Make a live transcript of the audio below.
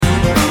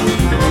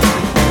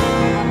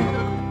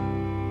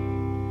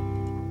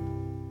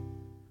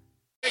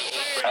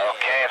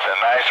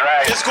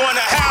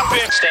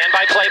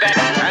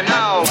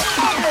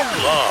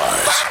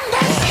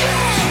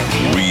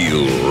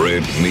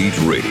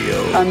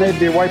I may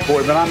be a white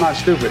boy, but I'm not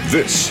stupid.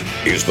 This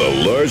is the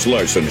Lars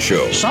Larson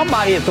Show.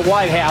 Somebody at the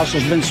White House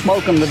has been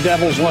smoking the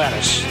devil's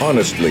lettuce.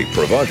 Honestly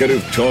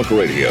provocative talk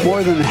radio.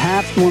 More than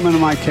half the women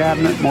in my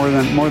cabinet, more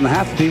than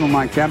half the people in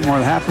my cabinet, more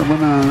than half the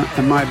women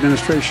in my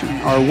administration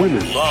are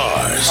women.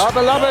 Lars. Our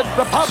beloved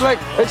republic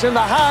is in the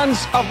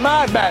hands of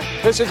madmen.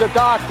 This is a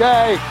dark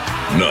day.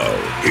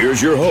 Now, here's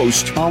your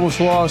host, I almost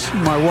lost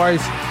my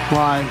wife,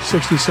 my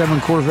 67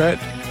 Corvette,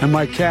 and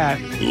my cat.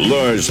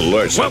 Lars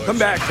Larson. Welcome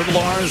back to the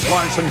Lars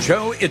Larson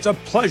Show. It's a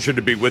pleasure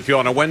to be with you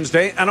on a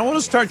Wednesday, and I want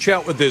to start you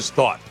out with this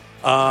thought.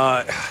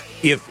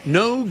 If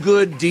no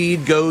good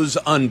deed goes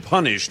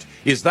unpunished,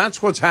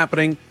 that's what's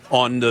happening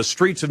on the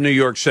streets of New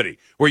York City,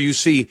 where you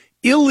see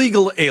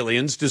illegal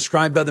aliens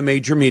described by the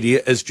major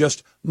media as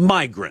just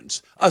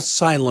migrants,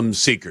 asylum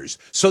seekers,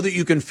 so that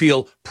you can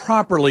feel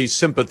properly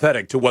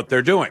sympathetic to what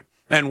they're doing.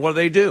 And what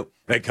do?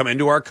 They come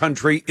into our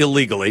country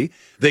illegally.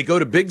 They go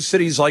to big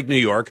cities like New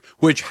York,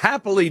 which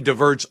happily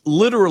diverts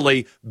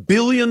literally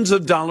billions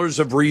of dollars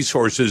of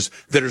resources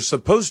that are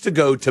supposed to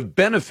go to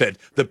benefit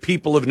the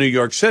people of New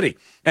York City.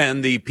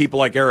 And the people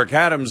like Eric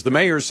Adams, the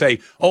mayor, say,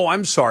 oh,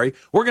 I'm sorry,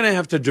 we're going to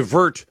have to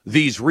divert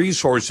these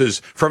resources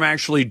from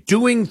actually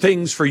doing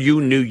things for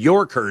you New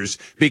Yorkers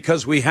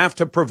because we have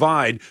to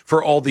provide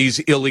for all these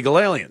illegal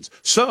aliens.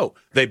 So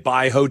they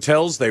buy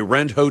hotels, they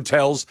rent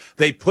hotels,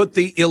 they put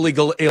the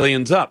illegal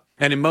aliens up.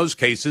 And in most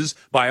cases,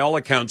 by all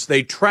accounts,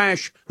 they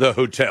trash the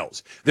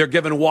hotels. They're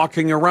given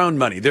walking around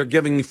money. They're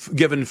given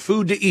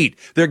food to eat.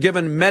 They're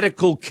given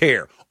medical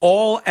care,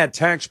 all at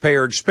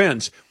taxpayer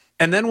expense.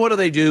 And then what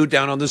do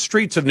down on the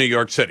streets of New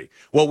York City?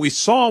 Well, we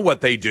saw what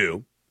they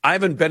do. I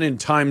haven't been in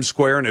Times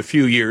Square in a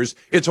few years.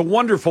 It's a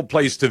wonderful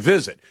place to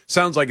visit.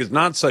 Sounds like it's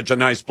not such a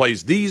nice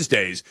place these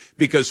days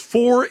because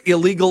 4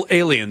 illegal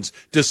aliens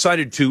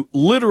decided to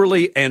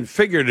literally and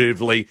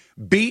figuratively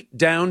beat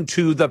down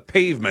to the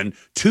pavement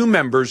 2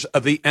 members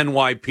of the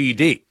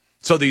NYPD.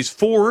 So these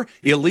 4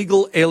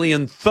 illegal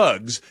alien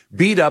thugs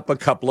beat up a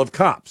couple of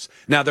cops.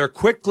 Now they're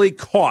quickly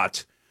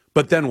caught,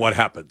 but then what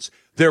happens?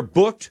 They're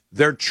booked,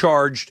 they're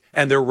charged,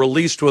 and they're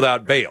released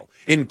without bail,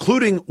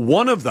 including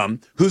one of them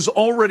who's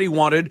already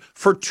wanted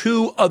for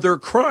 2 other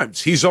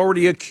crimes. He's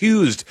already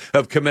accused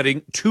of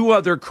committing 2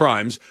 other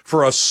crimes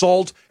for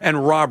assault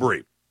and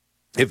robbery.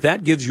 If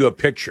that gives you a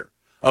picture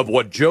of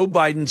what Joe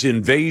Biden's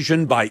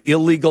invasion by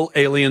illegal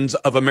aliens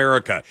of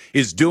America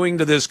is doing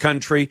to this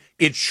country,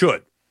 it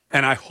should.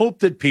 And I hope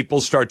that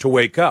people start to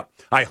wake up.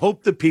 I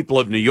hope the people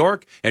of New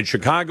York and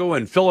Chicago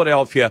and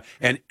Philadelphia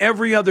and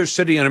every other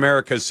city in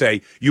America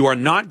say, you are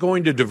not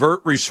going to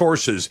divert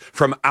resources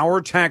from our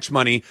tax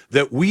money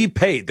that we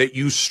paid, that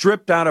you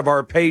stripped out of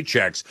our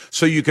paychecks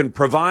so you can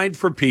provide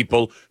for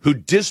people who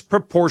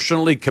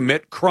disproportionately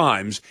commit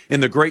crimes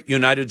in the great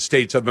United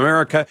States of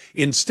America.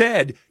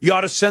 Instead, you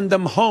ought to send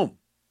them home.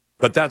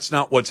 But that's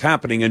not what's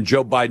happening in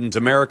Joe Biden's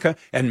America.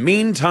 And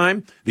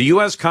meantime, the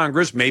U.S.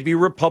 Congress, maybe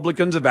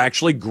Republicans, have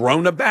actually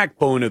grown a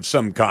backbone of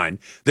some kind.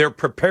 They're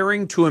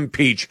preparing to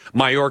impeach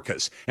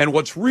Mayorkas. And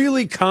what's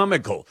really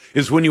comical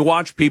is when you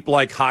watch people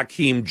like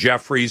Hakeem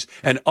Jeffries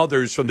and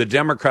others from the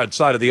Democrat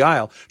side of the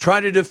aisle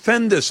try to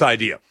defend this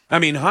idea. I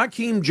mean,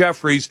 Hakeem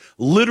Jeffries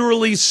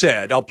literally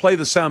said, I'll play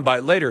the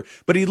soundbite later,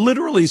 but he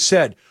literally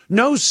said,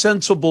 no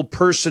sensible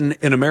person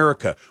in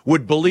America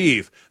would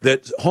believe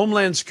that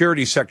Homeland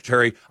Security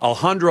Secretary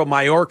Alejandro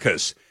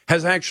Mayorkas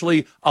has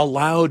actually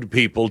allowed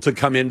people to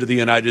come into the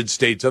United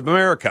States of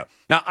America.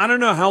 Now, I don't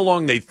know how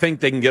long they think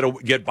they can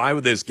get by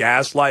with this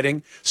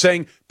gaslighting,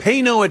 saying,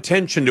 pay no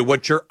attention to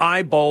what your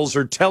eyeballs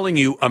are telling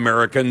you,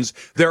 Americans.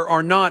 There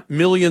are not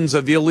millions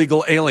of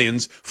illegal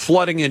aliens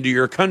flooding into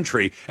your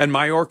country, and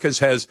Mayorkas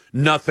has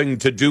nothing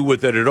to do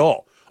with it at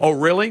all. Oh,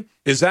 really?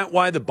 Is that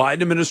why the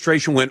Biden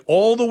administration went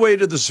all the way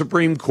to the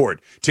Supreme Court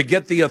to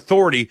get the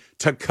authority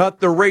to cut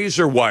the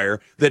razor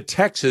wire that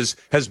Texas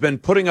has been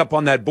putting up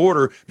on that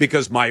border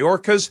because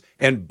Mayorkas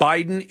and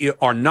Biden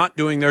are not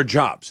doing their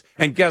jobs?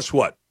 And guess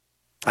what?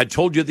 I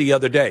told you the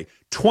other day,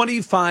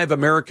 25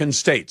 American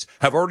states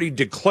have already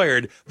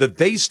declared that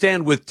they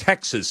stand with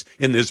Texas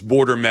in this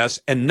border mess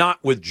and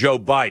not with Joe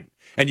Biden.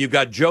 And you've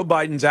got Joe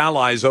Biden's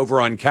allies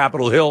over on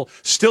Capitol Hill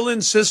still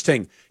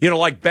insisting,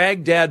 like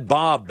Baghdad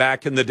Bob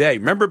back in the day.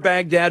 Remember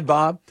Baghdad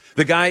Bob?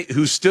 The guy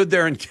who stood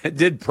there and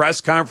did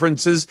press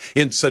conferences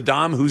in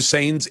Saddam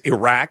Hussein's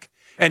Iraq.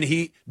 And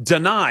he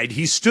denied,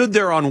 he stood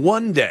there on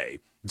one day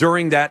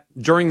during that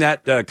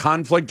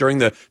conflict, during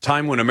the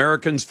time when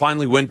Americans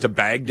finally went to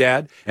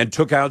Baghdad and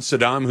took out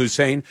Saddam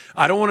Hussein.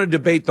 I don't want to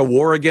debate the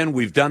war again.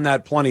 We've done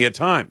that plenty of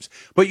times.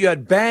 But you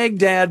had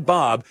Baghdad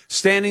Bob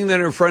standing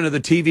there in front of the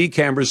TV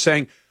cameras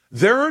saying,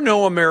 there are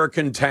no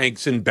American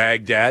tanks in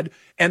Baghdad.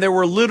 And there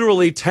were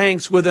literally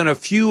tanks within a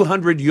few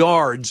hundred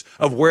yards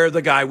of where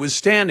the guy was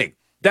standing.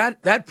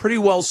 That pretty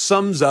well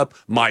sums up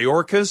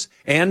Mayorkas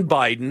and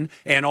Biden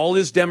and all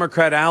his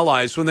Democrat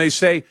allies when they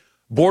say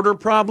border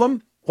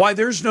problem. Why,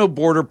 there's no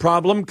border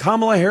problem.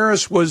 Kamala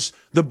Harris was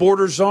the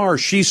border czar.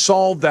 She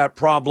solved that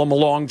problem a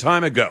long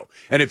time ago.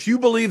 And if you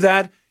believe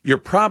that, you're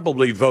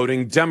probably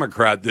voting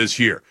Democrat this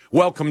year.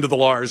 Welcome to the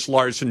Lars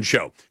Larson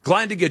Show.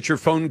 Glad to get your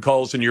phone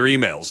calls and your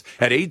emails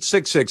at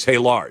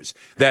 866-HEY-LARS.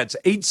 That's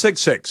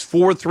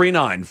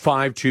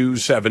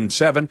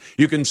 866-439-5277.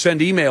 You can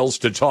send emails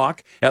to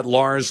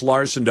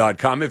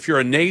talk@larslarson.com. If you're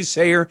a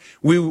naysayer,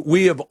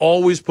 we have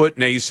always put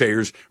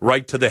naysayers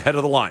right to the head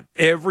of the line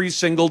every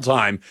single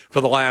time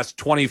for the last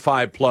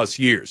 25 plus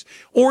years.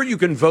 Or you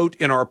can vote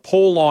in our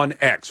poll on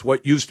X,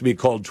 what used to be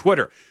called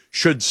Twitter.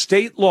 Should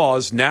state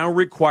laws now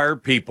require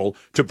people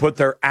to put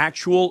their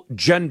actual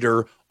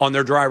gender on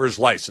their driver's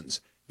license?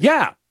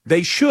 Yeah,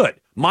 they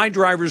should. My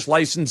driver's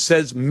license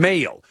says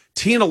male.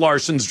 Tina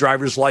Larson's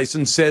driver's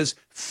license says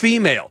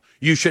female.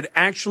 You should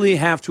actually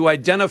have to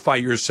identify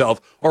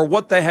yourself, or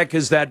what the heck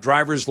is that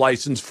driver's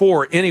license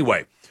for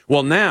anyway?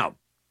 Well, now,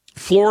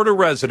 Florida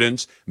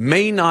residents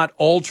may not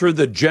alter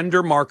the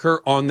gender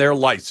marker on their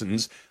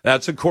license.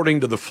 That's according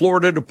to the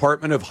Florida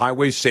Department of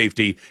Highway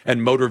Safety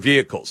and Motor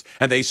Vehicles.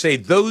 And they say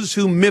those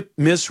who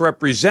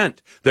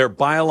misrepresent their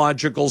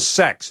biological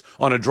sex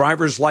on a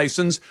driver's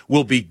license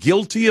will be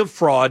guilty of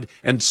fraud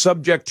and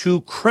subject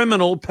to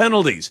criminal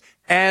penalties,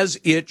 as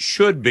it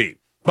should be.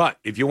 But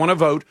if you want to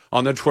vote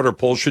on the Twitter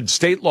poll, should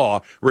state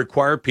law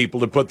require people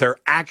to put their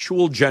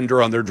actual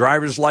gender on their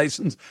driver's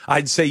license?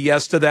 I'd say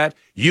yes to that.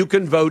 You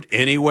can vote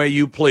any way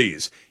you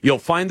please. You'll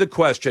find the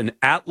question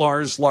at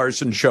Lars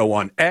Larson Show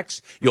on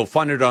X. You'll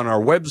find it on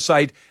our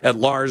website at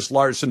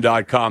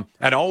larslarson.com,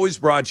 and always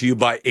brought to you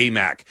by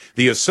AMAC,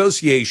 the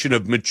Association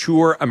of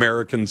Mature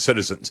American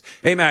Citizens.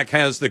 AMAC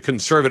has the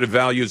conservative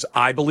values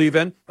I believe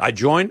in. I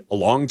joined a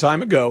long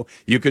time ago.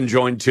 You can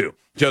join too.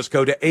 Just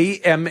go to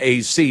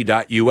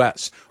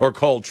amac.us or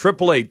call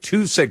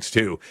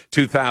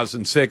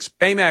 888-262-2006.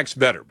 AMAC's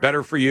better.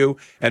 Better for you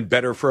and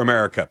better for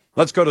America.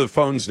 Let's go to the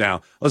phones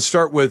now. Let's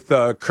start with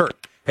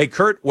Kurt. Hey,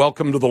 Kurt,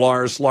 welcome to the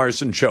Lars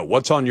Larson Show.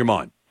 What's on your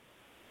mind?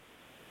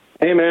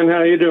 Hey, man,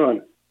 how you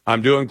doing?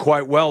 I'm doing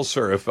quite well,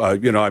 sir.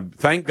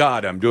 Thank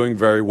God I'm doing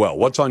very well.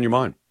 What's on your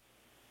mind?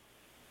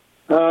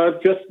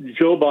 Just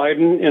Joe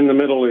Biden in the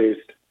Middle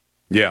East.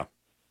 Yeah.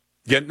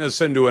 Getting us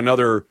into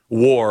another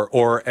war,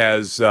 or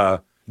as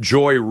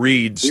Joy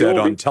Reid said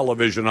on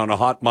television on a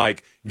hot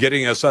mic,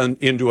 getting us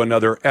into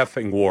another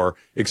effing war,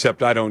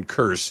 except I don't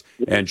curse,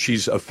 and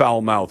she's a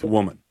foul-mouthed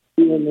woman.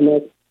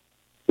 We'll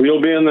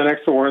be in the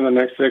next war in the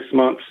next 6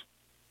 months.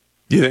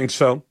 You think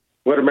so?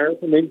 What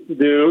America needs to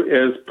do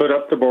is put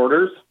up the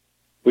borders.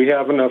 We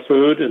have enough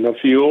food, enough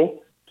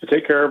fuel to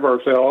take care of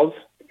ourselves,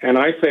 and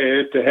I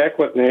say to heck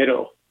with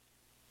NATO.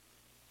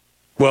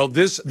 Well,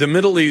 the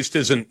Middle East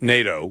isn't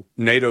NATO.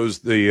 NATO's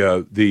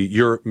the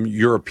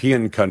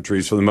European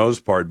countries for the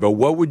most part. But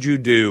what would you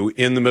do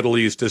in the Middle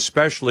East,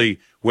 especially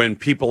when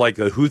people like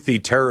the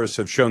Houthi terrorists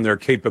have shown their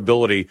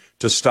capability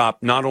to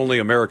stop not only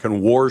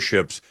American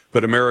warships,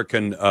 but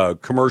American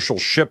commercial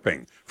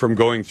shipping from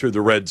going through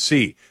the Red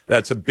Sea?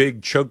 That's a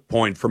big choke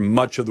point for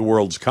much of the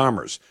world's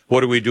commerce.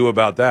 What do we do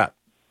about that?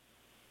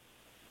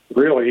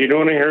 Really? You don't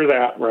want to hear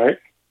that, right?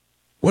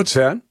 What's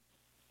that?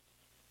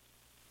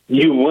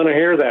 You want to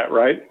hear that,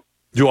 right?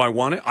 Do I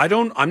want it?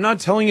 I'm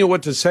not telling you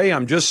what to say.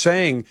 I'm just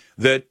saying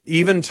that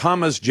even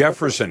Thomas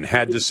Jefferson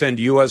had to send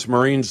U.S.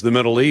 Marines to the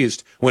Middle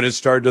East when it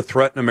started to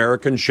threaten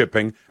American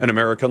shipping and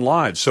American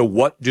lives. So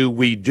what do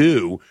we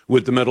do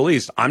with the Middle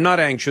East? I'm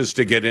not anxious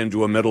to get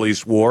into a Middle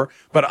East war,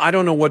 but I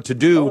don't know what to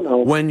do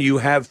when you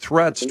have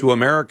threats to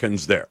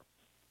Americans there.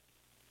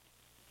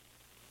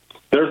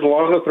 There's a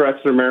lot of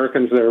threats to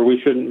Americans there.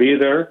 We shouldn't be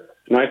there.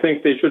 And I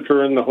think they should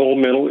turn the whole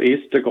Middle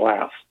East to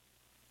glass.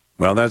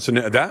 Well,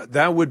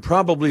 that would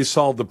probably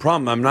solve the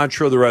problem. I'm not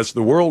sure the rest of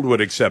the world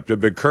would accept it,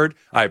 but Kurt,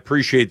 I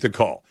appreciate the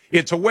call.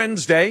 It's a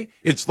Wednesday.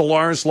 It's the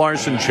Lars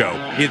Larson Show.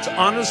 It's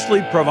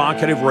honestly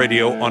provocative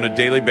radio on a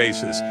daily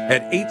basis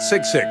at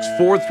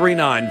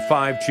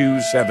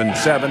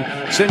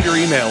 866-439-5277. Send your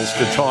emails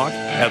to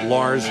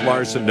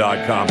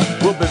talk@larslarson.com.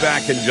 We'll be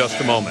back in just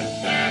a moment.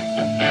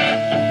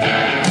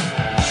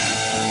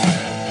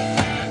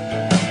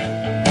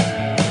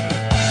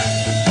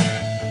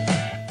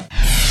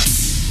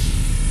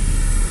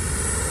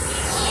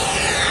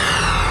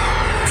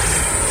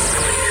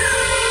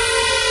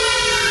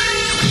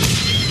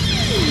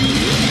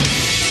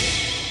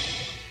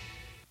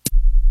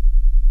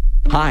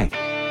 Hi.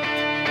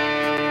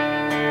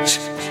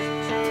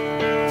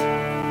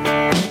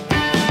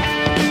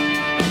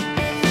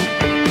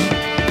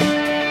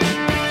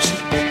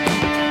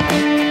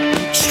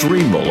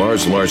 Stream the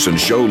Lars Larson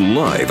Show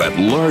live at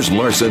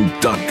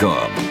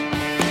larslarson.com.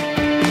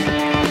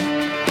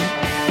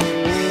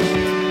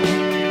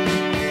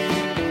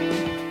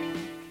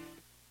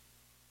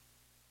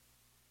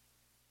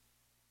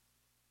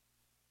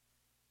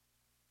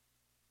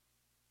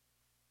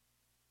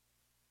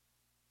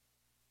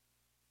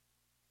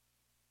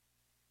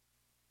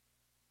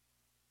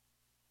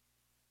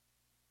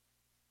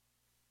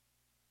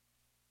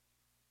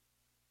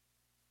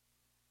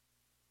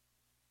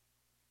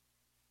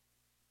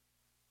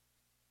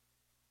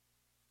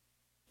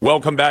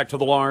 Welcome back to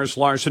the Lars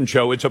Larson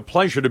Show. It's a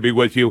pleasure to be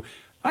with you.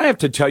 I have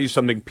to tell you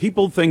something.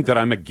 People think that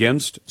I'm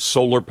against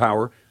solar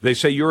power. They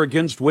say you're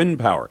against wind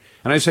power.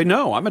 And I say,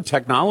 no, I'm a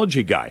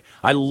technology guy.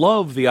 I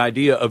love the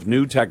idea of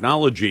new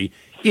technology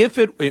if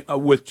it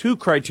with two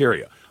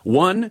criteria.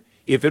 One,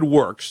 if it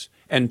works.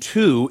 And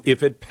two,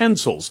 if it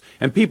pencils.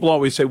 And people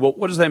always say, well,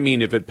 what does that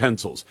mean if it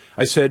pencils?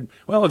 I said,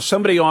 well, if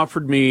somebody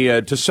offered me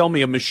to sell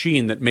me a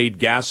machine that made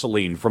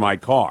gasoline for my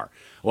car,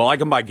 well, I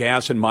can buy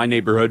gas in my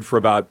neighborhood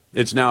for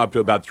it's now up to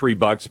about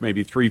 $3,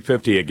 maybe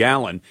 $3.50 a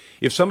gallon.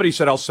 If somebody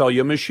said, I'll sell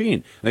you a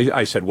machine,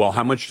 I said, well,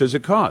 how much does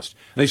it cost?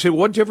 And they say,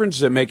 what difference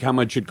does it make how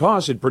much it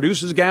costs? It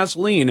produces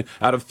gasoline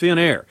out of thin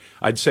air.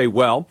 I'd say,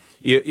 well,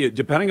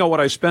 depending on what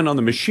I spend on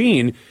the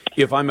machine,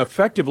 if I'm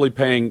effectively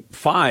paying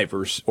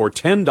 $5 or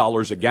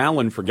 $10 a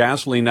gallon for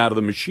gasoline out of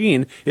the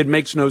machine, it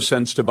makes no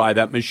sense to buy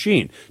that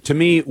machine. To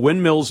me,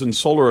 windmills and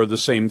solar are the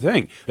same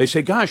thing. They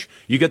say, gosh,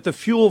 you get the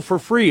fuel for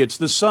free. It's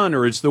the sun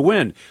or it's the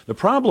wind. The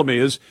problem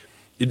is,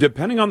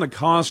 depending on the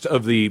cost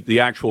of the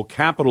actual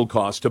capital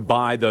cost to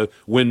buy the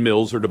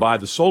windmills or to buy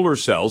the solar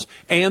cells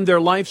and their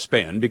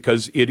lifespan,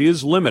 because it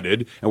is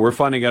limited, and we're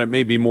finding out it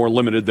may be more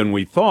limited than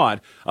we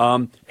thought,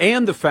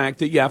 and the fact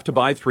that you have to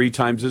buy 3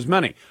 times as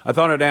many. I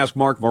thought I'd ask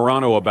Mark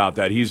Morano about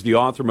that. He's the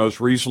author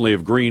most recently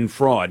of Green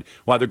Fraud,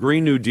 Why the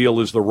Green New Deal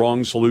is the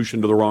Wrong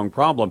Solution to the Wrong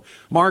Problem.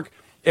 Mark,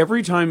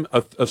 every time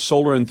a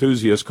solar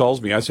enthusiast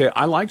calls me, I say,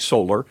 I like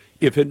solar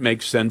if it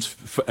makes sense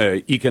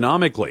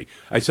economically.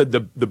 I said,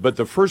 but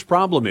the first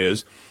problem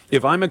is,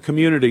 if I'm a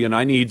community and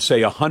I need,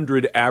 say,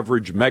 100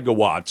 average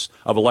megawatts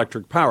of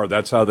electric power,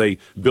 that's how they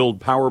build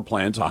power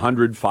plants,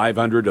 100,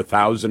 500,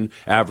 1,000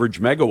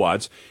 average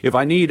megawatts. If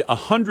I need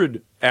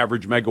 100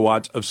 average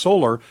megawatts of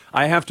solar,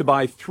 I have to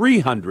buy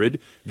 300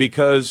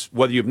 because,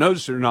 whether you've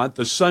noticed it or not,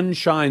 the sun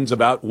shines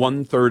about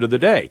 1/3 of the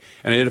day.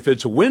 And if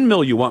it's a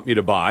windmill you want me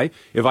to buy,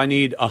 if I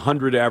need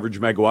 100 average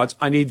megawatts,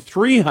 I need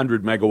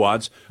 300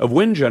 megawatts of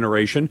wind generation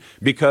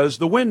because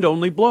the wind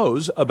only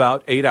blows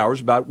about 8 hours,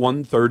 about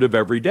 1/3 of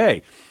every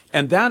day.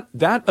 And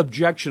that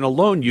objection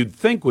alone, you'd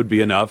think, would be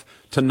enough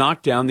to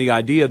knock down the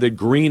idea that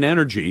green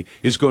energy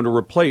is going to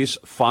replace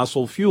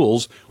fossil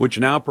fuels, which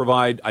now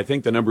provide, I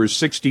think the number is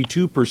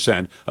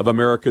 62% of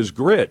America's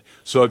grid.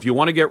 So if you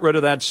want to get rid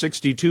of that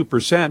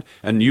 62%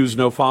 and use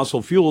no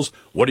fossil fuels,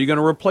 what are you going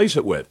to replace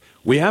it with?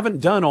 We haven't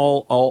done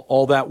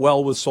all that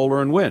well with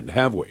solar and wind,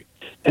 have we?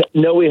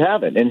 No, we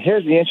haven't. And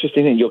here's the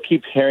interesting thing. You'll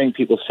keep hearing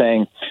people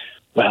saying,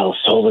 well,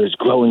 solar is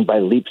growing by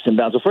leaps and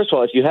bounds. Well, first of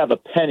all, if you have a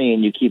penny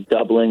and you keep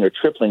doubling or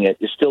tripling it,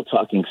 you're still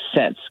talking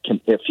cents,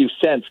 a few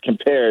cents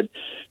compared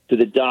to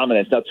the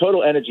dominance. Now,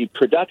 total energy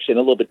production, a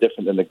little bit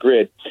different than the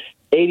grid,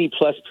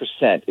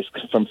 80+% is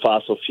from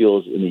fossil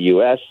fuels in the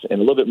U.S., and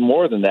a little bit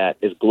more than that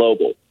is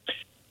global.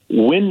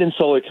 Wind and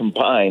solar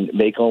combined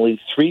make only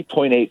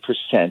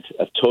 3.8%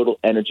 of total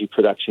energy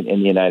production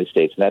in the United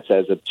States, and that's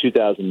as of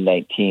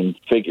 2019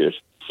 figures.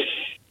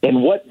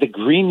 And what the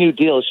Green New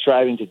Deal is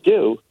striving to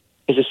do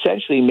is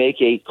essentially make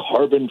a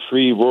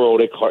carbon-free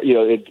world.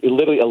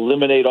 Literally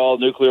eliminate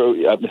all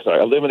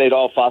eliminate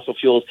all fossil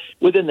fuels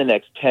within the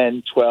next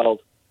 10, 12,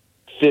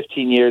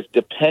 15 years,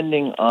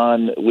 depending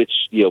on which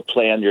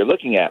plan you're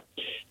looking at.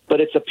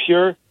 But it's a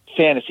pure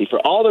fantasy for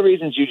all the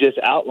reasons you just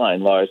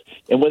outlined, Lars.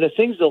 And one of the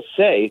things they'll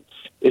say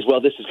is, well,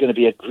 this is going to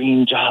be a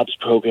green jobs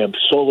program,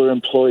 solar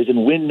employees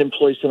and wind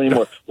employees, so many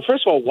more. Well,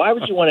 first of all, why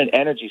would you want an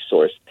energy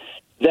source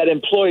that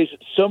employs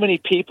so many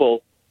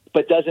people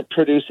but doesn't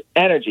produce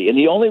energy? And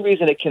the only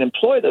reason it can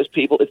employ those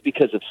people is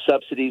because of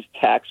subsidies,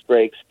 tax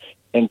breaks,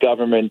 and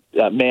government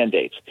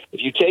mandates.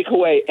 If you take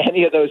away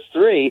any of those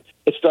three,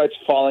 it starts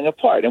falling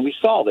apart. And we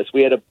saw this.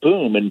 We had a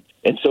boom in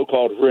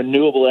so-called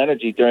renewable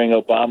energy during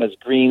Obama's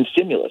green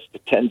stimulus, the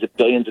tens of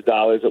billions of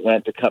dollars that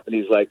went to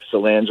companies like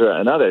Solandra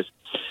and others.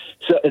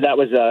 So and that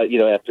was,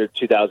 after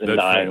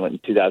 2009,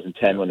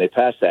 2010, when they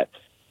passed that.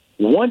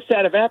 Once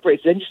that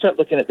evaporates, then you start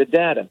looking at the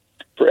data.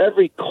 For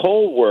every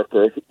coal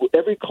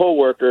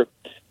worker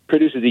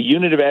produces a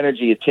unit of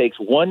energy. It takes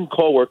one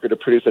coal worker to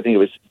produce, I think it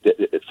was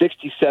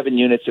 67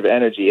 units of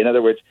energy. In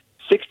other words,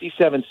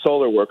 67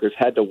 solar workers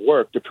had to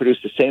work to produce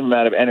the same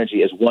amount of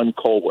energy as one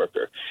coal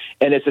worker.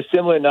 And it's a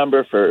similar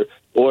number for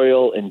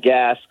oil and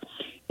gas.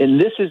 And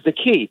this is the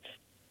key.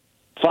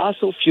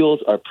 Fossil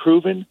fuels are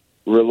proven,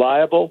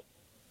 reliable,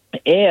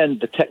 and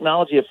the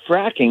technology of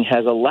fracking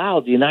has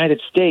allowed the United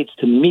States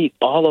to meet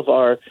all of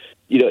our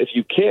if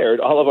you cared,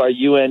 all of our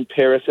UN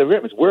Paris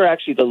agreements. We're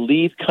actually the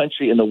lead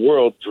country in the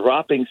world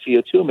dropping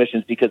CO2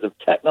 emissions because of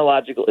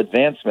technological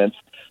advancements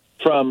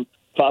from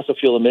fossil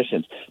fuel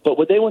emissions. But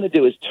what they want to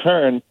do is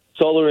turn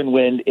solar and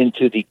wind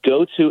into the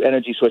go-to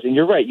energy source. And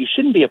you're right, you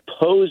shouldn't be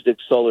opposed to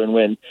solar and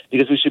wind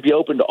because we should be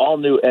open to all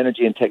new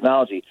energy and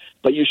technology.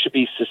 But you should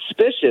be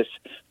suspicious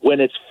when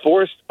it's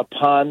forced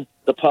upon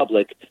the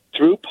public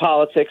through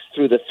politics,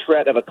 through the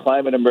threat of a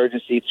climate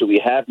emergency, so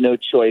we have no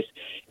choice.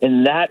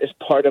 And that is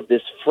part of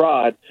this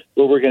fraud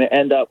where we're going to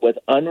end up with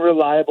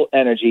unreliable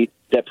energy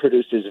that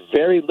produces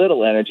very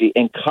little energy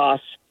and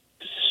costs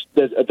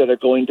that are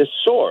going to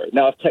soar.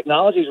 Now, if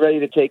technology is ready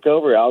to take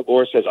over, Al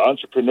Gore says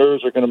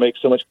entrepreneurs are going to make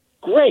so much.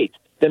 Great.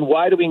 then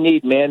why do we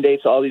need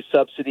mandates, all these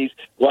subsidies?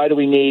 Why do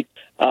we need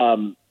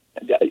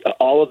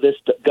all of this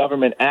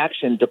government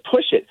action to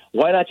push it?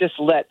 Why not just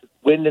let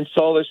wind and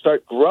solar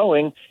start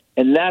growing?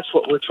 And that's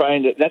what we're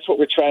trying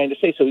to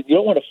say. So you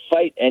don't want to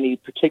fight any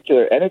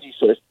particular energy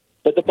source,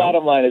 but the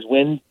bottom line is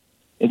wind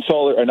and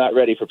solar are not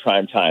ready for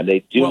prime time.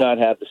 They do not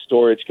have the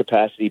storage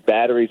capacity.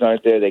 Batteries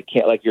aren't there. They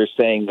can't, like you're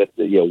saying, that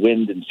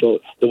wind and solar.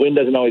 The wind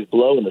doesn't always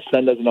blow and the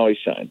sun doesn't always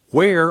shine.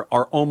 Where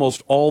are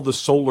almost all the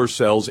solar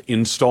cells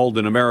installed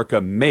in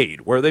America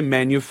made? Where are they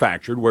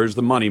manufactured? Where's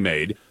the money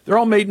made? They're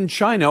all made in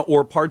China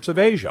or parts of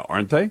Asia,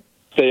 aren't they?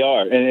 They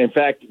are, and in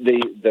fact,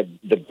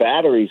 the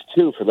batteries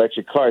too for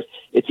electric cars.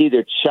 It's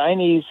either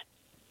Chinese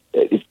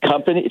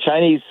company,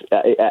 Chinese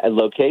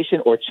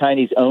location, or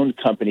Chinese-owned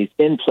companies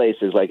in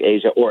places like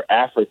Asia or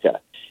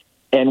Africa.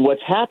 And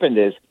what's happened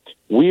is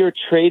we are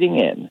trading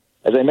in,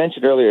 as I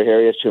mentioned earlier,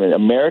 Harry S. Truman,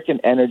 American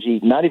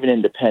energy, not even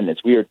independence.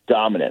 We are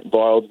dominant,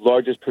 world's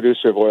largest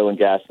producer of oil and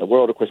gas in the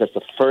world. Of course, that's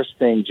the first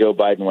thing Joe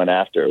Biden went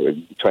after, with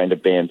trying to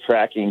ban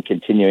fracking,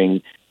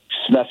 continuing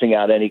snuffing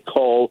out any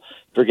coal,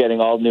 forgetting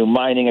all new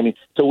mining. I mean,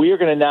 so we are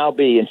going to now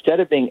be, instead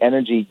of being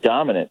energy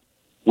dominant,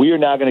 we are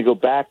now going to go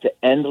back to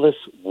endless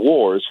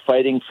wars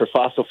fighting for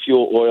fossil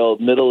fuel oil,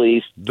 Middle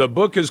East. The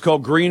book is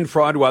called Green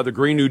Fraud, Why the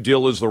Green New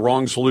Deal is the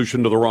Wrong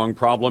Solution to the Wrong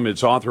Problem.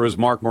 Its author is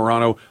Mark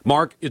Morano.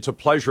 Mark, it's a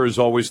pleasure as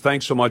always.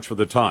 Thanks so much for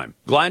the time.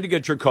 Glad to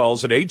get your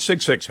calls at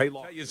 866. Hey,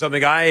 I'll tell you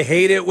something. I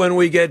hate it when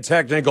we get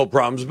technical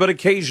problems, but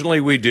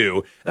occasionally we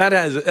do.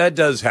 That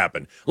does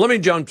happen. Let me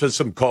jump to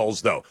some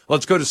calls, though.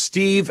 Let's go to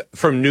Steve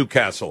from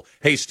Newcastle.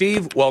 Hey,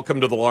 Steve, welcome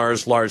to the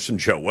Lars Larson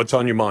Show. What's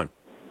on your mind?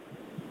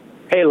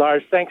 Hey,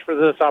 Lars, thanks for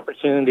this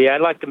opportunity.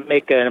 I'd like to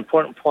make an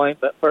important point,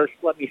 but first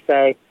let me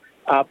say,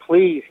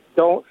 please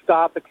don't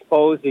stop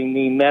exposing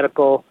the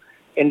medical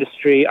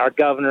industry, our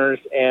governors,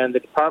 and the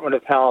Department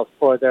of Health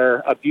for their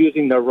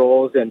abusing their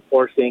roles and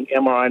forcing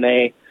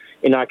mRNA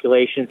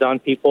inoculations on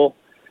people.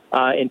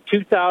 In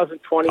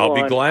 2021... I'll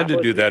be glad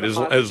to do that,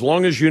 as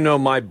long as you know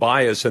my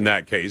bias in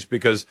that case,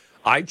 because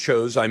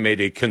I made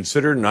a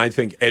considered and I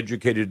think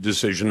educated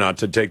decision not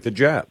to take the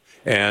jab.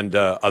 And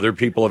other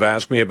people have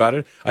asked me about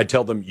it. I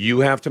tell them,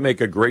 you have to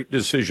make a great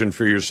decision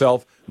for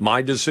yourself.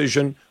 My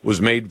decision was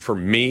made for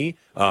me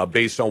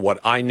based on what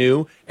I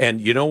knew.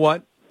 And you know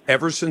what?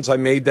 Ever since I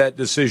made that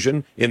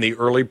decision in the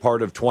early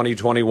part of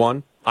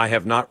 2021, I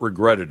have not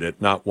regretted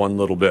it, not one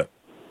little bit.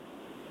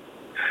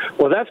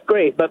 Well, that's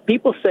great. But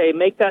people say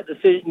make that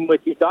decision with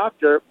your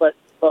doctor. But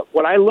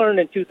what I learned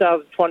in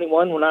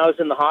 2021 when I was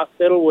in the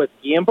hospital with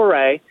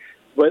Guillain-Barré,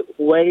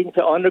 waiting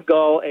to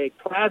undergo a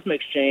plasma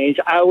exchange,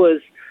 I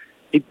was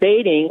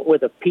debating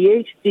with a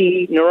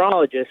PhD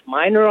neurologist,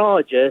 my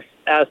neurologist,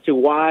 as to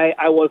why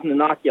I wasn't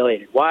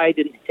inoculated, why I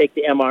didn't take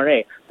the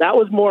mRNA. That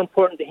was more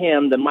important to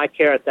him than my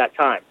care at that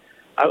time.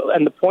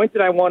 And the point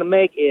that I want to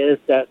make is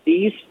that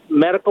these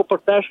medical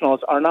professionals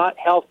are not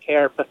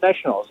healthcare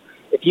professionals.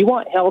 If you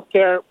want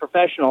healthcare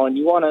professional and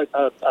you want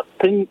a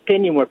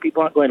opinion where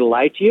people aren't going to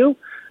lie to you,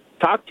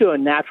 talk to a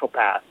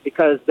naturopath,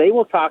 because they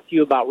will talk to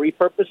you about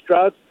repurposed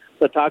drugs,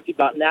 they'll talk to you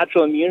about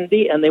natural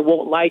immunity, and they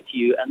won't lie to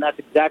you. And that's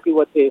exactly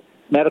what the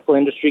medical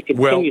industry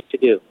continues to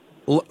do.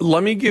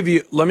 Let me give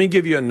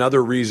you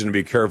another reason to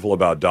be careful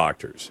about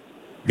doctors,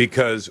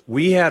 because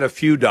we had a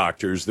few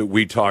doctors that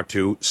we talked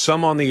to,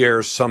 some on the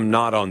air, some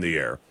not on the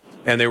air,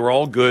 and they were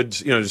all good,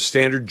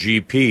 standard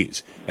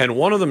GPs. And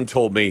one of them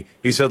told me,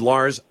 he said,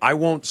 Lars, I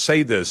won't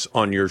say this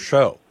on your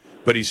show,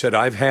 but he said,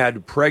 I've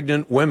had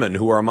pregnant women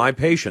who are my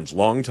patients,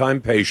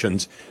 longtime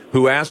patients,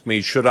 who asked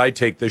me, should I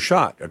take the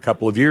shot a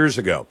couple of years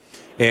ago?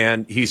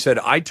 And he said,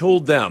 I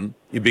told them,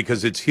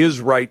 because it's his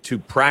right to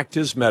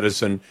practice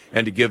medicine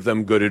and to give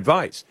them good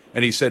advice.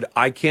 And he said,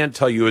 I can't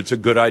tell you it's a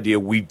good idea.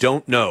 We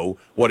don't know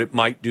what it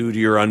might do to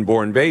your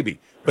unborn baby.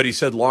 But he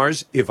said,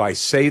 Lars, if I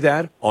say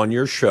that on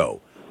your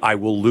show, I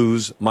will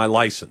lose my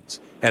license.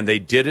 And they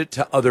did it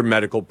to other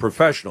medical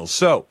professionals.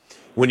 So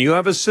when you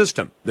have a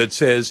system that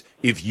says,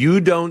 if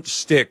you don't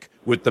stick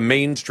with the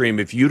mainstream,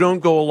 if you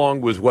don't go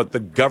along with what the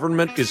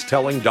government is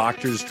telling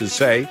doctors to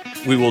say,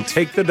 we will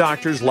take the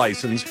doctor's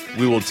license,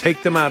 we will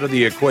take them out of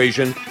the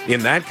equation.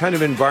 In that kind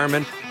of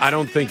environment, I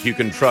don't think you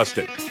can trust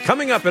it.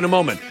 Coming up in a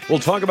moment, we'll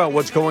talk about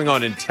what's going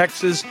on in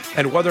Texas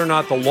and whether or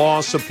not the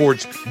law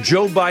supports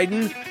Joe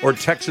Biden or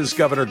Texas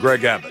Governor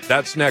Greg Abbott.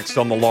 That's next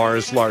on the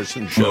Lars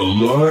Larson Show. The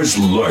Lars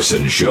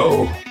Larson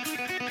Show.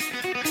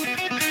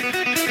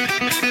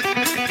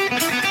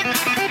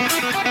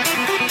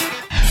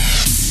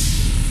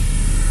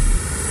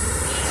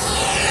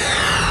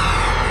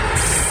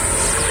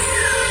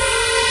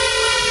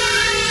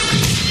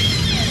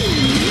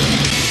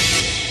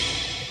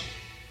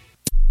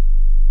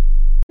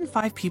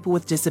 Five people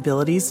with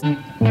disabilities.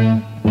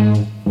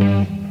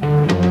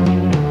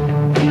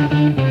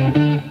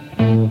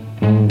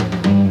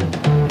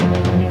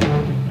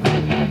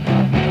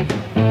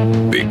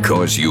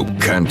 Because you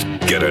can't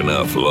get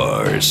enough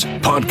Lars.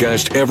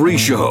 Podcast every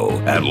show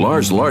at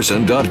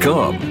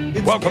larslarson.com.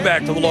 Welcome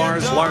back to the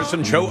Lars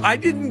Larson Show. I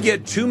didn't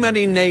get too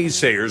many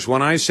naysayers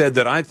when I said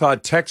that I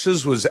thought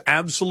Texas was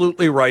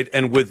absolutely right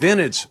and within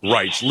its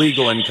rights,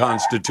 legal and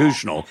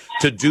constitutional,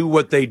 to do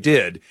what they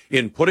did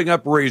in putting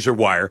up razor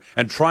wire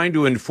and trying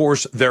to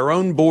enforce their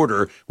own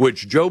border,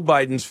 which Joe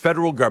Biden's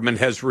federal government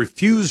has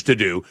refused to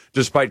do,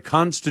 despite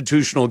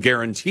constitutional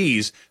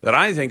guarantees that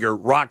I think are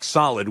rock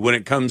solid when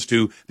it comes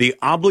to the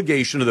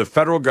obligation of the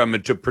federal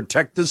government to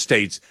protect the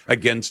states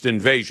against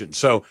invasion.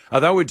 So I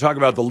thought we'd talk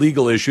about the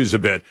legal issues a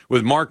bit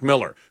with Mark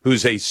Miller,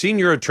 who's a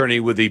senior attorney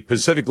with the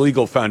Pacific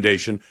Legal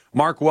Foundation.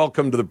 Mark,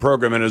 welcome to the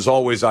program. And as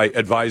always, I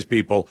advise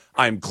people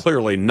I'm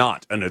clearly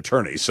not an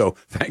attorney. So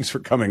thanks for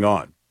coming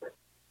on.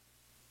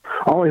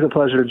 Always a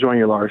pleasure to join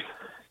you, Lars.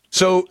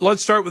 So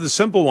let's start with a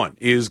simple one.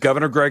 Is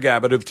Governor Greg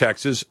Abbott of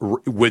Texas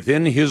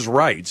within his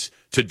rights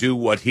to do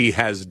what he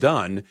has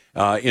done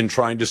in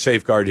trying to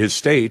safeguard his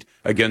state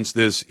against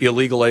this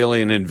illegal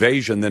alien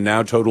invasion that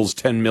now totals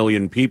 10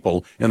 million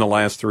people in the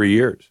last 3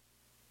 years?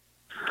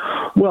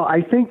 Well,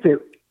 I think that,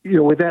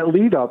 with that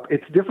lead up,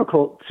 it's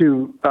difficult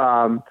to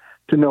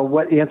know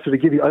what answer to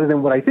give you other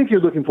than what I think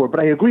you're looking for. But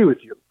I agree with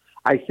you.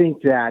 I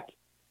think that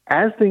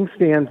as things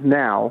stand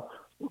now,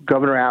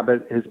 Governor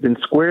Abbott has been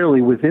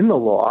squarely within the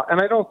law.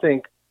 And I don't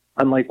think,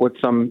 unlike what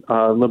some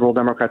liberal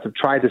Democrats have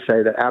tried to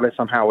say, that Abbott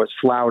somehow is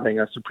flouting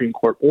a Supreme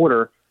Court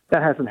order.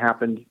 That hasn't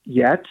happened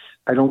yet.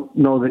 I don't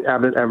know that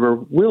Abbott ever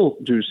will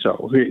do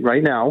so.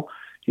 Right now,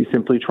 he's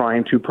simply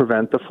trying to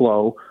prevent the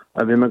flow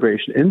of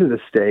immigration into the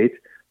state.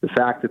 The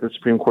fact that the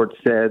Supreme Court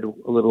said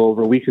a little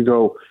over a week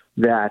ago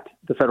that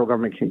the federal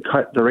government can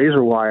cut the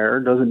razor wire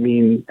doesn't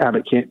mean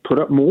Abbott can't put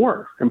up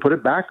more and put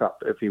it back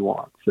up if he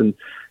wants. And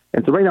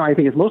so right now I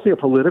think it's mostly a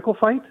political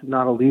fight,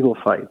 not a legal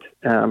fight,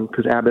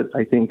 because Abbott,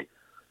 I think,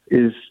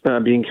 is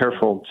being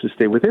careful to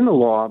stay within the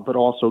law, but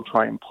also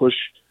try and push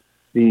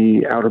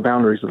the outer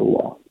boundaries of the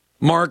law.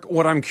 Mark,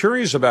 what I'm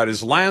curious about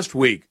is last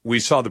week we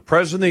saw the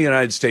president of the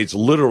United States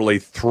literally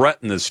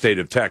threaten the state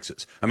of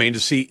Texas. I mean, to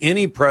see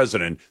any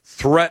president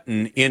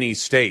threaten any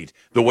state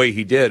the way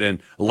he did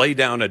and lay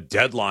down a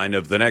deadline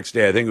of the next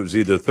day, I think it was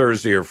either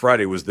Thursday or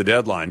Friday was the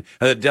deadline,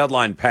 and the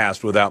deadline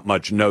passed without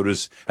much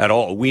notice at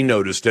all. We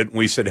noticed it and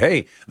we said,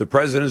 hey, the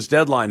president's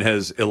deadline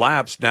has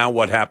elapsed. Now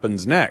what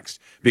happens next?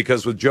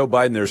 Because with Joe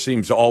Biden, there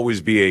seems to always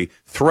be a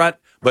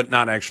threat, but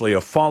not actually a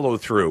follow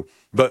through.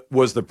 But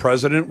was the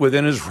president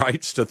within his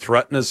rights to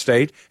threaten a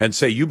state and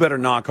say, you better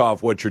knock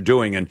off what you're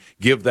doing and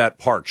give that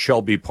park,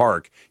 Shelby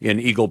Park in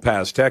Eagle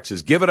Pass,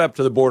 Texas, give it up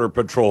to the Border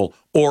Patrol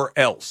or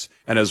else?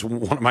 And as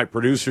one of my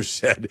producers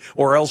said,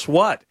 or else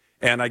what?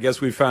 And I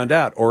guess we found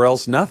out, or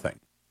else nothing.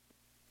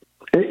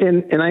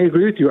 And I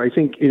agree with you. I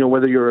think,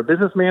 whether you're a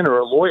businessman or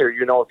a lawyer,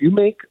 if you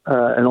make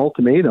an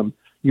ultimatum,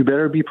 you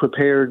better be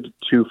prepared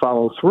to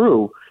follow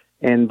through.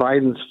 And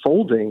Biden's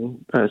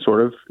folding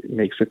sort of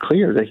makes it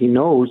clear that he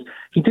knows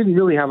he didn't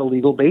really have a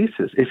legal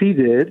basis. If he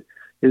did,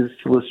 his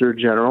Solicitor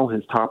General,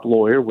 his top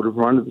lawyer, would have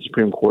run to the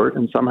Supreme Court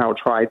and somehow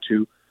tried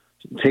to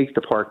take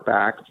the park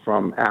back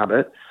from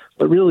Abbott.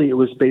 But really, it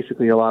was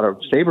basically a lot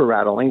of saber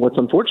rattling. What's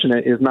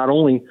unfortunate is not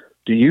only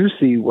do you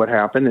see what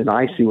happened and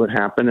I see what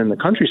happened and the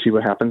country see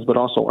what happens, but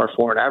also our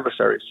foreign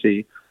adversaries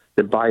see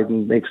that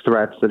Biden makes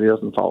threats that he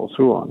doesn't follow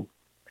through on.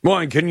 Well,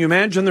 and can you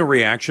imagine the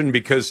reaction?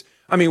 Because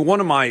I mean,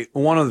 one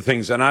of the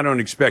things, and I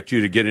don't expect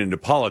you to get into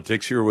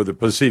politics. You're with the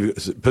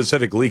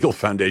Pacific Legal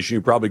Foundation.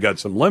 You probably got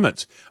some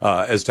limits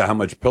as to how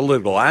much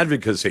political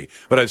advocacy.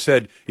 But I've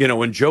said,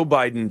 when Joe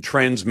Biden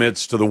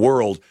transmits to the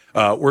world,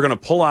 we're going to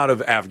pull out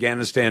of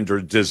Afghanistan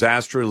to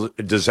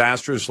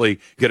disastrously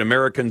get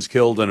Americans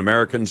killed and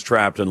Americans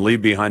trapped and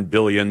leave behind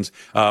billions.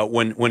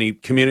 When he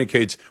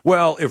communicates,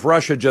 well, if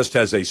Russia just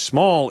has a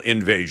small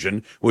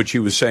invasion, which he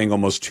was saying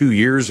almost 2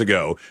 years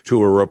ago to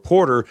a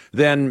reporter,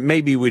 then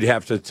maybe we'd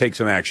have to take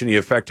some action. He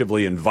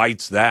effectively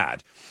invites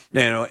that.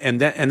 And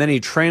then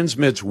he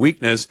transmits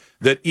weakness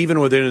that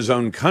even within his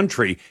own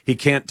country, he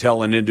can't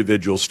tell an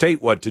individual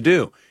state what to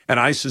do. And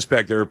I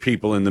suspect there are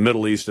people in the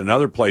Middle East and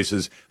other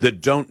places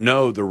that don't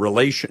know the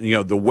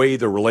the way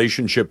the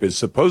relationship is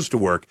supposed to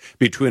work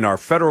between our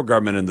federal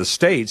government and the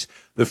states.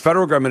 The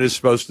federal government is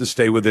supposed to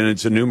stay within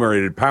its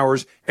enumerated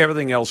powers.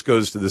 Everything else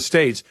goes to the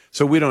states.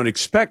 So we don't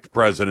expect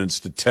presidents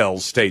to tell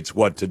states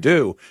what to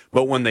do.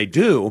 But when they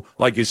do,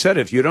 like you said,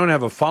 if you don't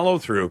have a follow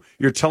through,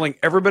 you're telling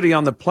everybody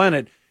on the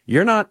planet,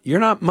 you're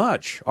not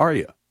much, are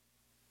you?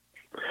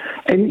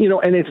 And,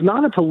 and it's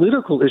not a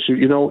political issue.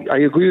 I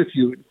agree with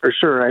you for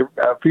sure.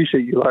 I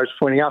appreciate you, Lars,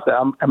 pointing out that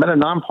I'm at a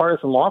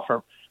nonpartisan law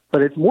firm,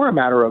 but it's more a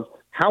matter of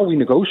how we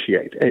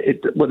negotiate.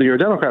 Whether you're a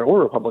Democrat or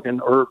Republican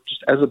or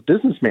just as a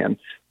businessman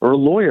or a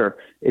lawyer,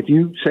 if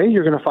you say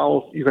you're going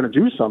to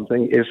do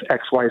something, if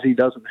X, Y, Z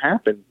doesn't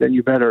happen, then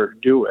you better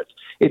do it.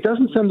 It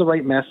doesn't send the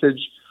right message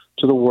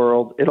to the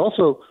world. It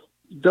also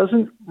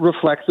doesn't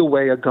reflect the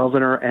way a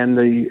governor and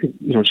the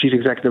chief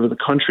executive of the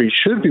country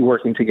should be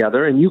working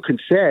together. And you can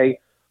say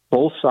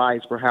both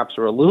sides perhaps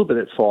are a little bit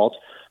at fault,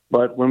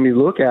 but when we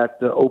look at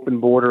the open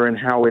border and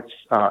how it's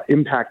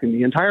impacting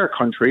the entire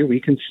country,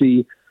 we can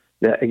see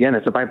that, again,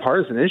 it's a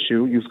bipartisan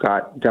issue. You've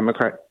got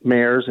Democrat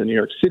mayors in New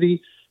York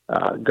City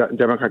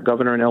Democrat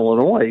governor in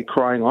Illinois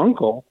crying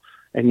uncle,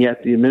 and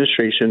yet the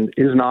administration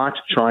is not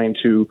trying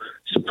to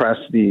suppress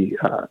the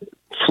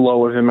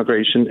flow of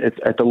immigration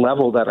at the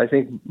level that I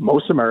think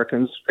most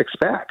Americans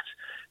expect.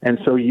 And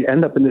so you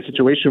end up in this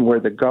situation where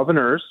the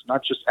governors,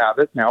 not just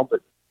Abbott now, but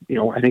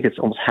I think it's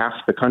almost half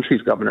the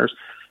country's governors,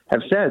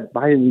 have said,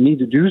 Biden, you need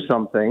to do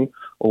something,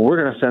 or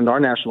we're going to send our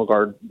National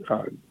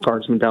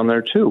Guardsmen down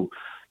there too.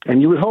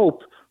 And you would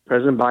hope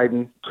President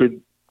Biden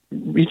could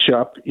reach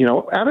up,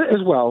 Abbott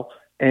as well,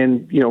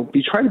 and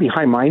try to be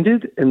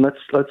high-minded, and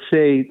let's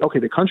say, okay,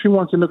 the country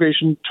wants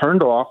immigration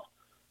turned off,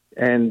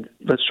 and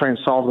let's try and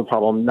solve the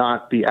problem,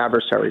 not the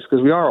adversaries,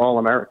 because we are all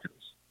Americans.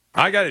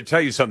 I got to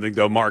tell you something,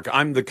 though, Mark.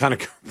 I'm the kind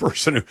of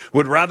person who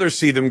would rather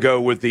see them go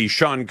with the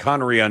Sean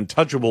Connery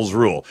Untouchables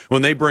rule.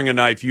 When they bring a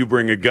knife, you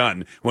bring a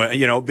gun. Well,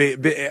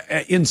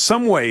 in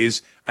some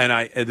ways,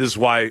 and this is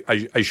why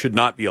I should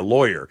not be a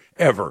lawyer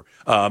ever,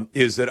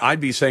 is that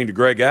I'd be saying to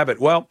Greg Abbott,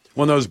 well,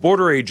 when those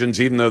border agents,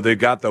 even though they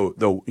got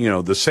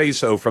the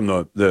say-so from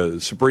the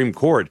Supreme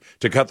Court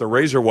to cut the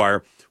razor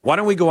wire, why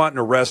don't we go out and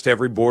arrest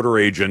every border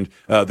agent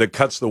that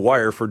cuts the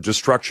wire for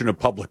destruction of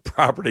public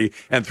property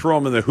and throw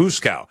them in the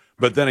hoosegow?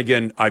 But then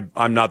again,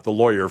 I'm not the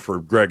lawyer for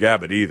Greg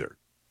Abbott either.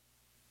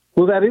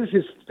 Well, that is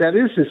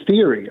his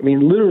theory. I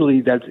mean,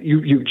 literally, that's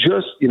you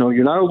just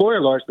you're not a lawyer,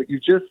 Lars, but you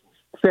just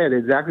said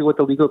exactly what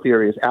the legal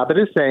theory is. Abbott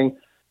is saying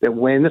that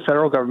when the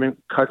federal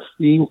government cuts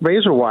the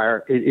razor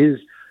wire, it is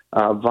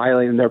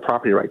violating their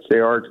property rights. They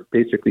are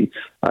basically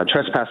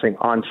trespassing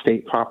on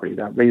state property.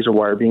 That razor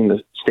wire being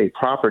the state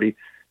property.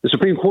 The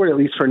Supreme Court, at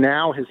least for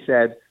now, has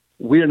said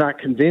we are not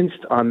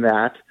convinced on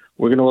that.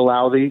 We're going to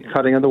allow the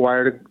cutting of the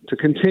wire to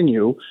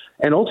continue.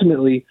 And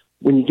ultimately,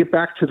 when you get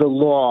back to the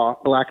law,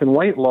 black and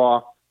white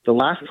law, the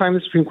last time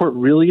the Supreme Court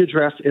really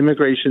addressed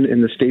immigration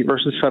in the state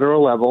versus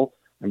federal level,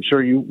 I'm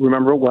sure you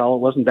remember it well, it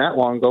wasn't that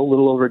long ago, a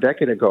little over a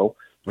decade ago,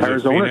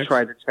 Arizona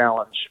tried to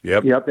challenge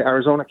the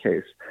Arizona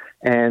case.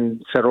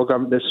 And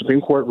the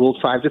Supreme Court ruled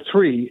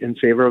 5-3 in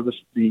favor of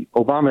the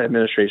Obama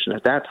administration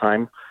at that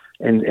time.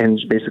 And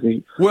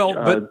basically,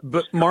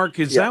 but Mark,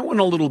 is that one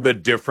a little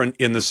bit different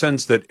in the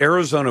sense that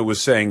Arizona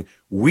was saying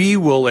we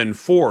will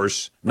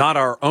enforce not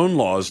our own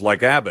laws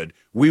like Abbott,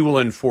 we will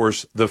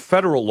enforce the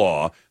federal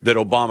law that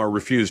Obama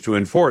refused to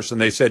enforce,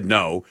 and they said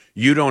no,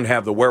 you don't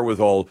have the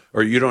wherewithal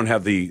or you don't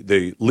have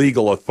the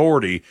legal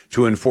authority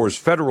to enforce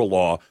federal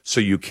law,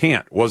 so you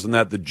can't. Wasn't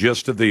that the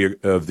gist of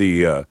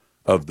the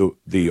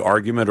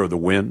argument or the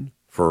win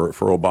for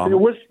Obama?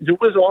 There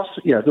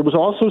was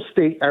also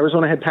state.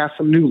 Arizona had passed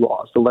some new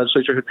laws. The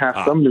legislature had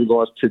passed some new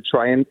laws to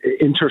try and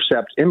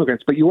intercept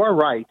immigrants. But you are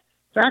right.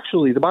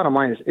 Actually, the bottom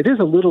line is it is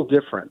a little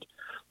different.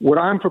 What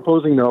I'm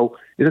proposing, though,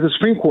 is that the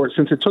Supreme Court,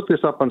 since it took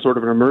this up on sort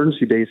of an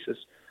emergency basis,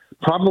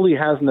 probably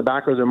has in the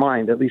back of their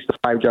mind, at least the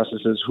 5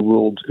 justices who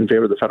ruled in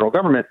favor of the federal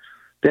government,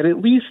 that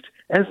at least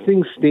as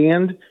things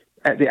stand,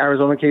 the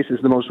Arizona case is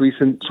the most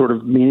recent sort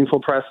of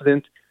meaningful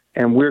precedent.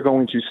 And we're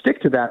going to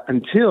stick to that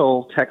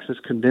until Texas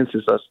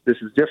convinces us this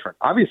is different.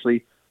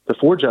 Obviously, the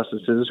 4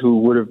 justices who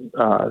would have,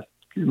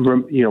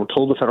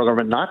 told the federal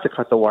government not to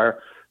cut the wire,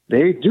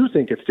 they do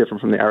think it's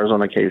different from the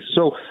Arizona case.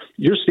 So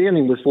you're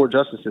standing with 4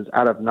 justices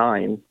out of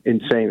 9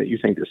 in saying that you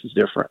think this is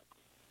different.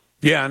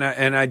 Yeah,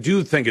 and I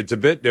do think it's a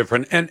bit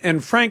different.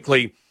 And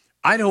frankly,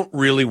 I don't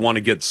really want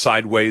to get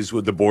sideways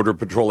with the Border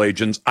Patrol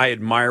agents. I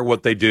admire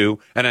what they do.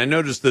 And I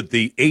noticed that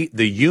the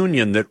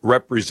union that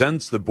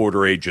represents the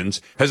border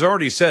agents has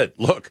already said,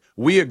 look,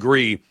 we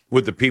agree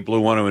with the people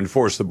who want to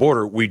enforce the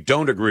border. We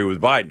don't agree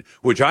with Biden,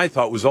 which I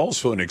thought was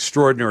also an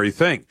extraordinary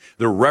thing.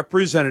 The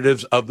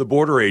representatives of the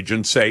border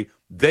agents say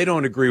they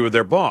don't agree with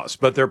their boss,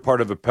 but they're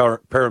part of a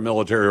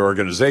paramilitary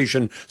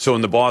organization. So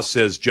when the boss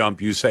says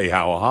jump, you say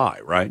how high,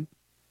 right?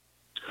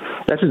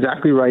 That's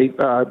exactly right.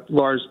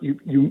 Lars,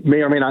 you may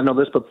or may not know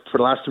this, but for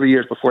the last 3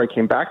 years before I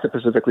came back to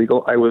Pacific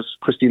Legal, I was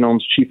Christine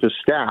Ohm's chief of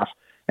staff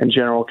and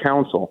general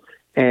counsel.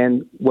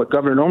 And what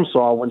Governor Ohm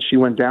saw when she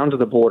went down to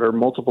the border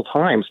multiple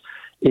times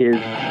is,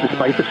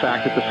 despite the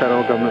fact that the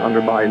federal government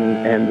under Biden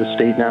and the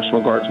state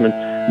National Guardsmen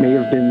may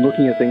have been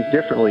looking at things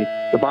differently,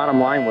 the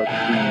bottom line was,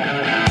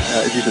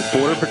 as you said,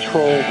 Border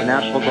Patrol, the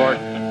National Guard,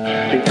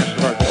 state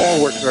National Guard,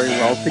 all work very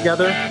well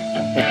together.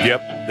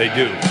 Yep, they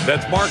do.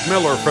 That's Mark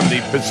Miller from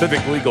the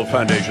Pacific Legal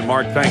Foundation.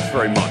 Mark, thanks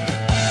very much.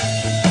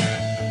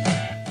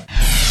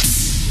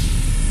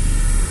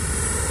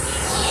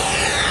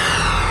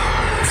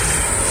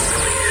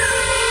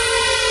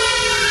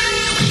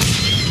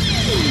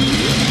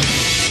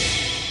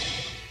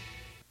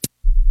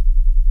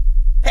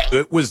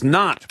 It was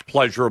not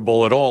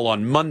pleasurable at all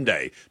on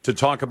Monday to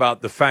talk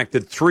about the fact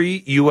that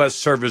 3 U.S.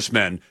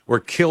 servicemen were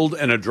killed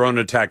in a drone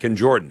attack in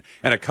Jordan,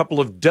 and a couple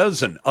of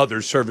dozen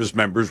other service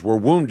members were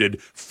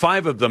wounded,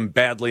 5 of them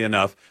badly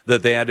enough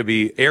that they had to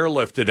be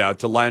airlifted out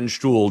to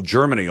Landstuhl,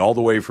 Germany, all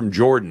the way from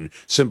Jordan,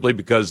 simply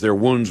because their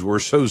wounds were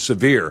so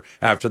severe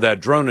after that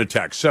drone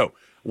attack. So,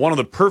 one of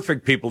the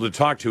perfect people to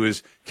talk to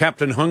is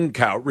Captain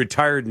Hunkow,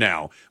 retired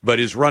now,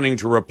 but is running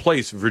to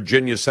replace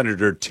Virginia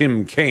Senator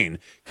Tim Kaine.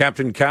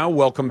 Captain Cow,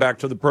 welcome back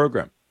to the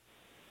program.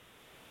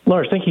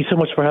 Lars, thank you so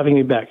much for having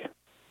me back.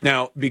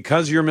 Now,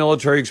 because of your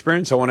military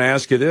experience, I want to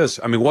ask you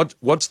this. I mean,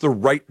 what's the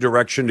right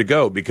direction to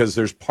go? Because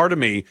there's part of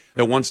me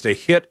that wants to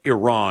hit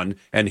Iran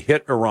and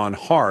hit Iran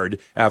hard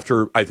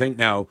after, I think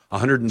now,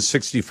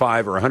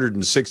 165 or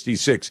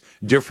 166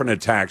 different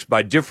attacks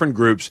by different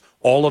groups,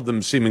 all of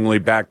them seemingly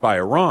backed by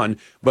Iran.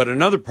 But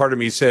another part of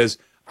me says,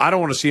 I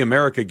don't want to see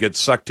America get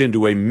sucked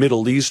into a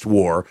Middle East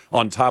war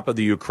on top of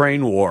the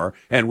Ukraine war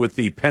and with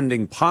the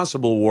pending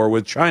possible war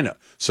with China.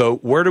 So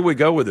where do we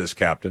go with this,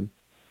 Captain?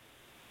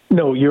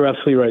 No, you're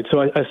absolutely right.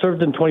 So I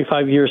served in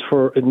 25 years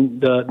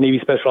in the Navy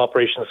Special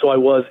Operations. So I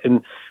was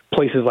in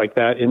places like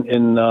that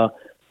in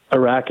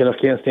Iraq and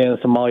Afghanistan and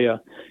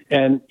Somalia.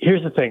 And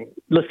here's the thing.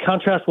 Let's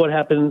contrast what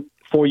happened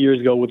 4 years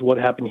ago with what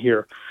happened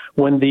here.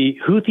 When the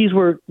Houthis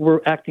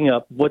were acting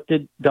up, what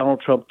did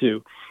Donald Trump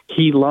do?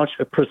 He launched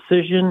a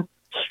precision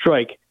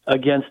strike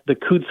against the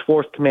Quds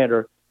Force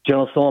commander,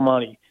 General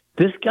Soleimani.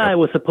 This guy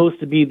was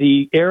supposed to be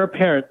the heir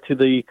apparent to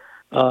the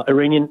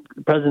Iranian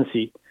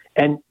presidency.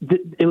 And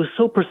it was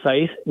so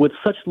precise with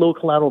such low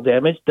collateral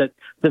damage that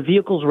the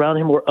vehicles around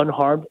him were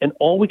unharmed. And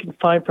all we could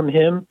find from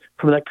him,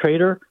 from that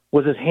crater,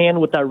 was his hand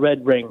with that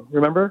red ring.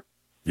 Remember?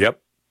 Yep,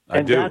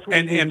 I do.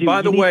 And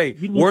by the way,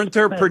 weren't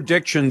there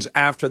predictions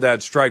after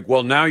that strike?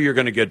 Well, now you're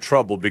going to get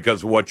trouble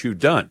because of what you've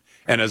done.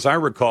 And as I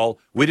recall,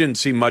 we didn't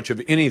see much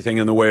of anything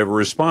in the way of a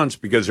response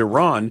because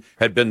Iran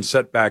had been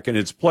set back in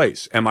its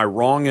place. Am I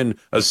wrong in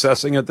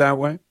assessing it that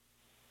way?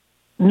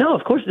 No,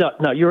 of course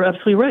not. No, you're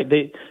absolutely right.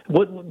 They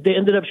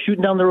ended up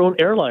shooting down their own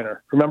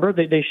airliner. Remember,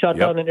 they shot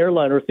down an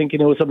airliner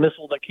thinking it was a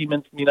missile that came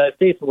into the United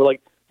States, and we're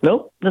like,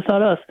 nope, that's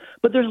not us.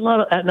 But there's a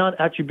lot of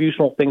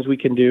non-attributional things we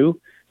can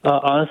do,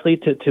 honestly,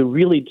 to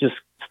really just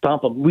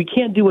stomp them. We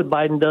can't do what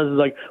Biden does. Is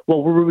like,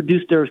 well, we'll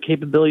reduce their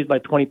capabilities by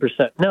 20%.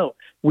 No,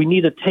 we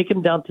need to take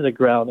them down to the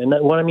ground. And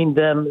when I mean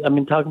them, I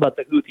mean talking about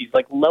the Houthis,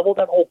 like level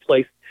that whole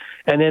place.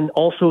 And then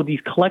also these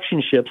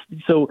collection ships.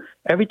 So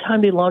every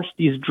time they launch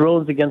these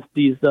drones against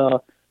these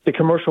the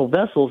commercial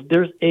vessels,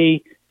 there's an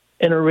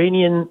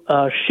Iranian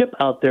ship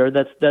out there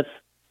that's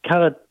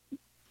kind of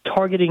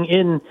targeting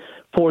in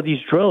for these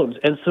drones.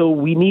 And so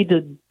we need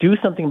to do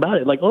something about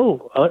it. Like,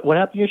 oh, what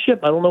happened to your ship?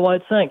 I don't know why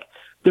it sank.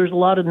 There's a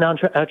lot of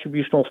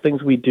non-attributional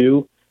things we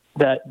do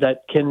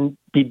that can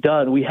be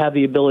done. We have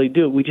the ability to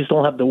do it. We just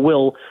don't have the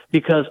will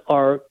because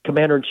our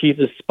commander-in-chief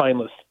is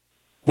spineless.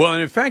 Well,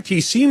 and in fact,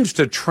 he seems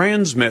to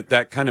transmit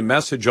that kind of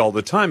message all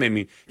the time. I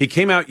mean, he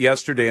came out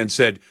yesterday and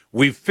said,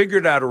 we've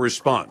figured out a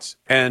response.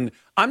 And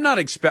I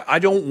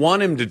don't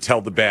want him to tell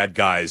the bad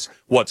guys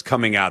what's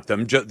coming at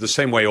them, the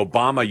same way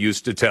Obama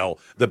used to tell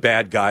the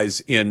bad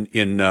guys in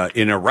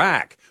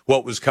Iraq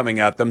what was coming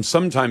at them,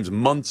 sometimes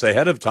months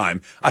ahead of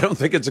time. I don't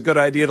think it's a good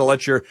idea to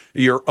let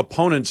your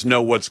opponents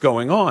know what's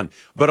going on.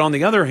 But on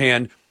the other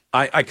hand,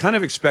 I kind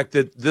of expect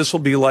that this will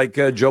be like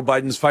Joe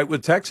Biden's fight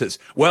with Texas.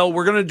 Well,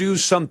 we're going to do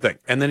something.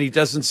 And then he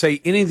doesn't say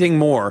anything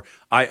more.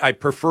 I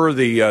prefer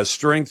the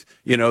strength,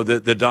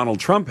 that Donald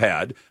Trump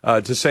had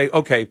to say,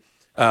 okay,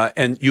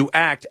 and you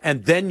act,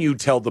 and then you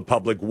tell the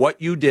public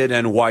what you did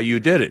and why you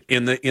did it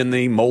in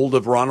the mold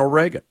of Ronald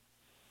Reagan.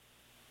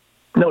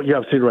 No, you're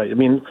absolutely right. I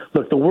mean,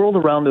 look, the world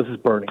around us is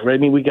burning, right? I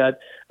mean, we got,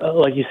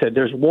 like you said,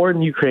 there's war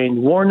in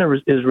Ukraine, war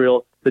in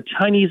Israel. The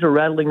Chinese are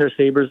rattling their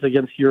sabers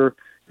against your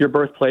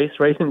birthplace,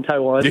 right, in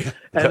Taiwan. Yeah,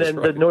 and then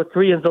the North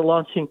Koreans are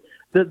launching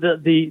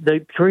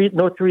North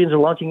Koreans are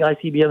launching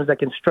ICBMs that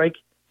can strike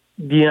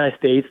the United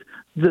States.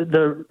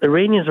 The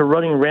Iranians are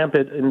running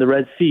rampant in the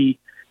Red Sea.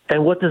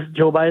 And what does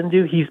Joe Biden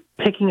do? He's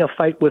picking a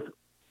fight with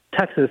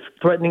Texas,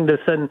 threatening to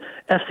send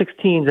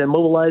F-16s and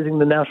mobilizing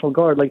the National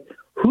Guard. Like,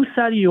 whose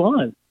side are you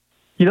on?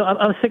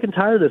 I'm sick and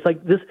tired of this.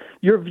 Like,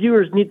 your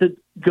viewers need to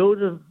go to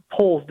the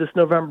polls this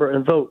November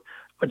and vote.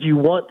 Do you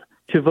want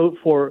to vote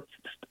for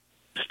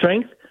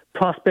strength,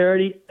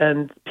 prosperity,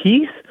 and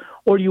peace,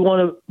 or do you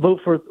want to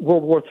vote for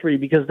World War III?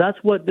 Because that's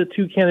what the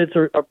two candidates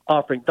are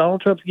offering. Donald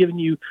Trump's giving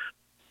you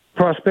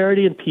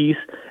prosperity and peace,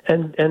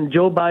 and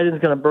Joe Biden's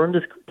going to burn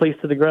this place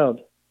to the ground.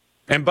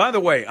 And by the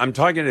way, I'm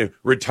talking to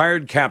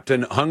retired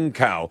Captain Hung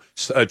Kao,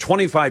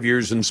 25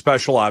 years in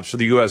special ops for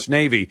the U.S.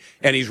 Navy,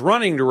 and he's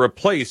running to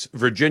replace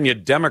Virginia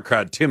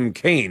Democrat Tim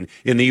Kaine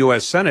in the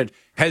U.S. Senate.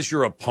 Has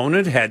your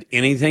opponent had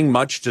anything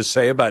much to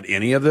say about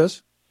any of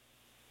this?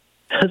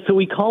 So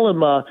we call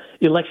him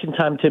election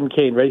time Tim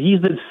Kaine, right? He's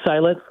been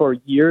silent for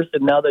years,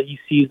 and now that he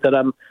sees that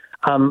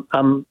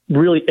I'm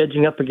really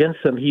edging up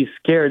against him, he's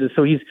scared. And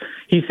so he's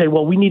saying,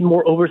 well, we need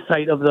more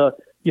oversight of the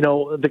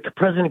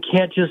president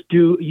can't just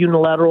do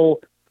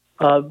unilateral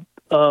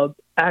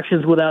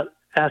actions without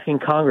asking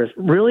Congress.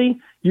 Really?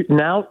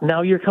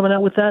 Now you're coming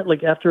out with that?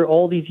 Like, after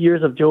all these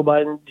years of Joe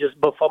Biden just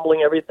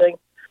fumbling everything?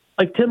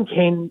 Like, Tim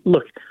Kaine,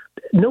 look,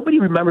 nobody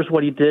remembers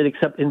what he did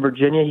except in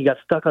Virginia. He got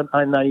stuck on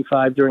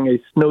I-95 during a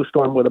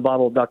snowstorm with a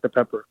bottle of Dr.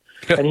 Pepper.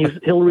 And he's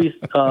Hillary's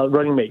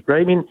running mate,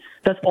 right? I mean,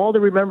 that's all they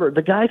remember.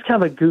 The guy's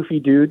kind of a goofy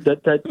dude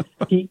that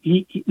he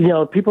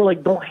people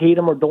like don't hate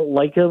him or don't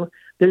like him.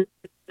 They're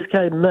just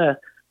kind of meh.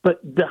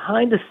 But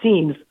behind the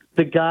scenes,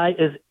 the guy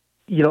is,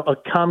 a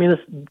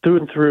communist through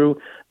and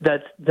through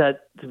that's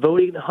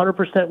voting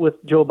 100% with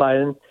Joe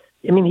Biden.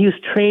 I mean, he was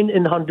trained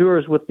in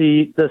Honduras with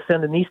the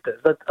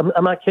Sandinistas.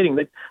 I'm not kidding.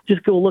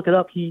 Just go look it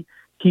up. He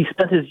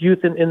spent his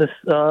youth in this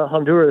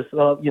Honduras,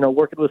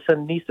 working with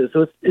Sandinistas.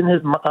 So it's in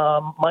his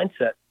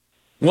mindset.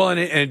 Well, and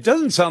it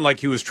doesn't sound like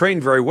he was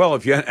trained very well.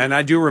 And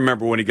I do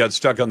remember when he got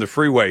stuck on the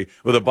freeway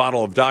with a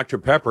bottle of Dr.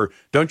 Pepper.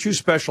 Don't you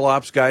special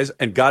ops guys,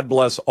 and God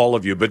bless all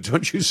of you, but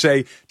don't you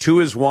say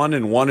 2 is 1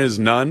 and 1 is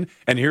none?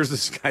 And here's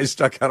this guy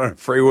stuck out on a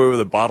freeway with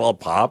a bottle of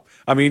pop.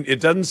 I mean, it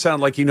doesn't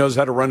sound like he knows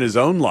how to run his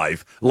own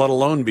life, let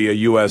alone be a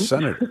U.S.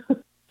 senator.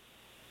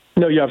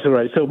 No, you're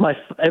absolutely right. So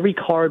every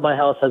car in my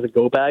house has a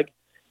go bag.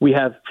 We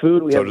have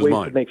food. We have ways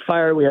to make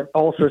fire. We have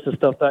all sorts of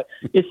stuff.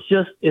 It's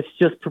just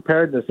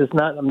preparedness.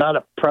 I'm not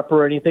a prep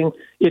or anything.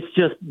 It's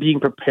just being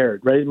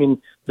prepared, right? I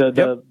mean,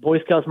 the Boy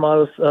Scouts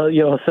motto,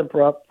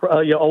 semper up,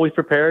 always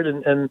prepared,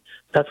 and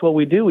that's what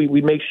we do.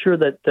 We make sure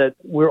that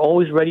we're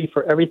always ready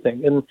for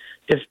everything. And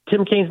if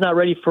Tim Kaine's not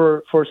ready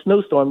for a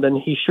snowstorm, then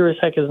he sure as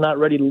heck is not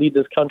ready to lead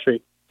this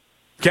country.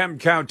 Captain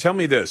Cow, tell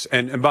me this,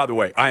 and by the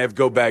way, I have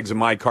go bags in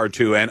my car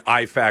too, and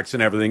IFACs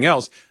and everything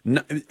else,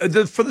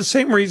 for the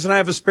same reason I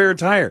have a spare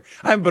tire.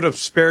 I haven't put a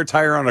spare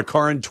tire on a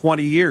car in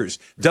 20 years.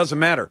 Doesn't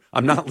matter.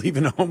 I'm not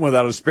leaving home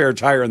without a spare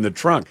tire in the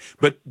trunk.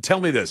 But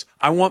tell me this,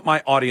 I want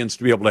my audience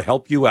to be able to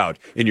help you out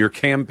in your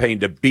campaign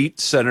to beat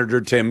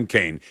Senator Tim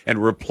Kaine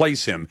and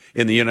replace him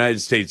in the United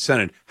States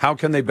Senate. How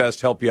can they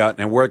best help you out,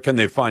 and where can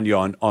they find you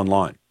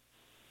online?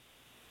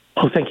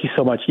 Oh, thank you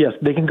so much. Yes,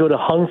 they can go to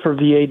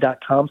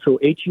hungforva.com, so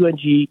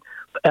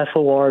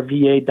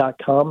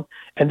HUNGFORVA.com,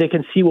 and they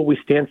can see what we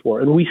stand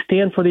for. And we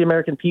stand for the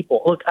American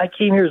people. Look, I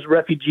came here as a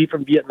refugee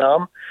from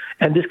Vietnam,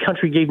 and this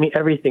country gave me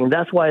everything.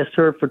 That's why I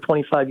served for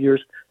 25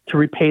 years to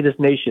repay this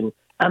nation.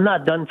 I'm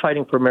not done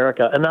fighting for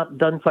America. I'm not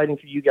done fighting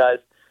for you guys.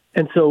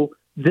 And so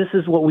this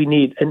is what we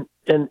need. And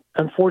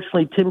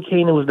unfortunately, Tim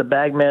Kaine was the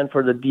bag man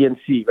for the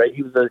DNC, right?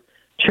 He was the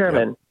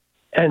chairman.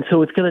 Yeah. And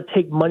so it's going to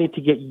take money to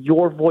get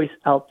your voice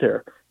out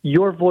there.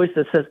 Your voice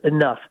that says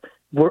enough.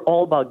 We're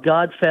all about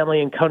God,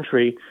 family, and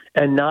country,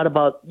 and not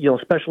about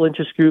special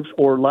interest groups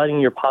or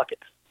lining your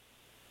pockets.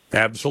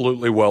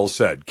 Absolutely well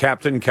said.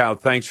 Captain Cow,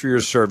 thanks for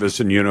your service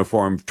in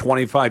uniform,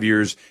 25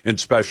 years in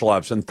special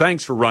ops, and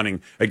thanks for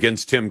running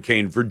against Tim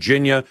Kaine.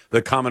 Virginia,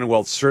 the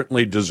Commonwealth,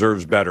 certainly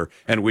deserves better,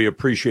 and we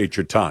appreciate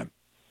your time.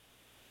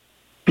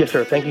 Yes,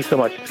 sir. Thank you so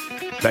much.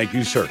 Thank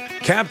you, sir.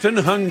 Captain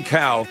Hung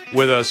Cow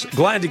with us.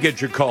 Glad to get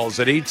your calls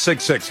at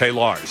 866 Hey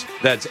Lars.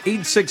 That's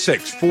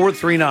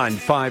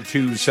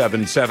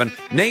 866-439-5277.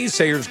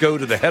 Naysayers go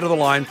to the head of the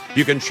line.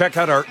 You can check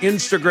out our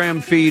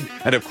Instagram feed.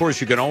 And, of course,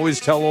 you can always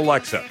tell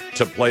Alexa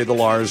to play The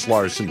Lars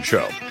Larson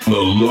Show. The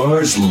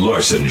Lars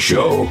Larson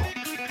Show.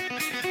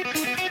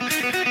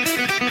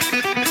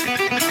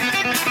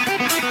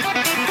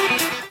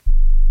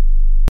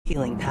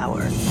 Healing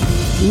power.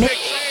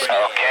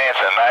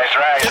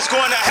 It's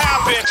going to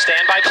happen.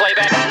 Stand by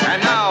playback.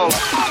 And now,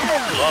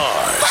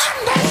 Lars.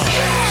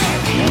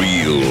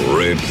 Real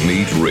Red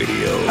Meat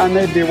Radio. I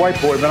may be a white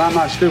boy, but I'm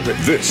not stupid.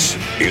 This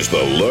is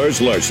the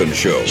Lars Larson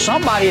Show.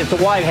 Somebody at the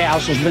White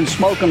House has been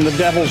smoking the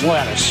devil's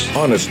lettuce.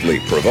 Honestly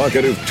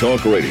provocative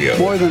talk radio.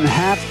 More than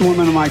half the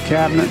women in my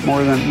cabinet,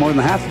 more than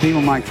half the people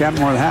in my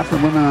cabinet, more than half the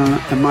women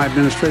in my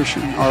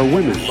administration are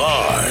women.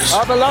 Lars.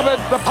 Our beloved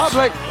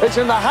republic is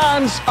in the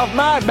hands of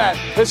madmen.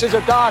 This is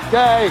a dark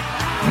day.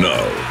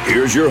 Now,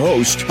 here's your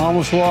host.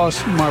 Almost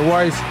lost my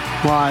wife,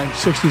 my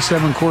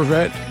 67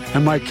 Corvette,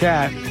 and my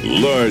cat.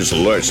 Lars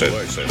Larson.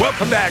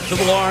 Welcome back to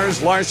the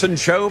Lars Larson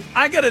Show.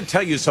 I got to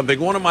tell you something.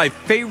 One of my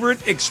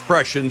favorite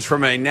expressions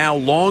from a now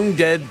long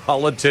dead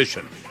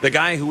politician, the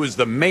guy who was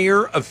the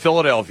mayor of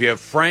Philadelphia,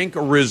 Frank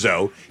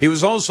Rizzo. He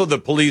was also the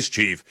police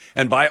chief,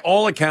 and by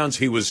all accounts,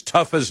 he was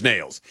tough as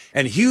nails.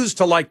 And he used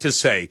to like to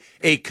say,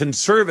 a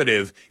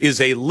conservative is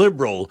a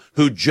liberal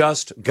who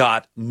just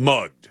got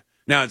mugged.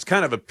 Now, it's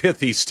kind of a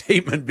pithy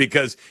statement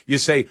because you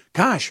say,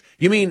 gosh,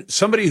 you mean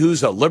somebody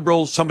who's a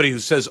liberal, somebody who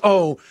says,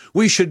 oh,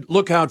 we should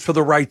look out for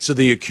the rights of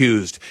the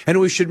accused, and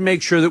we should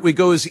make sure that we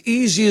go as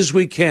easy as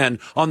we can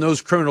on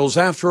those criminals.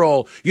 After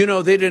all, they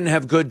didn't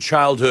have good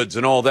childhoods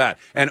and all that.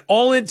 And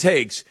all it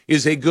takes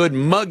is a good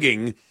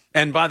mugging,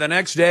 and by the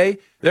next day,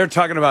 they're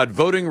talking about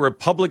voting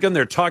Republican.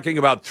 They're talking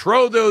about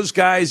throw those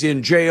guys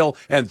in jail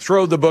and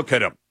throw the book at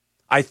them.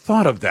 I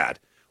thought of that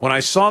when I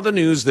saw the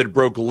news that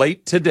broke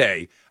late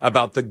today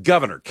about the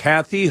governor,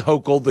 Kathy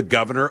Hochul, the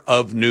governor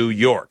of New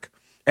York.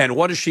 And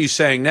what is she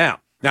saying now?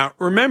 Now,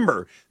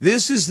 remember,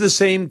 this is the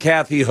same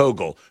Kathy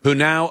Hochul who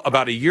now,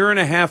 about a year and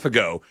a half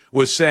ago,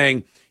 was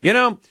saying,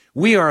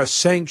 we are a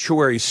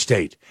sanctuary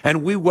state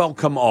and we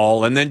welcome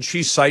all. And then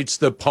she cites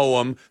the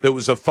poem that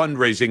was a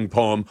fundraising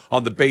poem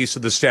on the base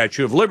of the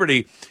Statue of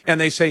Liberty.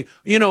 And they say,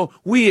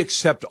 we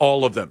accept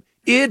all of them.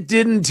 It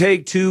didn't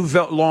take too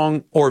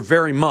long or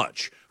very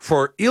much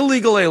for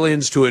illegal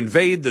aliens to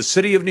invade the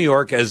city of New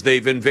York as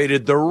they've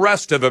invaded the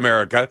rest of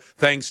America,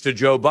 thanks to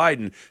Joe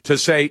Biden, to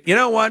say, you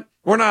know what?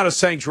 We're not a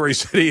sanctuary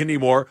city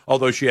anymore,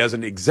 although she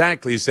hasn't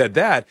exactly said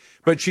that.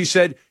 But she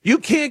said, you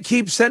can't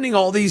keep sending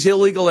all these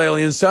illegal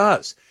aliens to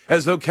us.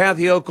 as though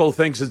Kathy Hochul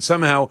thinks that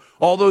somehow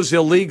all those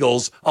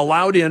illegals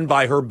allowed in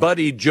by her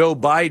buddy Joe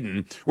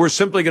Biden were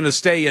simply going to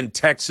stay in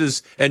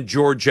Texas and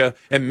Georgia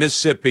and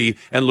Mississippi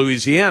and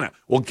Louisiana.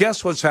 Well,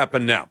 guess what's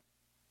happened now?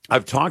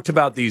 I've talked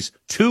about these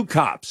two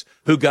cops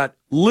who got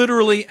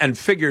literally and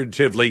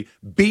figuratively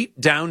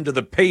beat down to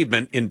the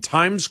pavement in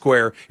Times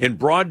Square in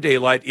broad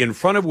daylight in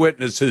front of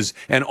witnesses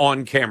and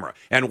on camera.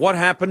 And what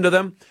happened to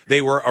them?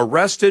 They were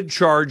arrested,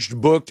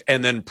 charged, booked,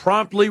 and then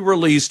promptly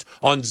released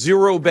on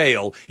zero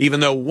bail,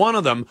 even though one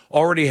of them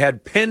already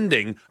had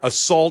pending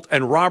assault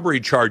and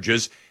robbery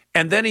charges.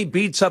 And then he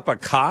beats up a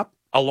cop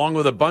along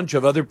with a bunch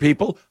of other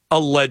people,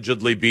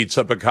 allegedly beats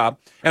up a cop.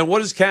 And what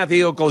does Kathy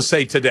Hochul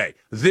say today?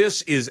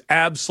 This is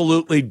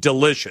absolutely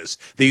delicious.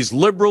 These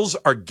liberals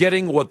are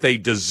getting what they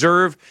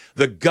deserve.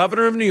 The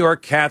governor of New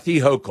York, Kathy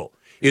Hochul,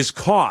 is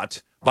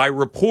caught by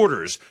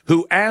reporters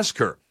who ask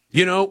her,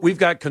 you know, we've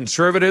got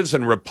conservatives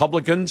and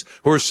Republicans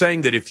who are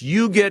saying that if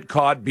you get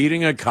caught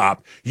beating a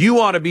cop,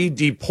 you ought to be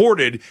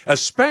deported,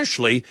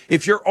 especially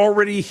if you're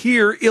already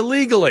here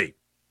illegally.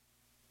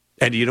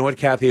 And you know what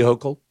Kathy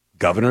Hochul,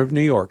 governor of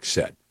New York,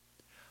 said?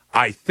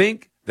 I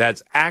think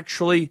that's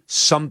actually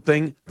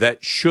something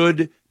that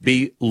should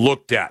be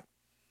looked at.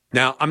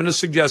 Now, I'm going to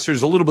suggest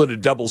there's a little bit of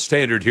double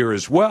standard here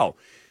as well,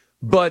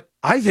 but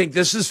I think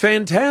this is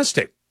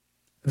fantastic.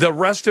 The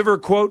rest of her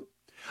quote,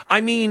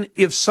 I mean,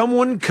 if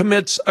someone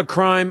commits a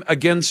crime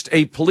against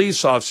a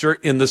police officer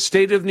in the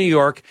state of New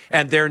York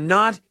and they're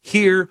not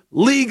here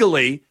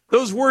legally,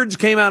 those words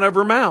came out of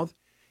her mouth.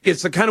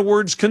 It's the kind of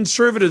words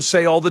conservatives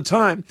say all the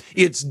time.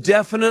 It's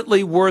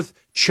definitely worth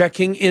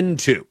checking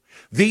into.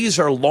 These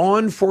are law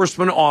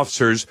enforcement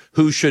officers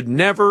who should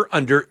never,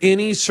 under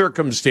any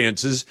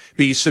circumstances,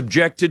 be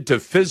subjected to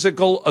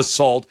physical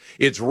assault.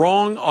 It's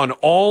wrong on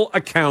all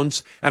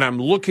accounts, and I'm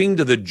looking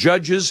to the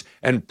judges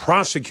and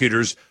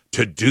prosecutors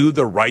to do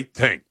the right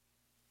thing.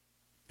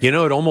 You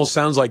know, it almost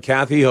sounds like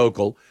Kathy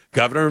Hochul,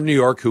 governor of New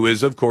York, who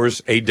is, of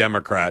course, a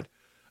Democrat,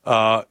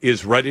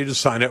 is ready to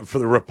sign up for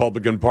the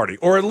Republican Party,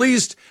 or at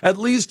least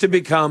to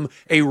become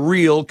a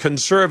real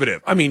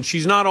conservative. I mean,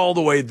 she's not all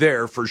the way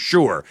there for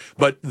sure,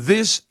 but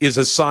this is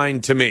a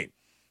sign to me.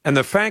 And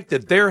the fact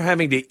that they're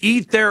having to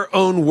eat their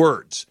own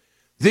words,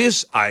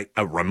 this, I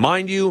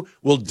remind you,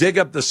 will dig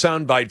up the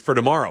soundbite for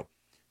tomorrow.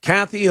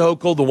 Kathy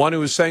Hochul, the one who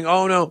was saying,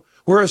 oh no,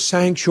 we're a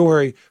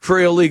sanctuary for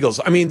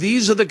illegals. I mean,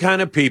 these are the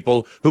kind of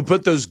people who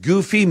put those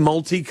goofy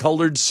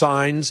multicolored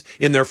signs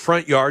in their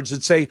front yards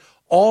that say,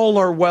 all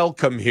are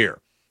welcome here.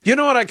 You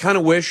know what I kind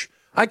of wish?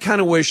 I kind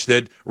of wish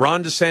that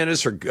Ron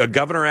DeSantis or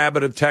Governor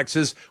Abbott of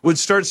Texas would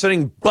start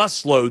sending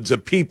busloads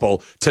of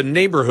people to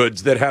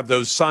neighborhoods that have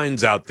those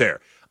signs out there.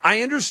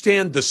 I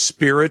understand the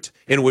spirit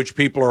in which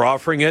people are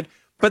offering it,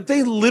 but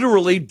they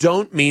literally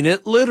don't mean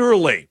it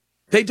literally.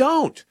 They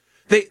don't.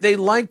 They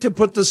like to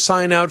put the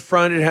sign out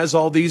front. It has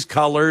all these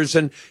colors.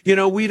 And, you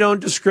know, we don't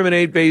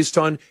discriminate based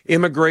on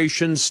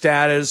immigration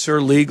status or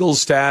legal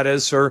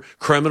status or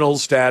criminal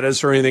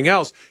status or anything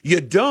else. You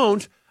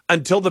don't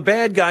until the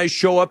bad guys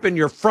show up in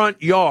your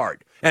front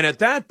yard. And at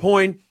that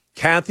point,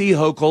 Kathy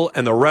Hochul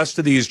and the rest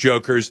of these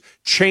jokers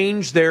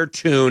change their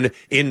tune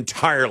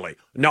entirely.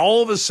 Now,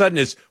 all of a sudden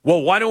it's,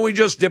 well, why don't we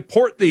just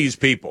deport these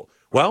people?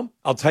 Well,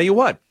 I'll tell you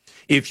what.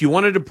 If you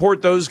want to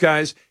deport those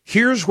guys,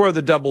 here's where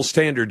the double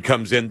standard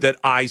comes in that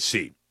I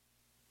see.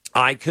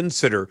 I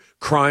consider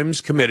crimes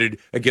committed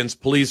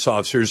against police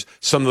officers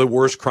some of the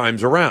worst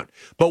crimes around.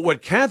 But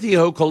what Kathy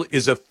Hochul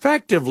is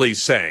effectively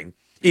saying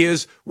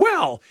is,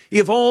 well,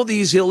 if all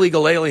these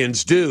illegal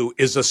aliens do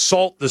is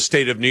assault the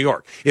state of New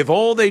York, if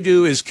all they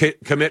do is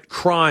commit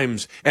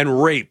crimes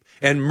and rape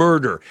and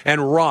murder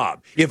and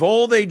rob, if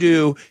all they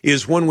do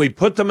is when we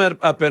put them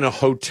up in a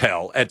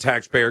hotel at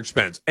taxpayer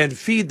expense and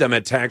feed them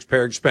at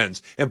taxpayer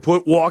expense and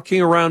put walking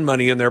around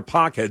money in their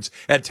pockets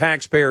at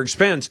taxpayer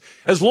expense,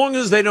 as long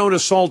as they don't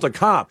assault a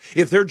cop,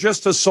 if they're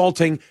just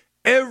assaulting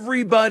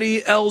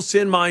everybody else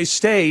in my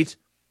state,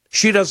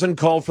 she doesn't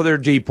call for their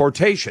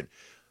deportation.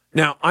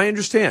 Now, I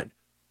understand.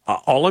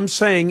 All I'm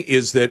saying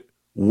is that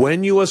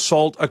when you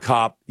assault a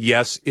cop,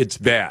 yes, it's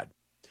bad.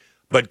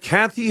 But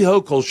Kathy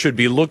Hochul should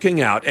be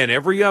looking out, and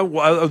every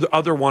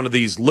other one of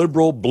these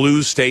liberal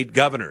blue state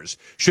governors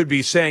should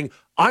be saying,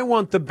 I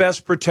want the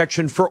best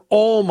protection for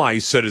all my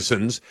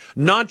citizens,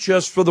 not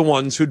just for the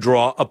ones who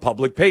draw a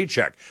public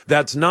paycheck.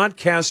 That's not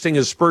casting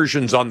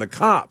aspersions on the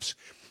cops.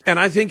 And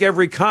I think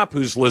every cop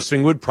who's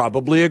listening would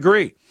probably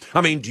agree.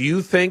 I mean, do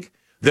you think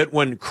that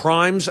when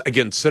crimes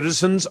against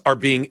citizens are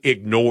being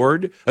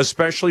ignored,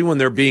 especially when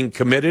they're being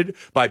committed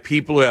by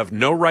people who have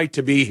no right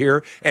to be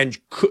here and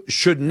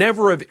should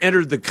never have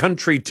entered the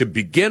country to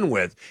begin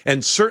with,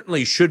 and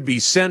certainly should be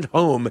sent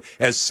home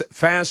as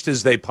fast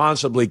as they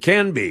possibly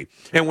can be,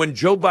 and when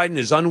Joe Biden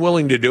is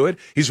unwilling to do it,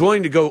 he's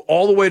willing to go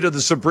all the way to the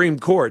Supreme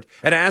Court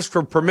and ask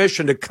for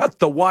permission to cut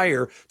the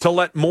wire to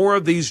let more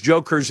of these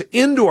jokers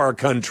into our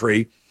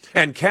country,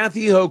 and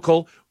Kathy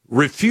Hochul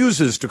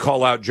refuses to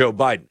call out Joe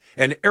Biden.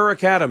 And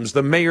Eric Adams,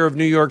 the mayor of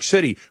New York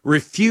City,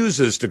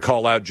 refuses to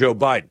call out Joe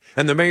Biden.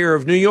 And the mayor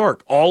of New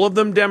York, all of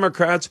them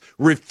Democrats,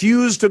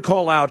 refuse to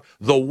call out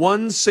the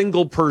one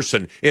single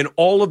person in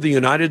all of the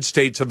United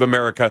States of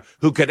America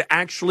who could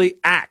actually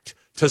act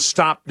to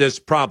stop this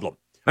problem.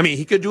 I mean,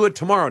 he could do it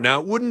tomorrow. Now,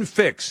 it wouldn't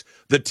fix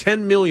the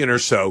 10 million or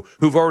so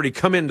who've already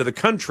come into the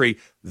country.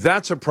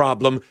 That's a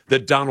problem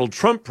that Donald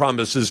Trump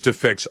promises to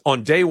fix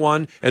on day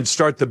one and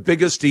start the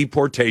biggest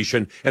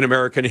deportation in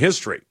American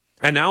history.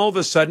 And now all of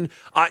a sudden,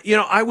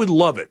 I would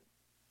love it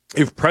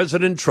if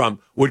President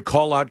Trump would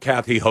call out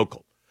Kathy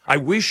Hochul. I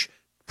wish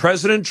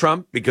President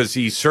Trump, because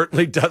he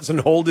certainly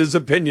doesn't hold his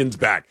opinions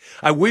back,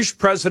 I wish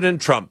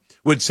President Trump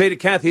would say to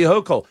Kathy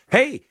Hochul,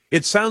 hey,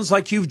 it sounds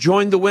like you've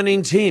joined the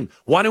winning team.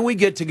 Why don't we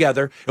get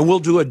together and we'll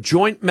do a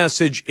joint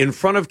message in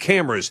front of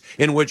cameras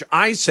in which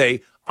I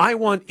say, I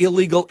want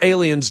illegal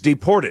aliens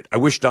deported. I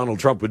wish Donald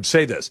Trump would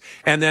say this.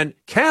 And then,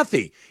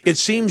 Kathy, it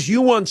seems you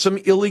want some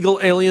illegal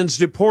aliens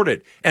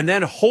deported. And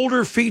then hold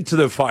her feet to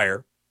the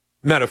fire,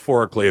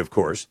 metaphorically, of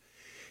course,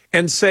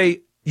 and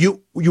say,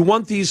 you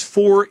want these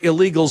 4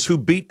 illegals who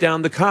beat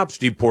down the cops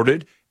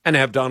deported, and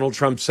have Donald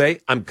Trump say,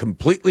 I'm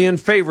completely in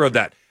favor of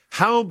that.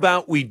 How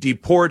about we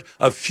deport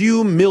a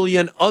few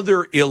million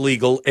other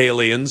illegal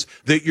aliens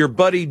that your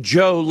buddy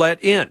Joe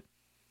let in?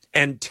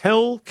 And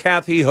tell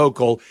Kathy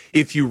Hochul,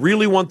 if you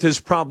really want this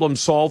problem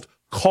solved,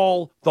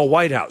 call the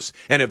White House.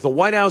 And if the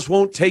White House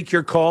won't take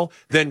your call,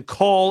 then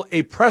call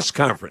a press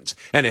conference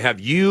and have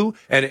you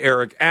and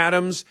Eric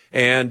Adams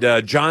and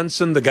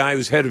Johnson, the guy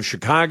who's head of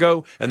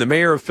Chicago, and the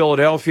mayor of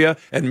Philadelphia,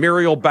 and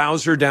Muriel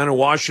Bowser down in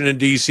Washington,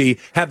 D.C.,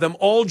 have them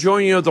all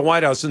join you at the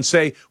White House and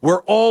say,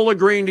 we're all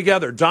agreeing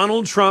together.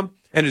 Donald Trump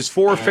and his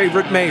 4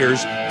 favorite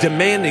mayors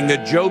demanding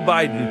that Joe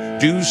Biden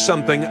do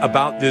something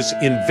about this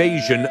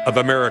invasion of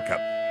America.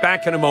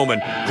 Back in a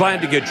moment.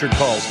 Glad to get your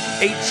calls.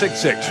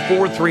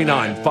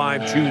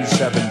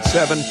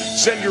 866-439-5277.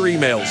 Send your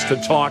emails to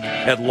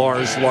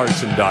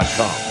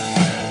talk@LarsLarson.com.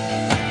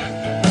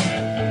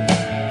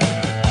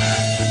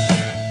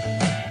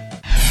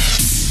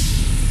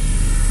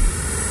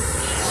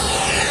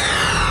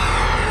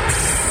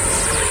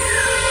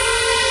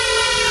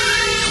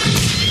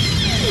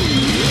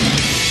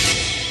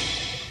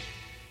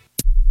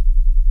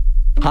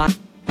 Hi.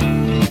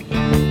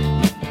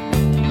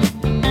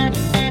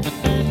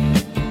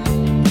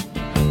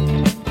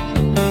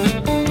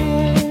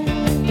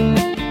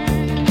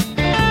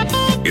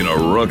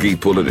 Rocky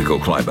political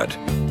climate,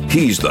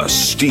 he's the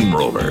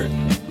steamroller.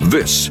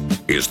 This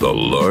is the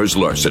Lars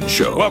Larson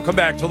Show. Welcome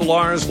back to the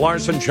Lars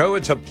Larson Show.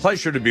 It's a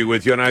pleasure to be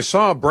with you. And I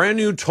saw a brand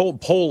new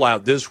poll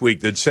out this week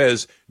that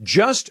says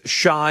just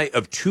shy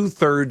of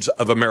 2/3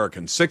 of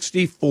Americans,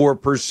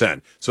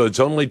 64%, so it's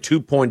only 2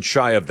 points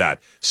shy of that,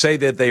 say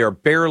that they are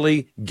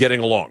barely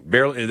getting along.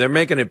 Barely, they're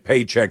making it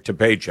paycheck to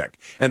paycheck.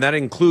 And that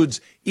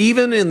includes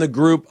even in the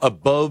group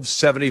above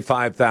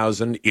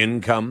 75,000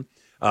 income,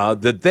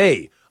 that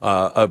they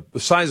a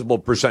sizable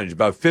percentage,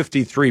 about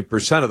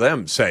 53% of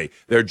them say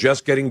they're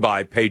just getting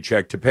by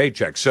paycheck to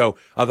paycheck. So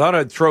I thought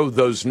I'd throw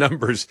those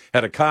numbers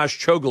at Akash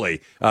Chougule,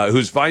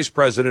 who's Vice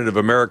President of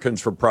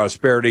Americans for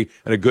Prosperity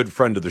and a good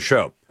friend of the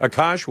show.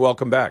 Akash,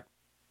 welcome back.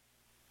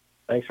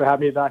 Thanks for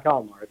having me back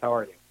on, Lars. How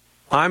are you?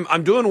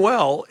 I'm doing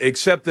well,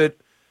 except that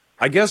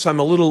I guess I'm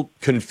a little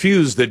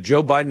confused that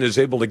Joe Biden is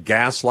able to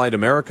gaslight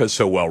America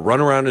so well,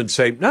 run around and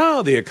say,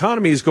 no, the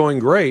economy is going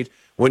great,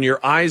 when your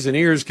eyes and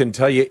ears can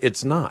tell you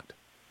it's not.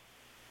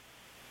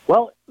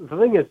 Well, the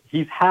thing is,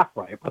 he's half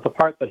right, but the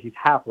part that he's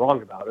half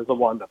wrong about is the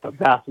one that the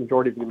vast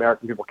majority of the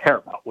American people care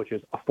about, which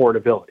is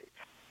affordability,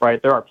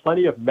 right? There are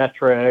plenty of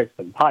metrics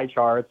and pie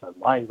charts and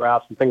line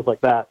graphs and things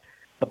like that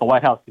that the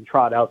White House can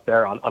trot out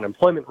there on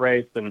unemployment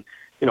rates and,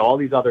 all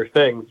these other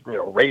things,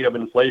 rate of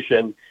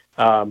inflation.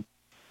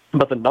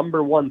 But the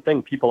number one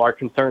thing people are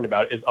concerned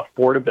about is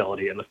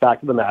affordability. And the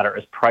fact of the matter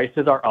is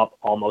prices are up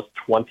almost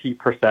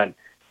 20%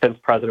 since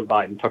President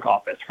Biden took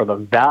office. For the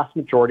vast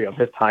majority of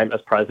his time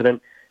as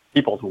president,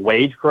 people's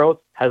wage growth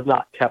has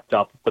not kept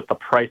up with the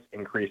price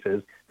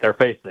increases they're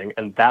facing,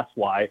 and that's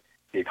why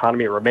the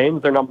economy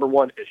remains their number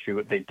one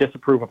issue. They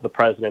disapprove of the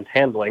president's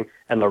handling,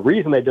 and the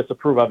reason they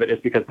disapprove of it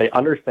is because they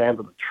understand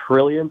that the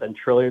trillions and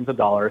trillions of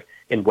dollars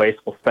in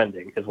wasteful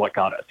spending is what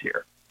got us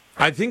here.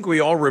 I think we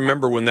all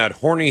remember when that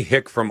horny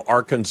hick from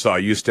Arkansas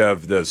used to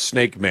have the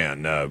snake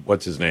man,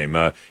 what's his name,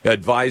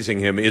 advising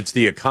him, it's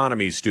the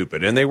economy,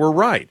 stupid. And they were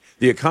right.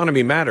 The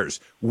economy matters.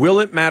 Will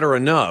it matter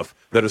enough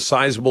that a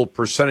sizable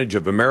percentage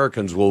of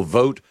Americans will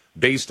vote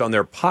based on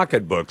their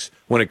pocketbooks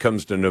when it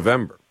comes to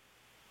November?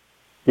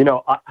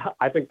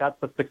 I think that's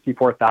the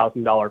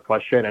 $64,000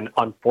 question. And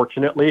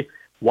unfortunately,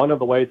 one of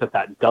the ways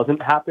that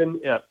doesn't happen,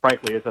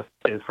 frankly, is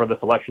for this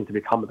election to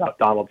become about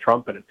Donald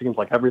Trump. And it seems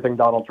like everything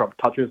Donald Trump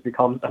touches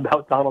becomes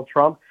about Donald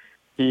Trump.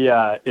 He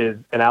is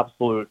an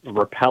absolute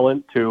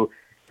repellent to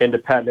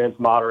independents,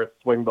 moderates,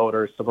 swing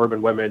voters,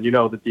 suburban women. You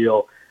know the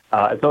deal.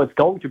 And so it's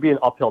going to be an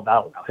uphill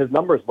battle now. His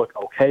numbers look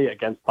okay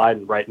against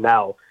Biden right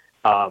now.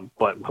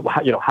 But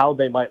how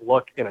they might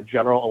look in a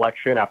general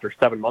election after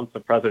 7 months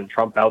of President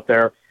Trump out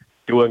there,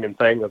 doing and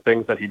saying the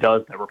things that he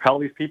does that repel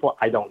these people,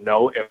 I don't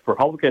know. If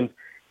Republicans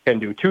can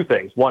do two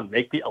things: one,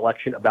 make the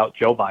election about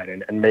Joe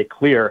Biden and make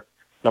clear,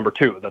 number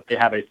two, that they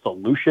have a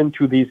solution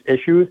to these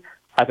issues,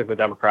 I think the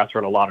Democrats are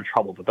in a lot of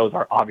trouble. But those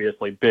are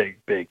obviously big,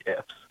 big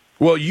ifs.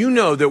 Well, you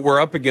know that we're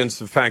up against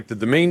the fact that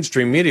the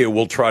mainstream media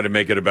will try to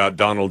make it about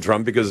Donald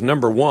Trump because,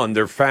 number one,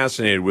 they're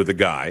fascinated with the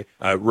guy,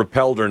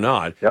 repelled or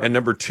not. Yep. And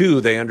number two,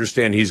 they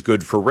understand he's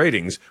good for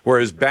ratings,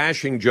 whereas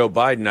bashing Joe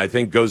Biden, I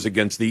think, goes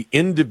against the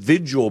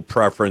individual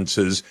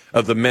preferences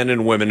of the men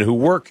and women who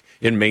work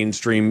in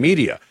mainstream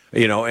media.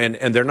 You know,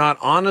 and they're not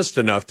honest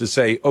enough to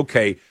say,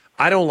 okay,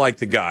 I don't like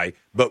the guy,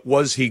 but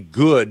was he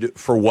good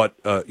for what,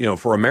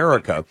 for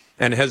America?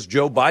 And has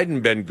Joe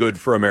Biden been good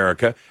for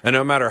America? And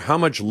no matter how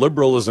much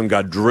liberalism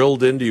got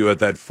drilled into you at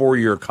that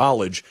 4-year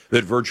college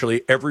that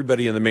virtually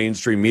everybody in the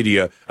mainstream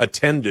media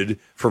attended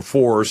for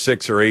 4 or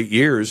 6 or 8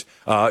 years,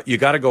 you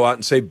got to go out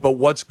and say, but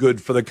what's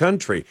good for the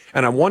country?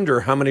 And I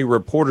wonder how many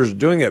reporters are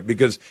doing it,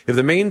 because if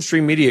the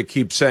mainstream media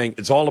keeps saying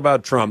it's all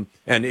about Trump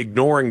and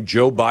ignoring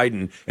Joe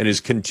Biden and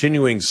his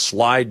continuing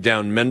slide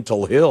down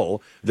mental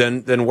hill,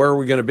 then where are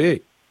we going to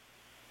be?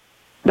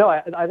 No,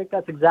 I think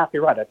that's exactly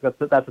right. I think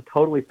that's a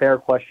totally fair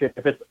question.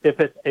 If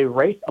it's a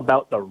race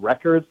about the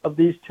records of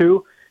these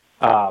two,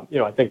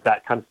 I think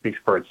that kind of speaks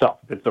for itself.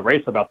 If it's a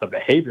race about the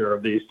behavior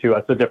of these two,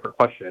 that's a different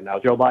question. Now,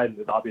 Joe Biden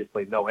is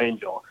obviously no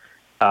angel,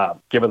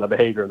 given the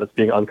behavior that's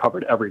being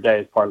uncovered every day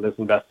as part of this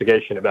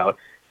investigation about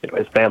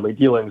his family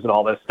dealings and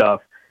all this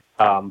stuff.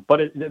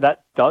 But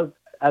that does,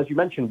 as you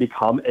mentioned,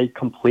 become a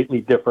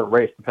completely different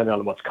race depending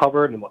on what's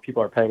covered and what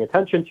people are paying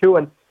attention to.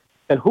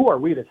 And who are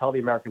we to tell the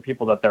American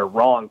people that they're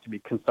wrong to be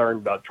concerned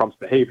about Trump's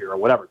behavior or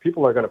whatever?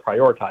 People are going to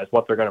prioritize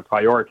what they're going to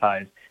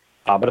prioritize.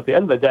 But at the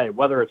end of the day,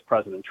 whether it's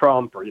President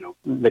Trump or,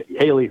 Nikki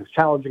Haley who's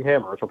challenging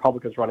him, or it's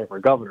Republicans running for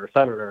governor,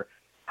 senator,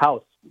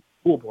 House,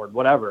 school board,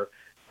 whatever,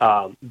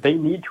 they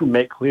need to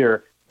make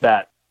clear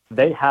that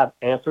they have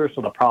answers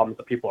to the problems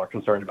that people are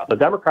concerned about. The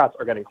Democrats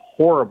are getting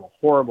horrible,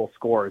 horrible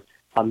scores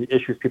on the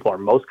issues people are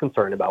most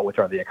concerned about, which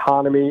are the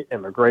economy,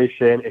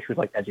 immigration, issues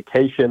like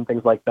education,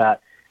 things like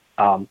that.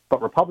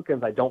 But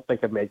Republicans, I don't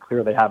think, have made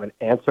clear they have an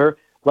answer.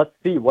 Let's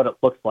see what it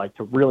looks like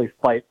to really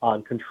fight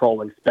on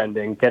controlling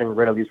spending, getting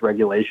rid of these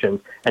regulations,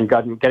 and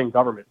getting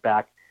government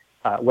back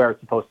where it's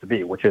supposed to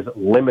be, which is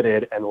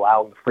limited and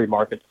allowing the free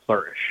market to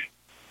flourish.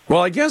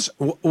 Well, I guess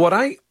what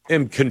I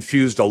am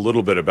confused a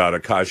little bit about,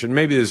 Akash, and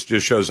maybe this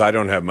just shows I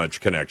don't have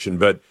much connection,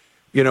 but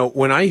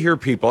when I hear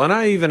people, and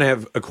I even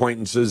have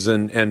acquaintances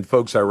and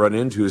folks I run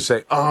into who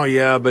say, oh,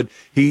 yeah, but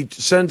he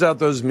sends out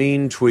those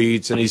mean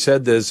tweets and he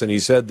said this and he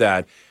said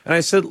that. And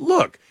I said,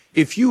 look,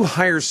 if you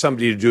hire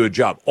somebody to do a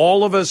job,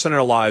 all of us in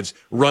our lives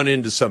run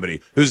into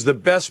somebody who's the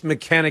best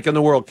mechanic in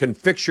the world, can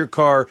fix your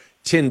car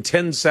in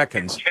 10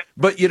 seconds,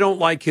 but you don't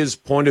like his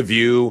point of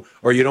view,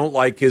 or you don't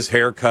like his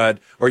haircut,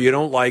 or you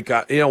don't like,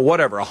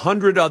 whatever,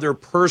 100 other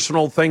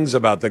personal things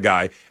about the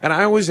guy. And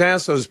I always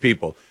ask those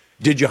people,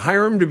 did you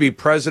hire him to be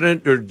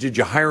president, or did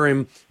you hire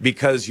him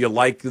because you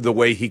like the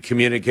way he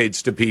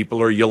communicates to people,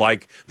 or you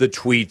like the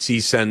tweets he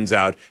sends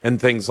out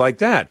and things like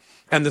that?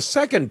 And the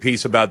second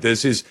piece about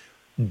this is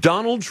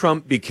Donald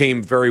Trump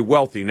became very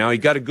wealthy. Now, he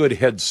got a good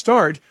head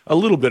start, a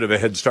little bit of a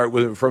head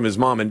start from his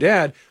mom and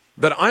dad,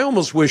 but I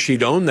almost wish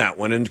he'd own that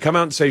one and come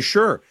out and say,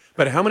 sure,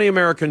 but how many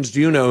Americans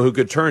do you know who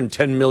could turn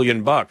 $10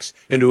 million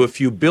into a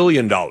few $1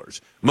 billion?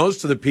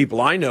 Most of the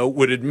people I know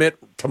would admit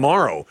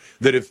tomorrow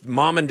that if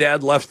mom and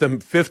dad left them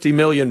 $50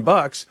 million,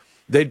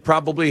 they'd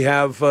probably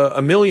have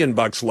 $1 million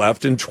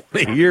left in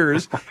 20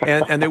 years,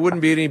 and they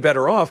wouldn't be any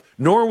better off,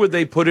 nor would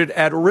they put it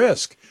at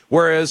risk.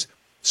 Whereas,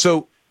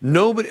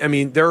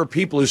 there are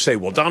people who say,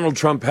 well, Donald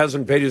Trump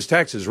hasn't paid his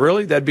taxes.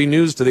 Really? That'd be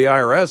news to the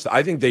IRS.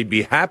 I think they'd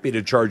be happy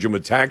to charge him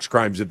with tax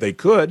crimes if they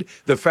could.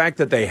 The fact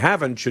that they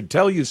haven't should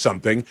tell you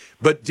something.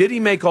 But did he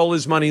make all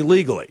his money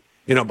legally?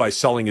 By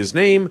selling his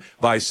name,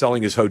 by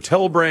selling his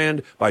hotel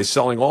brand, by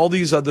selling all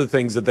these other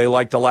things that they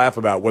like to laugh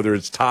about, whether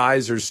it's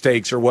ties or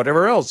steaks or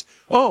whatever else.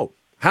 Oh,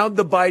 how'd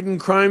the Biden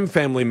crime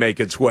family make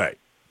its way?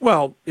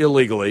 Well,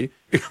 illegally.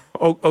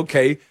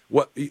 Okay,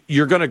 what,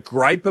 you're going to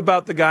gripe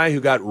about the guy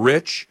who got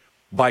rich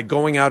by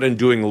going out and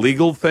doing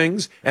legal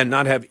things and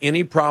not have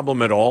any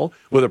problem at all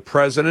with a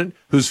president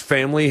whose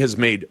family has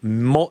made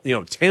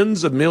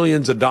tens of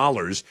millions of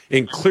dollars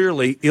in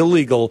clearly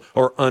illegal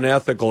or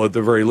unethical, at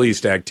the very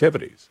least,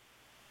 activities?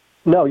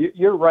 No,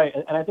 you're right.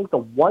 And I think the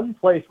one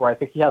place where I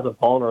think he has a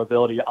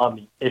vulnerability on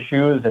the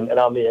issues and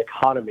on the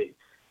economy,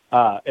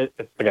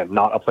 it's, again,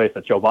 not a place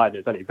that Joe Biden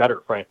is any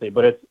better, frankly,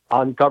 but it's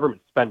on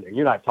government spending.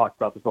 You and I have talked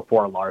about this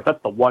before, Lars.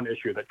 That's the one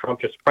issue that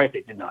Trump just,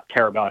 frankly, did not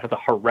care about. It has a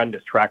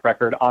horrendous track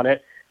record on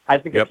it. I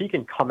think if he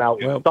can come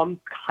out with some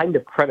kind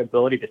of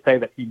credibility to say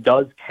that he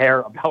does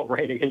care about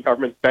reining in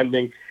government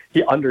spending,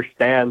 he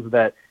understands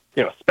that,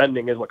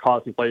 spending is what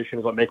caused inflation,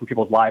 is what making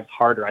people's lives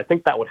harder. I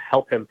think that would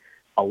help him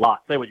a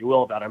lot. Say what you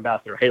will about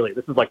Ambassador Haley.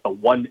 This is like the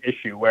one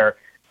issue where,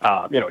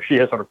 she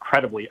has sort of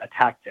credibly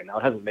attacked him. Now,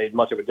 it hasn't made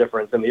much of a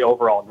difference in the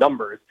overall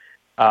numbers,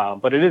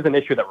 but it is an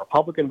issue that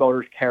Republican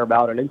voters care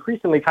about, and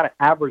increasingly kind of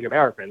average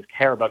Americans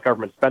care about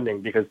government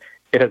spending because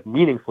it has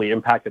meaningfully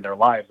impacted their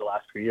lives the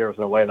last few years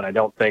in a way that I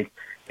don't think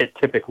it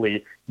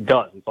typically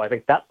does. And so I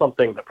think that's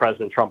something that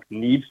President Trump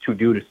needs to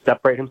do to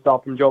separate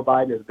himself from Joe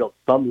Biden, is build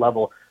some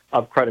level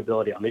of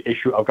credibility on the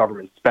issue of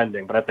government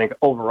spending. But I think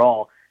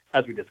overall,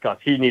 as we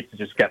discussed, he needs to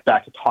just get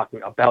back to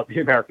talking about the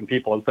American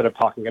people instead of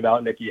talking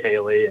about Nikki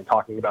Haley and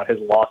talking about his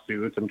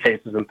lawsuits and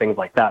cases and things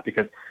like that.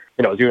 Because,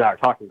 as you and I are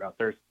talking about,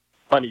 there's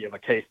plenty of a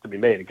case to be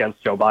made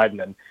against Joe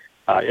Biden, and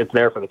it's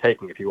there for the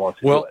taking if he wants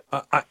to do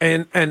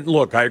it. And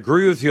look, I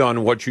agree with you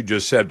on what you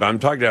just said, but I'm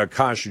talking about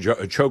Akash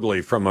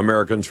Chogli from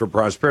Americans for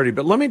Prosperity.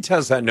 But let me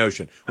test that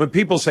notion. When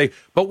people say,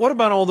 but what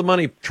about all the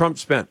money Trump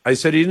spent? I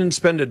said he didn't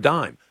spend a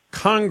dime.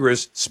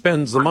 Congress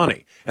spends the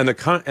money, and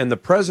the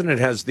president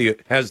has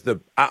the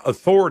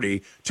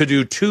authority to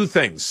do two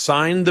things: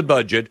 sign the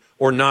budget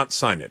or not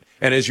sign it.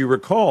 And as you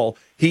recall,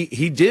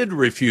 he did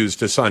refuse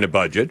to sign a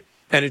budget,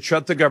 and it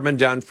shut the government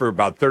down for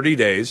about 30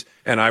 days.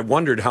 And I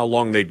wondered how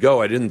long they'd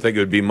go. I didn't think it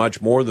would be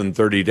much more than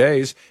 30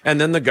 days. And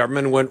then the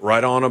government went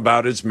right on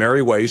about its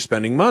merry way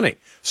spending money.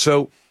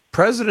 So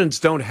presidents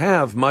don't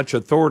have much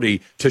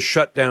authority to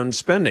shut down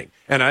spending.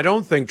 And I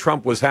don't think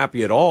Trump was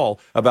happy at all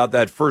about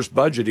that first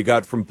budget he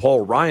got from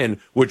Paul Ryan,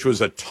 which was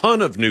a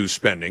ton of new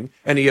spending,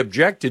 and he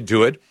objected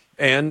to it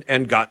and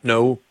got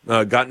no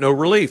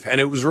relief.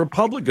 And it was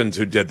Republicans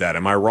who did that.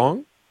 Am I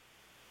wrong?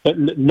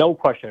 No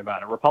question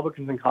about it.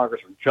 Republicans in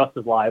Congress are just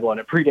as liable, and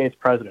it predates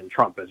President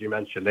Trump, as you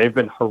mentioned. They've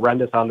been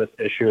horrendous on this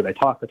issue. They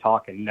talk the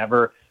talk and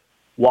never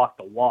walk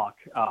the walk.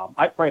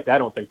 Frankly, I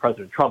don't think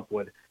President Trump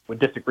would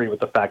disagree with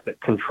the fact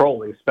that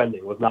controlling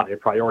spending was not a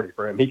priority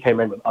for him. He came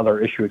in with other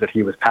issues that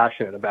he was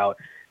passionate about.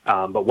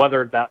 But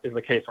whether that is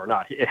the case or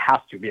not, it has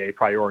to be a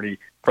priority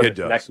for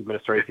the next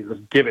administration,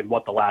 just given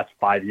what the last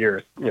 5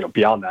 years,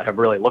 beyond that, have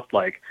really looked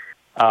like.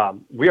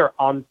 We are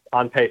on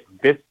pace.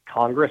 This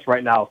Congress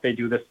right now, if they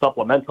do this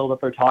supplemental that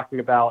they're talking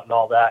about and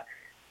all that,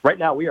 right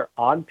now we are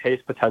on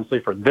pace potentially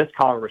for this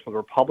Congress, with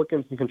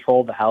Republicans in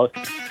control of the House,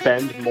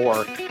 spend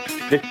more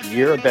this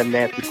year than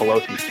Nancy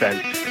Pelosi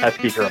spent as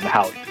Speaker of the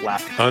House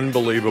last year.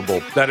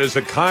 Unbelievable. That is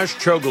Akash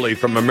Chogli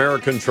from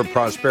Americans for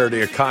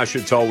Prosperity. Akash,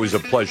 it's always a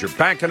pleasure.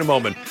 Back in a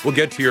moment, we'll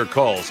get to your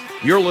calls.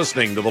 You're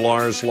listening to the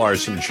Lars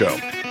Larson Show.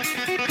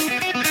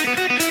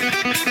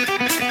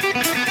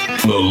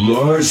 The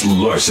Lars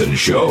Larson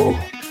Show.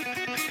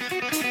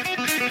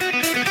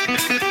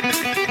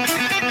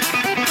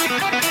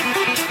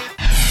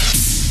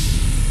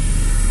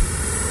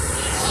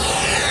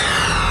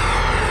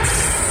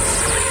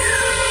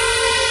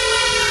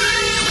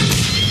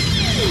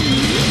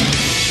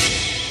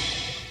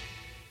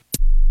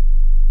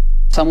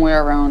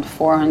 Somewhere around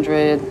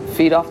 400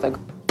 feet off the.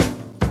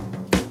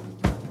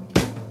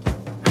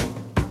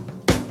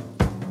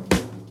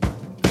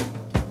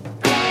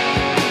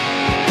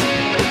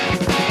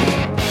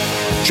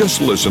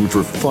 Just listen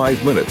for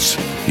 5 minutes.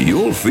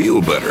 You'll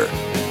feel better.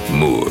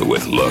 More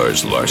with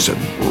Lars Larson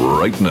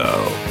right now.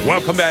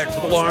 Welcome back to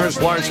the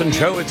Lars Larson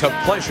Show. It's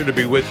a pleasure to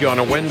be with you on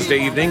a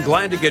Wednesday evening.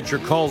 Glad to get your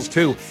calls,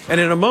 too. And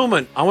in a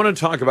moment, I want to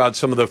talk about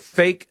some of the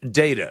fake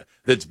data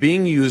that's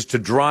being used to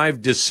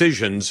drive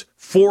decisions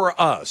for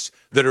us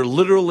that are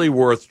literally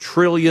worth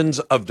trillions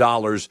of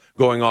dollars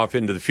going off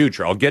into the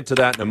future. I'll get to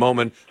that in a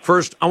moment.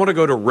 First, I want to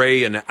go to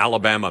Ray in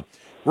Alabama.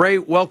 Ray,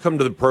 welcome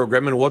to the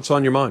program, and what's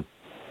on your mind?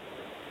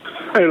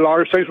 Hey,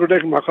 Lars, thanks for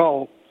taking my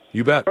call.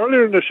 You bet.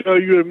 Earlier in the show,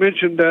 you had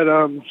mentioned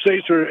that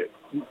states are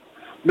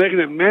making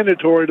it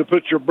mandatory to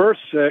put your birth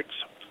sex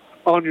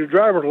on your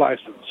driver's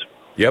license.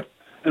 Yep.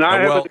 And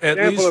I have at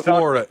least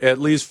Florida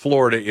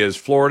is.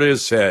 Florida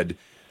has said,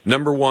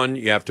 number one,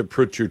 you have to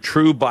put your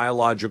true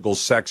biological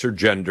sex or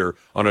gender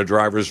on a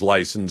driver's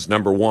license,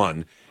 number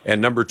one.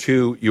 And number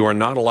two, you are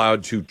not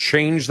allowed to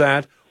change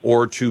that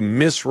or to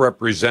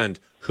misrepresent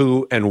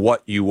who and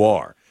what you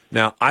are.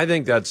 Now, I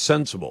think that's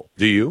sensible.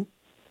 Do you?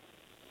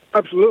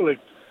 Absolutely.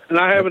 And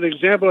I have an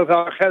example of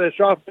how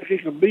catastrophic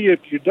it can be if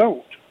you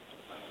don't.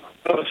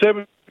 7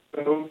 years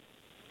ago,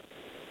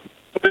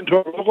 into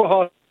a local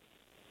hospital.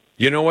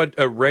 You know what,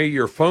 Ray,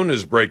 your phone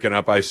is breaking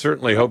up. I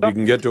certainly hope you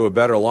can get to a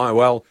better line.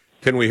 Well,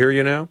 can we hear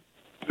you now?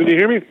 Can you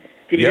hear me?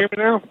 Can you hear me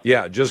now?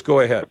 Yeah, just go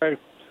ahead. Okay.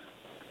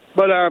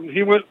 But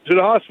he went to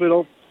the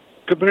hospital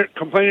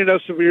complaining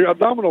of severe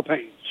abdominal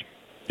pains.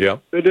 Yeah.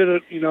 They did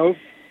it,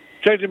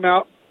 checked him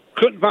out,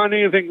 couldn't find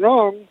anything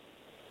wrong.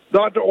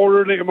 Doctor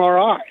ordered an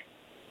MRI.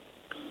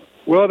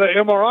 Well, the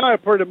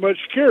MRI pretty much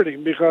cured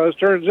him because it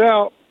turns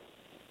out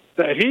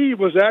that he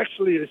was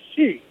actually a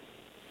she,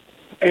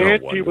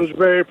 and she was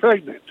very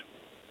pregnant.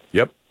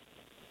 Yep.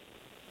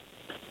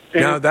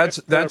 And now that's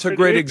a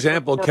great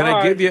example. Can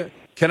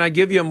I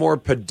give you a more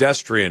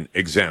pedestrian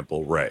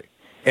example, Ray?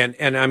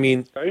 And I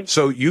mean,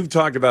 so you've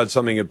talked about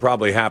something that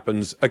probably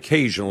happens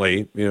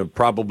occasionally,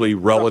 probably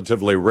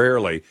relatively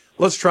rarely.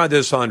 Let's try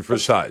this on for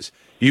size.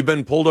 You've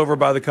been pulled over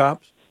by the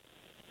cops?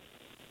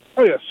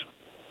 Oh, yes.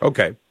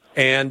 Okay.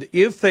 And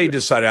if they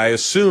decide, I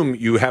assume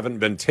you haven't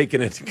been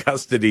taken into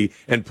custody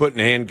and put in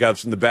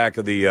handcuffs in the back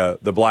of the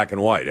black and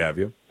white, have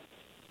you?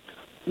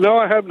 No,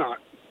 I have not.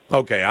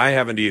 Okay, I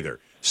haven't either.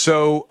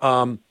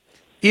 So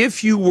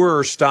if you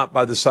were stopped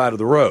by the side of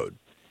the road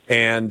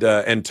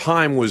and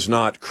time was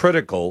not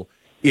critical,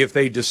 if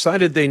they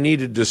decided they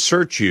needed to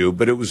search you,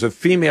 but it was a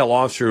female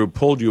officer who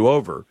pulled you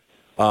over,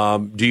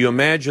 do you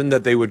imagine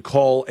that they would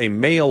call a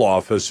male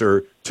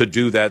officer to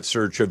do that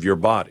search of your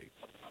body?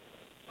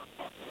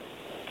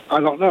 I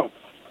don't know.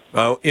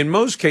 In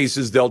most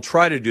cases, they'll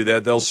try to do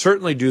that. They'll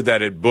certainly do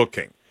that at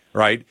booking,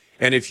 right?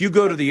 And if you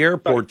go to the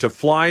airport to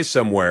fly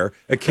somewhere,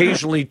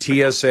 occasionally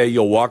TSA,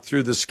 you'll walk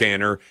through the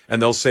scanner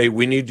and they'll say,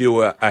 we need to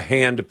do a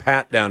hand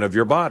pat down of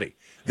your body.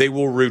 They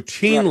will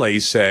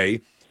routinely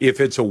say, if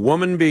it's a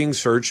woman being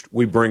searched,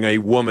 we bring a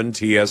woman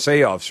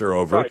TSA officer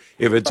over. Right.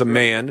 If it's a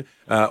man,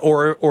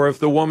 or if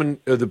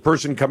the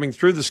person coming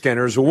through the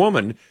scanner is a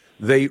woman,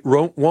 they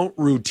won't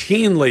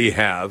routinely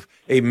have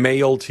a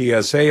male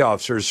TSA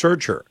officer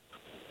search her.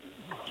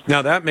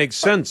 Now, that makes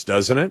sense,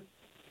 doesn't it?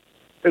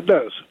 It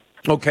does.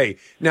 Okay.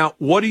 Now,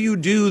 what do you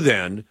do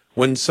then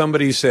when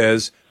somebody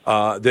says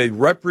they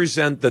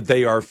represent that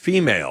they are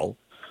female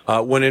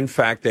when, in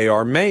fact, they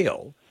are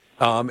male?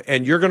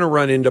 And you're going to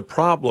run into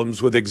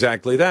problems with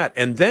exactly that.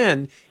 And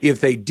then if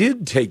they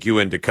did take you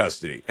into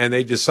custody and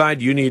they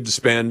decide you need to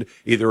spend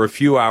either a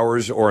few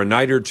hours or a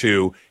night or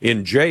two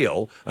in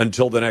jail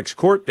until the next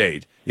court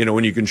date,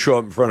 when you can show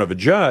up in front of a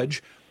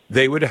judge,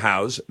 they would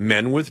house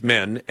men with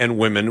men and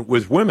women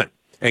with women.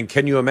 And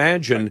can you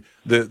imagine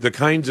the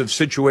kinds of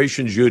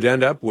situations you'd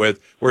end up with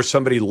where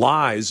somebody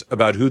lies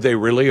about who they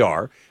really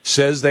are,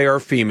 says they are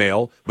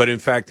female, but in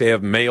fact they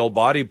have male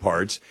body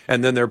parts,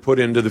 and then they're put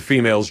into the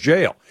female's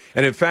jail?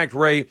 And in fact,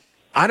 Ray,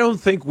 I don't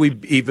think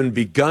we've even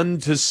begun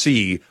to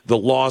see the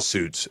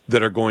lawsuits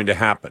that are going to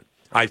happen.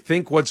 I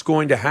think what's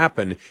going to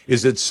happen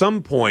is at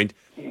some point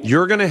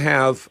you're going to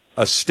have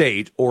a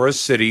state or a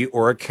city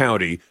or a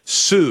county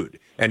sued.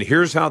 And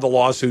here's how the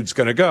lawsuit's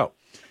going to go.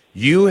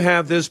 You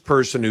have this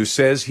person who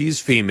says he's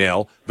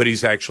female, but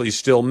he's actually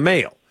still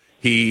male.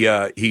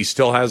 He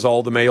still has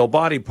all the male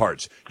body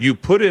parts. You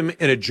put him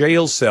in a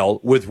jail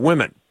cell with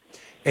women,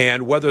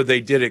 and whether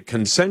they did it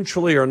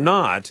consensually or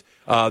not,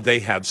 they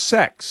have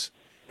sex.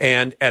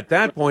 And at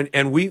that point,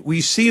 and we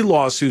see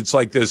lawsuits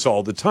like this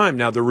all the time.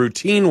 Now, the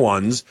routine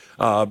ones,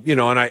 and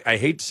I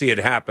hate to see it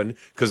happen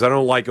because I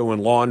don't like it when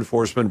law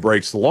enforcement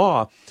breaks the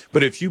law.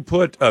 But if you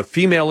put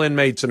female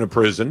inmates in a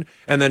prison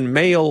and then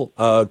male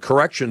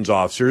corrections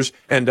officers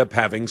end up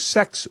having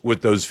sex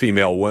with those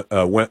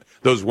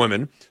those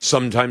women,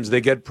 sometimes they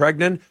get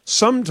pregnant,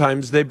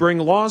 sometimes they bring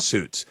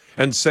lawsuits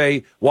and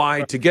say,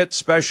 why, to get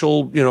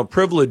special,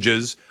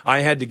 privileges,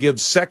 I had to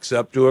give sex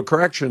up to a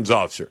corrections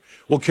officer.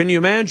 Well, can you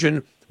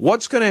imagine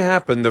what's going to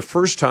happen the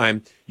first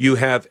time you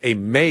have a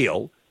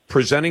male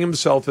presenting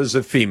himself as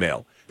a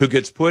female who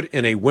gets put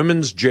in a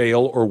women's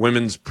jail or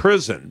women's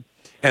prison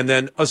and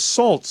then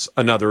assaults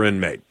another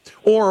inmate?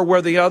 Or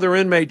where the other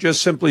inmate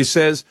just simply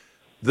says,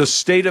 the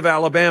state of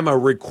Alabama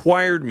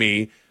required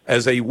me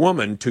as a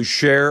woman to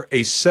share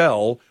a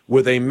cell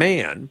with a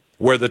man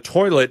where the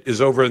toilet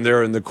is over in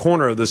there in the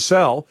corner of the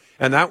cell,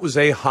 and that was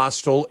a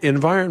hostile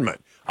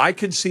environment. I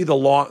could see the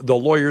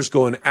lawyers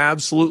going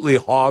absolutely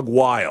hog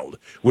wild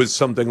with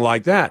something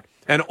like that.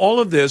 And all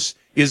of this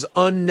is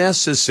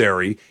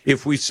unnecessary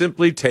if we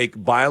simply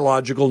take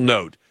biological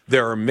note.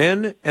 There are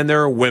men and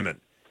there are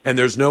women, and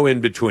there's no in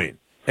between.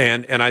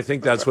 And I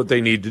think that's what they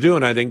need to do.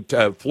 And I think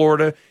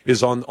Florida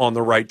is on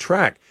the right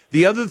track.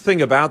 The other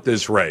thing about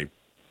this, Ray,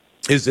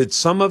 is that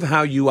some of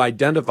how you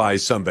identify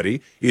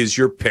somebody is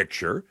your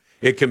picture.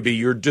 It can be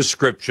your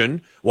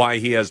description, why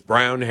he has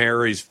brown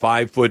hair, he's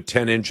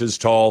 5'10"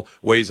 tall,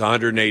 weighs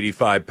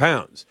 185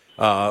 pounds.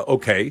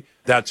 Okay,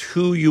 that's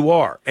who you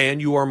are,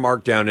 and you are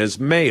marked down as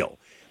male.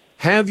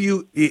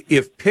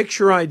 If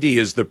picture ID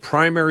is the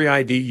primary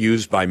ID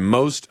used by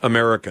most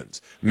Americans,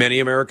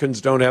 many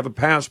Americans don't have a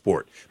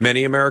passport.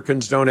 Many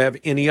Americans don't have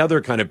any other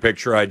kind of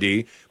picture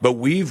ID, but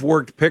we've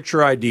worked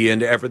picture ID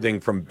into everything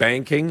from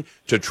banking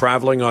to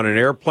traveling on an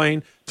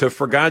airplane to,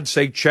 for God's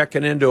sake,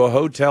 checking into a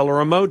hotel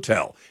or a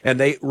motel. And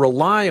they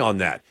rely on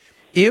that.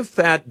 If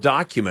that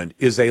document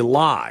is a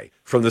lie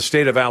from the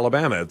state of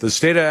Alabama, if the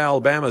state of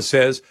Alabama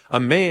says a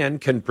man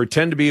can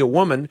pretend to be a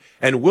woman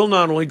and will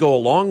not only go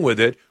along with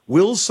it,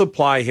 we'll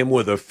supply him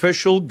with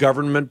official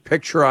government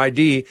picture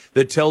ID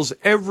that tells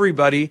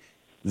everybody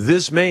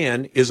this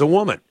man is a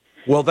woman.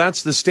 Well,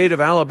 that's the state of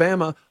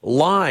Alabama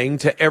lying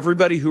to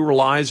everybody who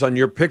relies on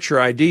your picture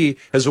ID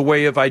as a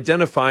way of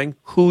identifying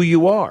who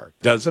you are,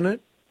 doesn't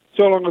it?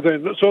 So long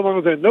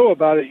as they know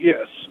about it,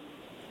 yes.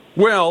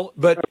 Well,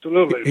 but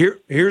absolutely.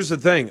 Here's the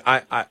thing.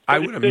 I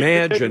would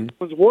imagine. If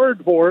someone's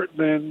word for it,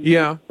 then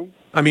yeah.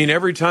 I mean,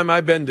 every time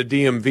I've been to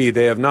DMV,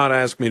 they have not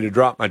asked me to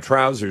drop my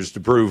trousers to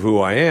prove who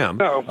I am.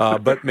 No.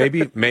 But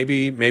maybe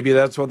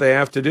that's what they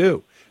have to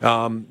do,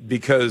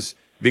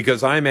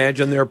 because I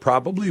imagine there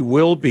probably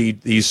will be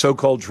these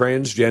so-called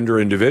transgender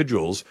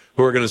individuals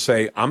who are going to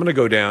say, I'm going to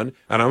go down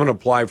and I'm going to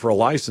apply for a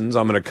license.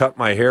 I'm going to cut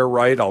my hair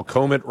right. I'll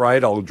comb it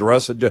right. I'll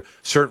dress it a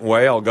certain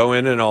way. I'll go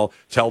in and I'll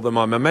tell them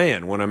I'm a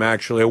man when I'm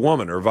actually a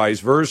woman, or vice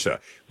versa.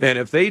 And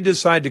if they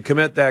decide to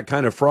commit that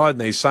kind of fraud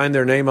and they sign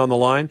their name on the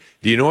line,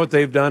 do you know what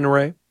they've done,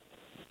 Ray?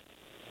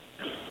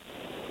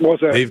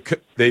 What's that?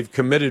 They've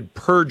committed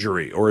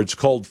perjury, or it's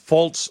called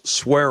false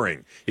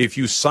swearing. If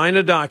you sign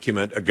a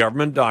document, a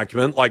government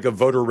document like a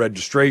voter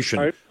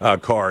registration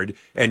card,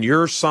 and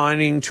you're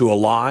signing to a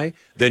lie,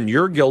 then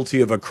you're guilty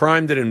of a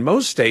crime that in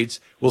most states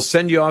will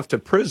send you off to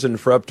prison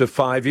for up to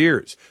 5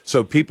 years.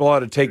 So people ought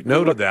to take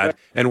note of that,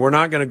 and we're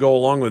not going to go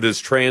along with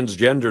this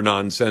transgender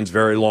nonsense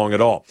very long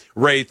at all.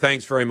 Ray,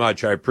 thanks very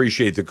much. I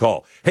appreciate the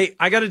call. Hey,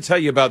 I got to tell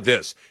you about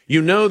this.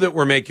 You know that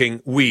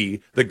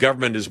the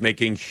government is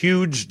making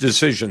huge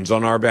decisions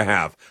on our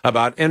behalf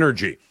about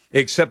energy,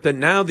 except that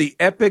now the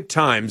Epoch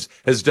Times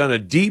has done a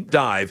deep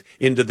dive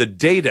into the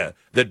data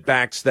that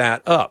backs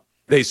that up.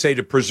 They say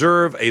to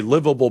preserve a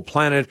livable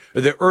planet,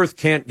 the Earth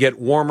can't get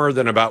warmer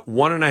than about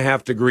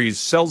 1.5 degrees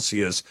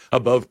Celsius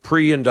above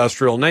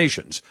pre-industrial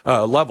nations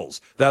levels.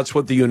 That's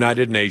what the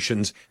United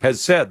Nations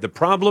has said. The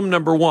problem,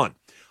 number one,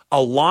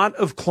 a lot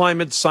of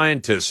climate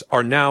scientists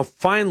are now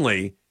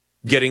finally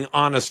getting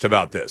honest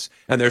about this.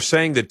 And they're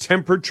saying that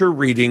temperature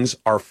readings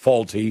are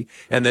faulty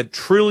and that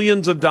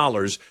trillions of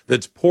dollars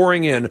that's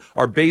pouring in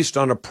are based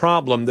on a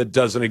problem that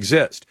doesn't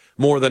exist.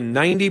 More than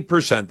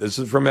 90%, this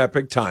is from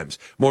Epoch Times,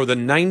 more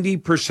than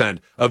 90%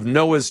 of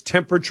NOAA's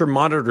temperature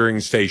monitoring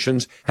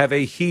stations have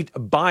a heat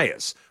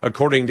bias.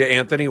 According to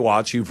Anthony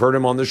Watts, you've heard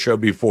him on the show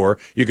before.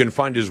 You can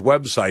find his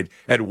website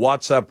at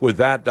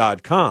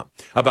whatsupwiththat.com.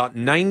 About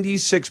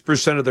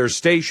 96% of their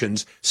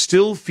stations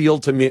still fail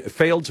to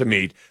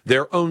meet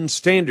their own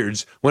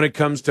standards when it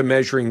comes to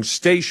measuring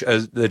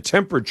the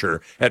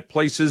temperature at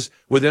places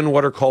within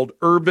what are called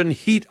urban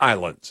heat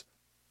islands.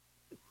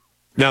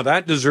 Now,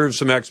 that deserves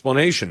some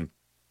explanation.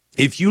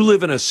 If you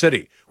live in a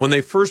city, when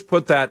they first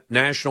put that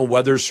National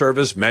Weather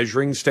Service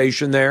measuring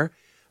station there,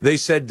 they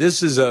said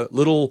this is a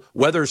little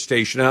weather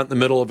station out in the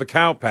middle of a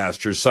cow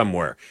pasture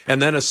somewhere.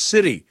 And then a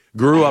city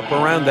grew up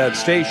around that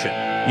station.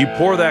 You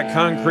pour that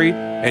concrete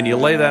and you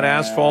lay that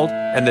asphalt,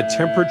 and the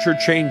temperature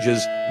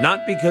changes,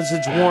 not because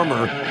it's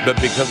warmer, but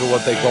because of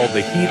what they call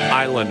the heat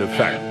island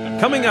effect.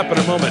 Coming up in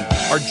a moment,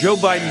 are Joe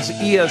Biden's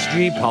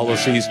ESG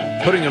policies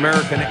putting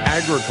American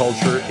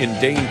agriculture in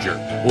danger?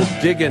 We'll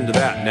dig into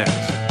that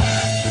next.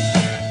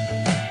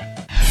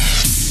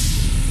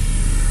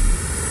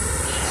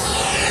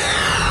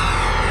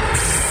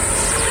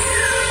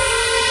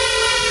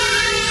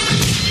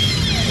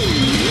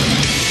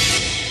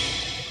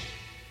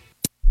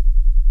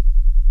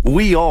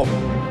 We all...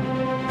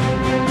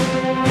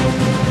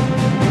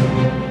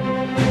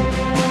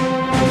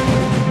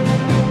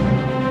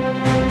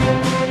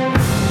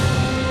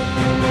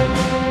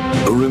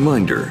 A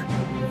reminder,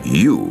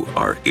 you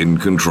are in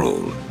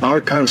control.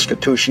 Our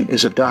Constitution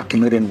is a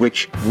document in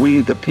which we,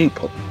 the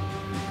people,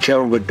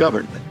 tell the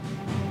government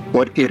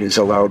what it is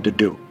allowed to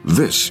do.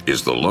 This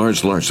is the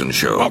Lars Larson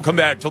Show. Welcome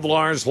back to the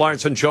Lars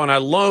Larson Show, and I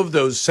love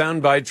those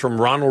sound bites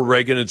from Ronald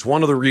Reagan. It's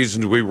one of the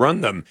reasons we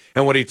run them.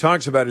 And what he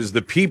talks about is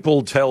the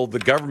people tell the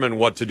government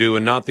what to do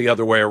and not the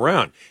other way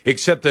around.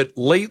 Except that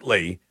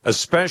lately,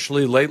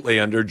 especially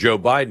lately under Joe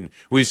Biden,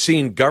 we've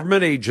seen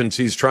government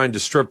agencies trying to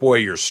strip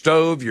away your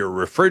stove, your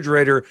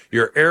refrigerator,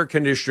 your air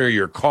conditioner,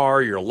 your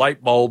car, your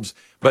light bulbs.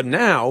 But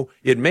now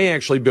it may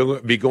actually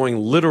be going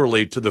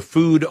literally to the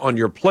food on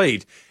your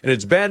plate. And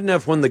it's bad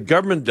enough when the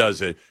government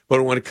does it,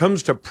 but when it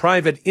comes to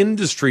private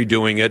industry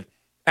doing it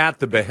at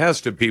the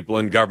behest of people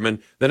in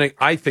government, then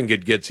I think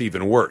it gets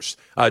even worse.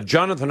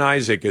 Jonathan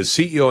Isaac is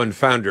CEO and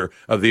founder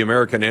of the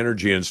American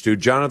Energy Institute.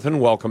 Jonathan,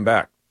 welcome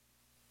back.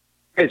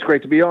 Hey, it's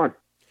great to be on.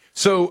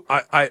 So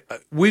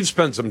we've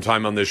spent some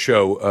time on this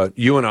show,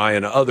 you and I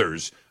and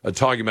others,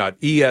 talking about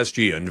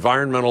ESG,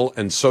 environmental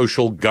and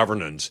social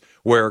governance,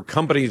 where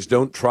companies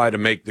don't try to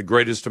make the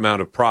greatest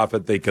amount of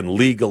profit they can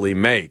legally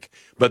make,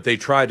 but they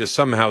try to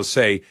somehow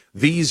say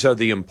these are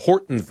the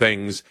important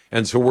things,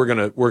 and so we're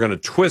gonna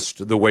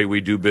twist the way we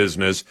do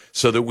business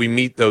so that we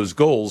meet those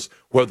goals,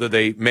 whether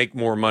they make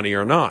more money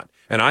or not.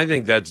 And I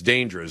think that's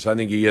dangerous. I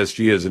think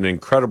ESG is an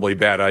incredibly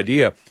bad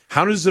idea.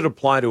 How does it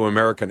apply to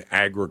American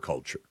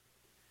agriculture?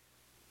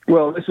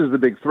 Well, this is the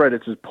big threat.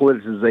 It's a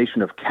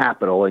politicization of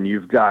capital, and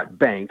you've got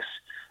banks.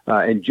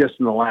 And just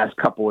in the last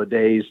couple of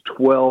days,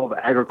 12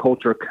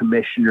 agriculture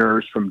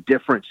commissioners from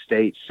different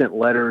states sent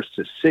letters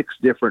to 6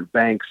 different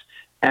banks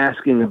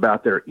asking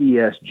about their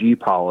ESG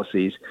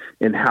policies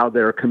and how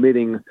they're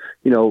committing,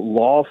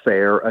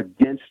 lawfare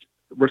against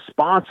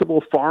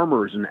responsible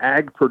farmers and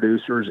ag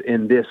producers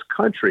in this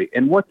country.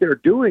 And what they're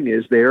doing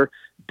is they're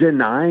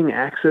denying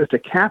access to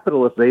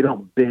capital if they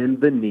don't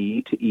bend the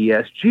knee to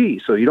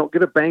ESG. So you don't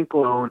get a bank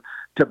loan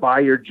to buy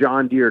your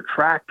John Deere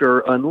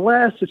tractor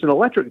unless it's an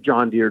electric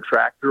John Deere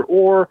tractor,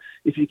 or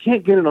if you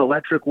can't get an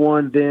electric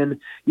one, then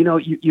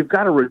you've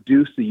got to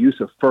reduce the use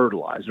of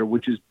fertilizer,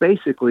 which is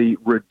basically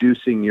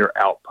reducing your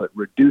output,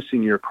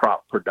 reducing your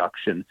crop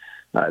production.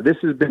 This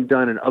has been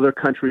done in other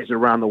countries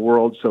around the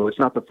world, so it's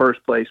not the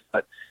first place,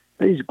 but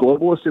these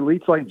globalist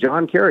elites like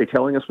John Kerry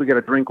telling us we got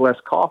to drink less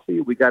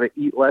coffee, we got to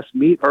eat less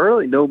meat, or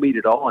really no meat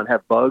at all, and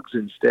have bugs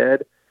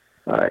instead.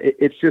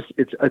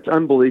 It's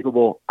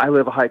unbelievable. I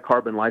live a high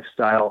carbon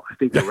lifestyle. I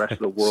think the rest of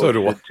the world So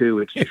do I. should too.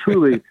 It's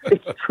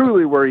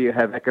truly where you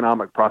have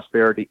economic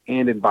prosperity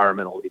and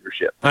environmental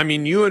leadership. I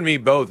mean, you and me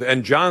both.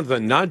 And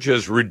Jonathan, not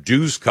just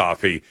reduce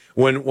coffee.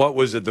 What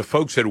was it? The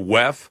folks at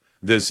WEF,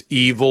 this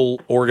evil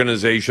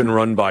organization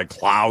run by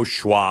Klaus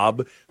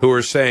Schwab, who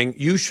are saying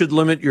you should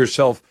limit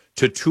yourself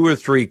to 2 or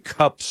 3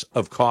 cups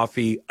of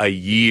coffee a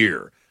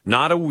year.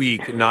 Not a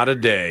week, not a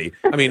day.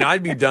 I mean,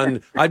 I'd be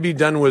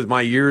done with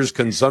my year's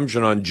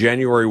consumption on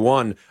January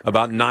 1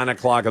 about 9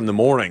 o'clock in the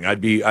morning.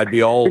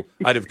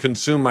 I'd have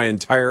consumed my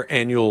entire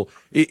annual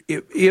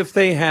if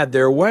they had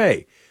their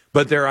way.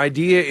 But their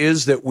idea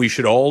is that we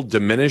should all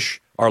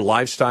diminish our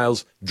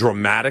lifestyles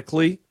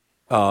dramatically,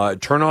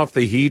 turn off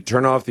the heat,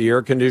 turn off the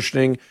air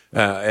conditioning,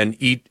 and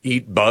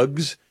eat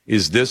bugs.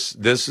 Is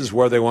this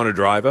where they want to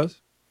drive us?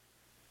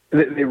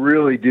 They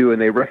really do,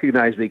 and they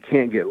recognize they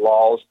can't get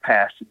laws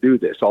passed to do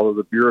this. Although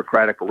the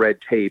bureaucratic red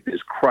tape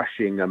is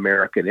crushing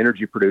American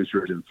energy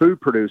producers and food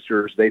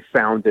producers, they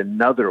found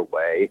another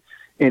way,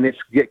 and it's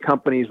get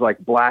companies like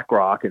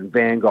BlackRock and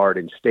Vanguard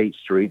and State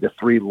Street, the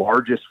 3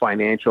 largest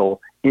financial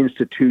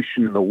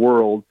institutions in the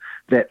world,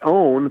 that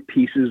own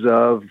pieces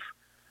of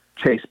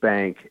Chase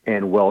Bank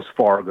and Wells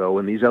Fargo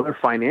and these other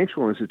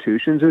financial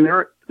institutions, and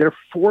they're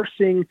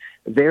forcing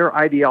their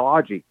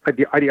ideology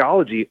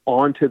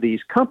onto these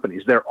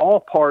companies. They're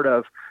all part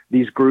of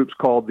these groups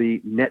called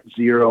the Net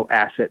Zero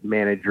Asset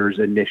Managers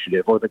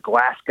Initiative, or the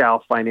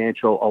Glasgow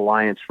Financial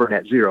Alliance for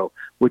Net Zero,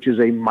 which is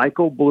a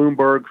Michael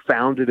Bloomberg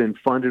founded and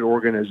funded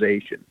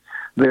organization.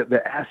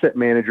 The asset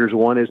managers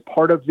one is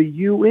part of the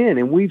UN,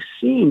 and we've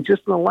seen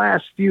just in the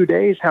last few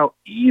days how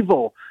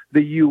evil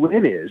the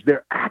UN is.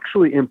 They're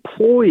actually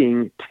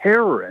employing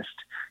terrorists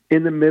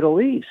in the Middle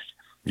East.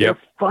 Yep,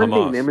 they're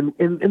funding them.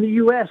 In the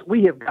U.S.,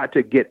 we have got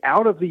to get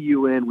out of the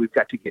UN. We've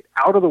got to get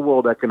out of the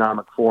World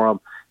Economic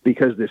Forum,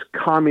 because this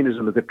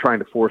communism that they're trying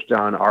to force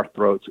down our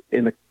throats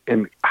in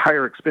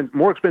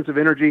more expensive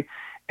energy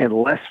and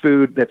less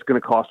food that's going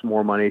to cost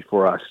more money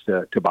for us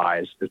to buy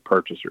as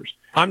purchasers.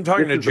 I'm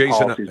talking to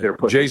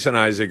Jason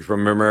Isaac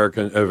from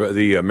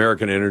the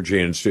American Energy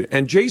Institute.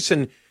 And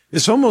Jason,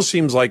 this almost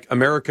seems like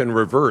American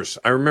reverse.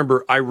 I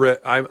remember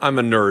I'm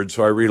a nerd,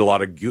 so I read a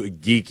lot of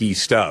geeky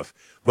stuff.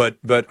 But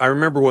I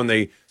remember when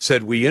they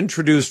said we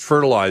introduced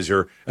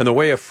fertilizer, and the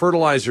way a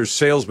fertilizer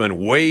salesman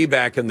way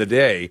back in the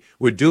day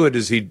would do it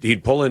is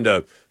he'd pull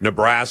into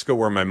Nebraska,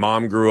 where my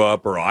mom grew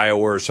up, or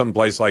Iowa, or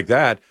someplace like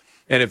that.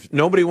 And if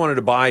nobody wanted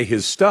to buy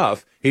his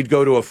stuff, he'd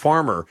go to a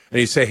farmer and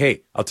he'd say,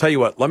 hey, I'll tell you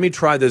what, let me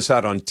try this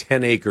out on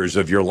 10 acres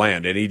of your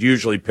land. And he'd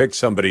usually pick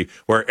somebody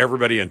where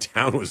everybody in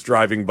town was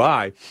driving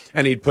by,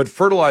 and he'd put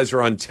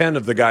fertilizer on 10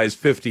 of the guy's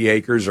 50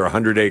 acres or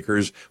 100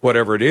 acres,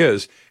 whatever it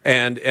is.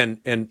 And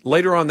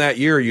later on that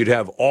year, you'd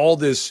have all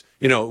this,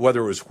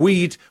 whether it was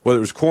wheat, whether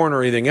it was corn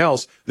or anything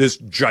else, this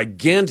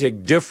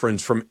gigantic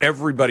difference from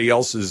everybody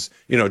else's,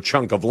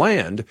 chunk of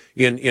land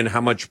in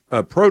how much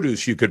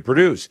produce you could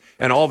produce.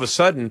 And all of a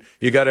sudden,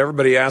 you got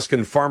everybody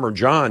asking Farmer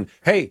John,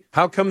 hey,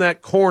 how come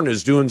that corn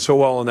is doing so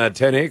well on that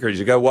 10 acres?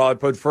 You go, well, I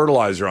put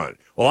fertilizer on it.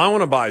 Well, I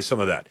want to buy some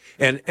of that.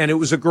 And it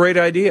was a great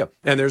idea,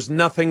 and there's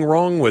nothing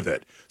wrong with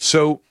it.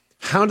 So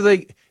how do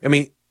they,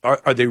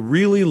 are they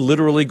really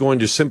literally going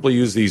to simply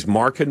use these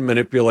market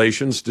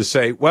manipulations to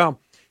say, well,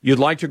 you'd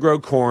like to grow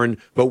corn,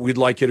 but we'd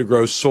like you to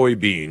grow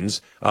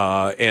soybeans,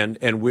 and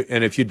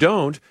if you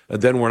don't,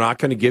 then we're not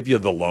going to give you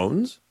the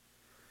loans?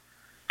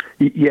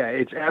 Yeah,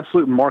 it's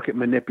absolute market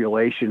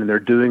manipulation, and they're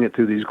doing it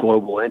through these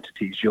global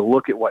entities. You'll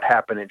look at what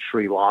happened in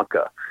Sri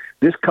Lanka.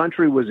 This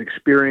country was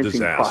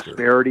experiencing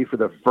prosperity for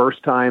the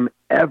first time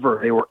ever.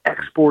 They were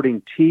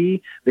exporting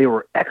tea, they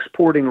were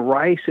exporting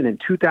rice, and in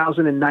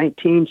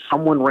 2019,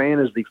 someone ran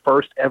as the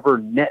first ever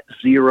net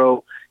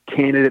zero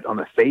candidate on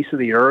the face of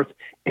the earth,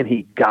 and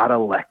he got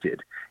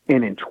elected.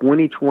 And in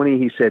 2020,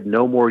 he said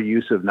no more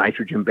use of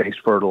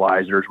nitrogen-based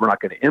fertilizers. We're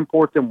not going to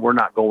import them. We're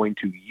not going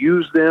to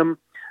use them.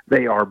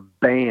 They are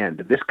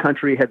banned. This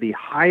country had the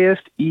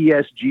highest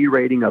ESG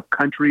rating of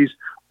countries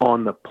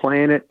on the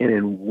planet, and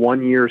in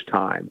 1 year's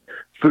time,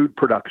 food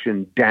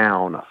production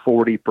down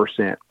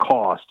 40%,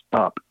 cost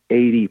up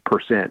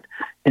 80%.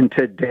 And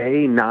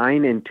today,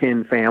 9 in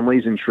 10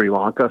 families in Sri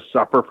Lanka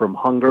suffer from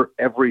hunger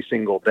every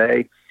single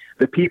day.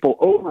 The people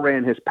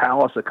overran his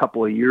palace a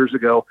couple of years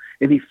ago,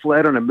 and he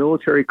fled on a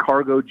military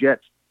cargo jet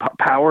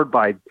powered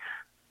by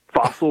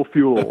fossil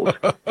fuels.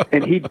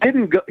 And he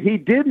didn't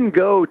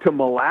go to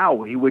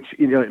Malawi, which,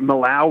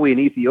 Malawi and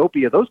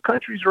Ethiopia, those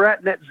countries are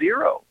at net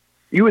zero.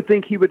 You would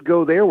think he would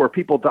go there where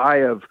people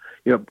die of,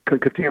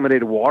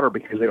 contaminated water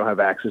because they don't have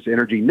access to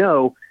energy.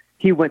 No,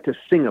 he went to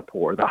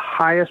Singapore, the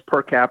highest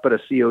per capita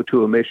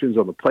CO2 emissions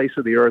on the face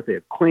of the earth. They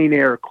have clean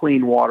air,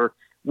 clean water.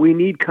 We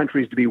need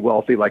countries to be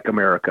wealthy like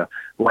America,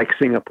 like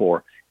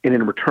Singapore. And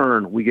in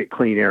return, we get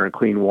clean air and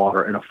clean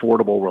water and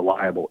affordable,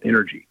 reliable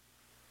energy.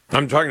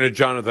 I'm talking to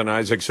Jonathan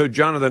Isaac. So,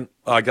 Jonathan,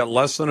 I got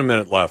less than a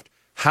minute left.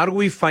 How do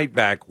we fight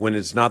back when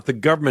it's not the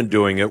government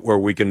doing it, where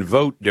we can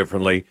vote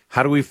differently?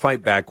 How do we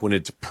fight back when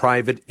it's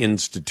private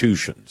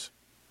institutions?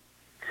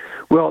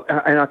 Well,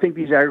 and I think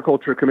these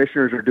agriculture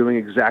commissioners are doing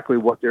exactly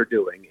what they're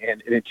doing.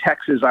 And in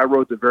Texas, I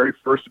wrote the very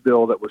first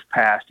bill that was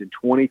passed in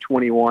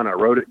 2021. I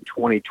wrote it in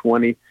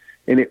 2020.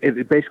 And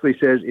it basically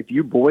says if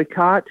you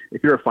boycott,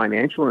 if you're a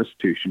financial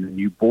institution and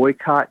you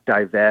boycott,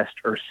 divest,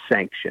 or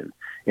sanction,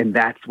 and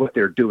that's what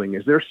they're doing,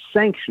 is they're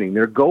sanctioning.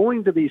 They're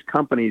going to these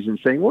companies and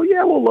saying, well,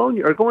 yeah, we'll loan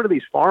you, or going to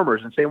these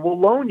farmers and saying, we'll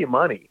loan you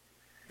money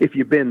if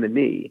you bend the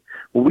knee.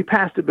 Well, we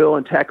passed a bill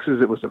in Texas.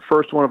 It was the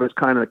first one of its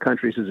kind in the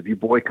country. It says if you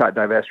boycott,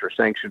 divest, or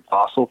sanction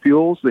fossil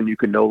fuels, then you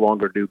can no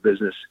longer do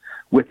business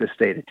with the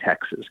state of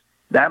Texas.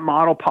 That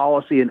model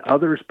policy and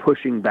others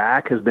pushing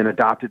back has been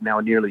adopted now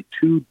in nearly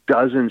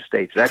 24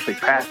 states. It actually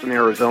passed in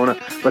Arizona,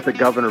 but the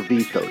governor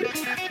vetoed it.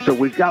 So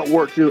we've got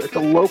work to do at the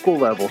local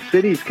level.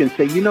 Cities can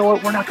say, you know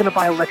what, we're not going to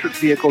buy electric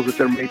vehicles if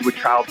they're made with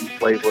child and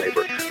slave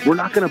labor. We're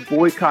not going to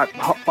boycott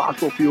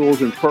fossil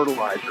fuels and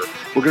fertilizer.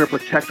 We're going to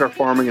protect our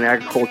farming and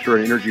agriculture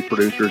and energy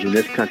producers in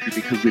this country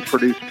because we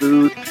produce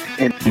food.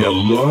 And The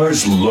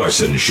Lars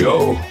Larson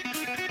Show.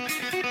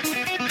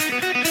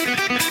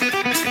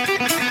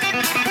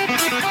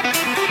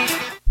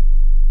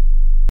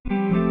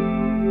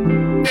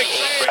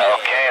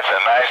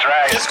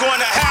 It's going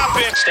to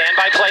happen. Stand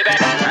by playback.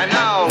 And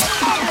now,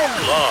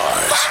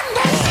 Lars.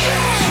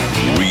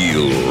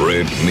 Real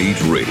Red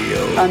Meat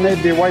Radio. I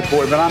may be a white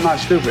boy, but I'm not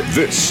stupid.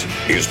 This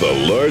is the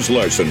Lars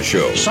Larson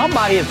Show.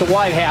 Somebody at the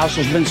White House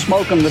has been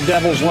smoking the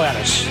devil's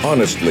lettuce.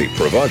 Honestly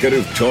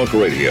provocative talk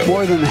radio.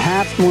 More than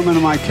half the women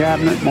in my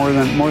cabinet, more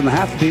than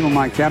half the people in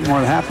my cabinet,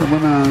 more than half the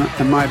women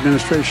in my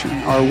administration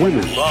are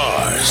women.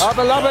 Lars. Our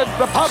beloved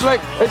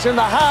republic is in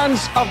the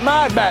hands of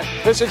madmen.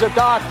 This is a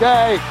dark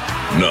day.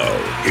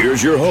 Now,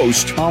 here's your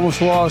host,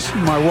 Almost lost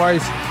my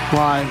wife,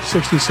 my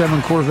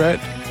 67 Corvette,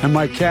 and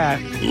my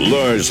cat.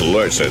 Lars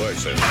Larson. We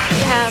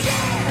have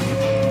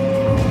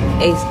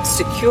a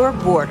secure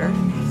border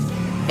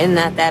in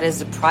that is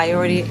a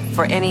priority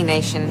for any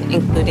nation,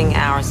 including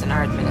ours and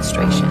our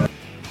administration.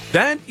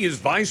 That is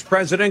Vice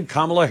President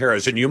Kamala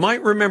Harris. And you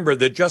might remember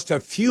that just a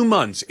few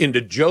months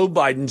into Joe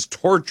Biden's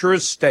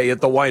torturous stay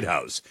at the White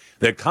House,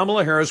 that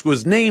Kamala Harris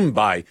was named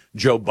by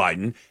Joe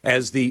Biden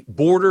as the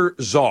border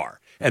czar.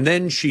 And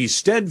then she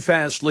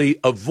steadfastly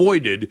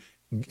avoided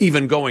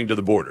even going to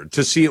the border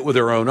to see it with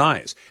her own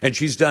eyes. And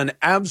she's done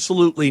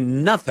absolutely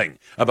nothing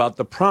about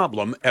the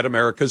problem at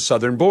America's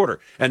southern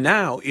border. And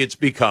now it's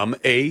become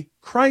a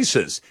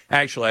crisis.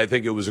 Actually, I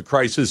think it was a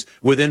crisis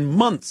within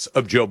months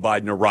of Joe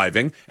Biden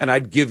arriving, and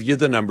I'd give you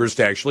the numbers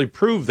to actually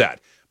prove that.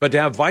 But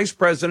to have Vice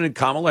President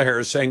Kamala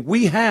Harris saying,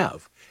 we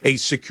have a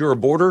secure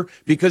border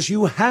because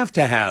you have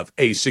to have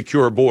a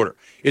secure border.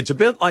 It's a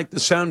bit like the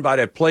soundbite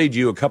I played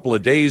you a couple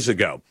of days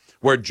ago,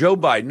 where Joe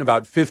Biden,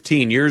 about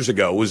 15 years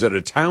ago, was at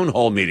a town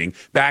hall meeting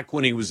back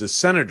when he was a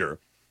senator,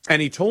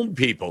 and he told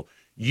people,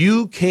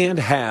 you can't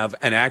have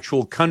an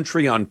actual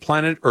country on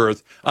planet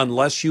Earth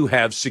unless you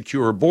have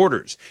secure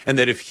borders. And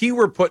that if he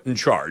were put in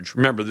charge,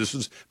 remember, this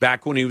was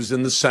back when he was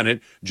in the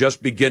Senate,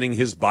 just beginning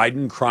his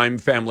Biden crime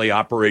family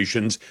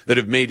operations that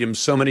have made him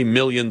so many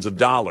millions of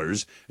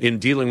dollars in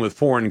dealing with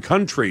foreign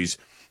countries.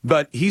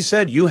 But he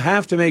said, you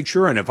have to make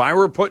sure, and if I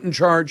were put in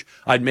charge,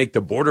 I'd make the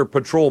Border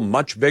Patrol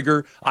much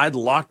bigger. I'd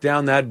lock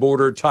down that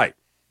border tight.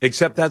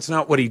 Except that's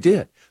not what he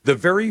did. The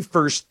very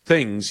first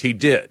things he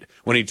did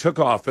when he took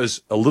office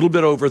a little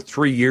bit over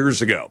 3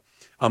 years ago,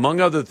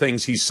 among other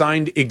things, he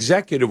signed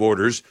executive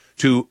orders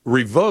to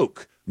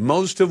revoke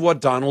most of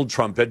what Donald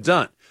Trump had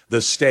done.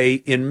 The stay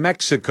in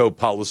Mexico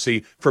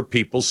policy for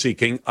people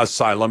seeking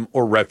asylum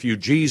or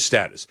refugee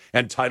status,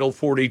 and Title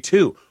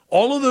 42.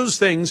 All of those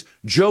things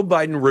Joe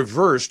Biden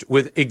reversed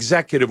with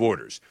executive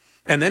orders.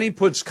 And then he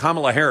puts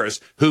Kamala Harris,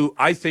 who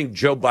I think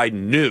Joe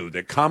Biden knew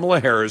that Kamala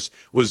Harris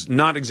was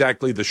not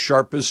exactly the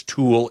sharpest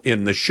tool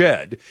in the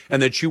shed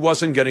and that she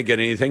wasn't going to get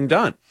anything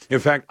done. In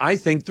fact, I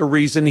think the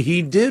reason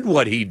he did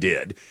what he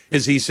did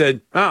is he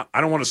said, I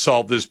don't want to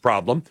solve this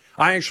problem.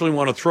 I actually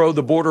want to throw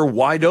the border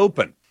wide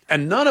open.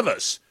 And none of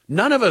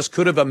us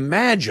could have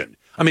imagined.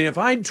 I mean, if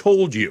I'd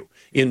told you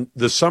in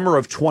the summer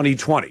of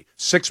 2020,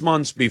 6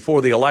 months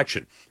before the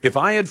election, if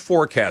I had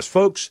forecast,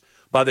 folks,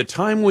 by the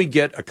time we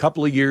get a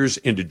couple of years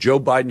into Joe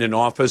Biden in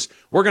office,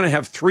 we're going to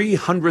have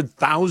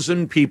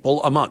 300,000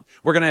 people a month.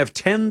 We're going to have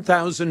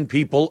 10,000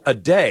 people a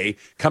day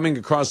coming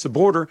across the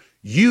border.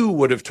 You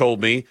would have told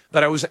me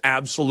that I was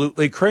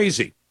absolutely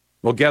crazy.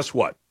 Well, guess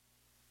what?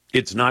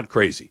 It's not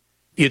crazy.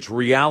 It's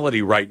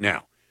reality right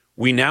now.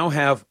 We now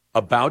have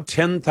about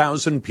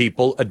 10,000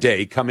 people a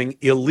day coming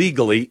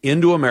illegally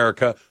into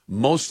America,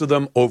 most of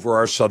them over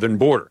our southern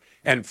border.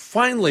 And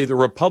finally, the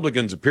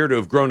Republicans appear to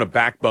have grown a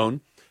backbone.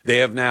 They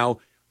have now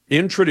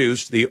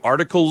introduced the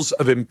articles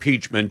of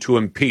impeachment to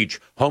impeach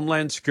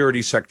Homeland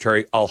Security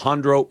Secretary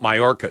Alejandro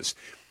Mayorkas.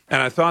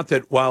 And I thought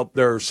that while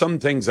there are some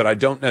things that I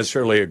don't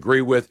necessarily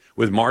agree with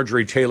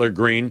Marjorie Taylor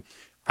Greene,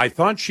 I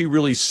thought she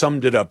really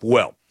summed it up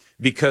well,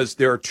 because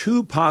there are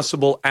two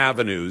possible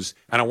avenues,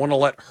 and I want to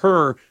let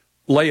her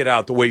lay it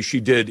out the way she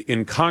did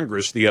in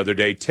Congress the other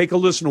day. Take a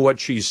listen to what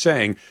she's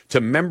saying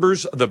to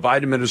members of the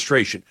Biden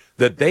administration,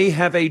 that they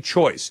have a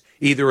choice.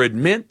 Either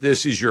admit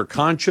this is your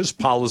conscious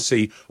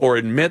policy or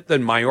admit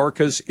that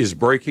Mayorkas is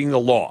breaking the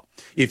law.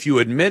 If you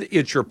admit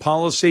it's your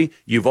policy,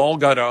 you've all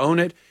got to own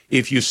it.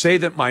 If you say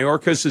that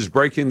Mayorkas is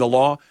breaking the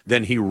law,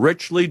 then he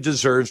richly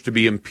deserves to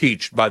be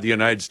impeached by the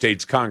United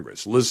States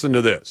Congress. Listen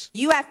to this.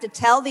 You have to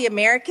tell the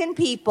American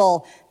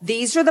people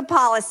these are the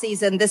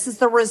policies and this is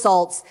the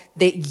results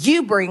that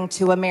you bring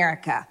to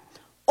America.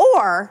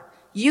 Or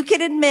you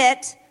can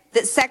admit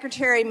that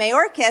Secretary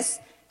Mayorkas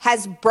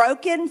has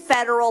broken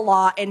federal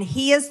law and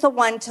he is the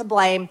one to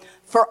blame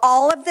for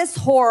all of this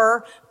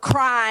horror,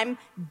 crime,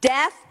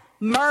 death,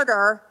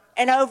 murder,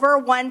 and over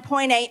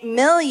 1.8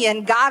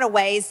 million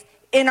gotaways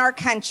in our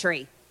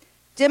country.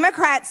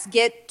 Democrats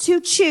get to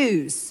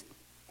choose,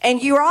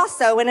 and you're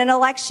also in an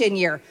election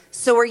year.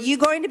 So are you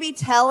going to be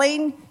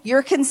telling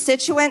your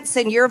constituents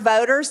and your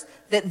voters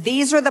that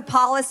these are the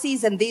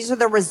policies and these are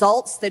the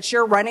results that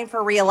you're running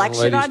for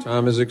re-election on?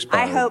 Time has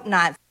expired. I hope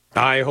not.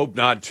 I hope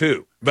not,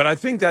 too. But I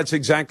think that's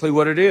exactly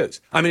what it is.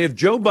 I mean, if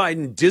Joe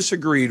Biden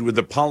disagreed with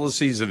the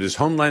policies of his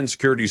Homeland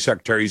Security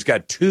Secretary, he's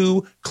got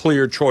two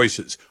clear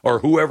choices, or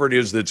whoever it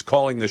is that's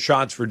calling the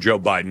shots for Joe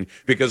Biden,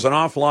 because an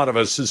awful lot of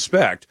us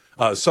suspect,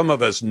 some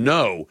of us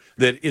know,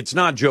 that it's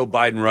not Joe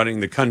Biden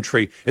running the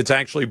country. It's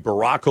actually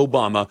Barack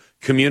Obama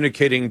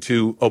communicating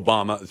to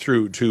Obama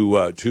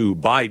to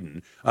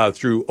Biden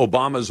through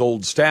Obama's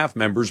old staff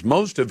members,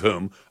 most of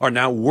whom are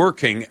now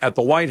working at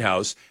the White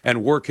House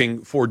and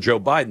working for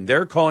Joe Biden.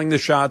 They're calling the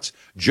shots.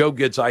 Joe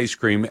gets ice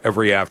cream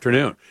every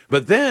afternoon.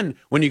 But then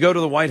when you go to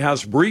the White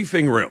House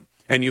briefing room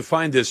and you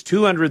find this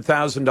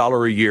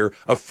 $200,000 a year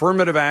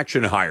affirmative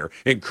action hire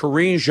in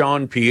Karine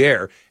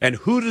Jean-Pierre, and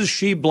who does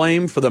she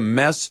blame for the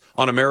mess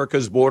on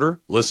America's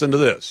border? Listen to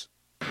this.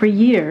 For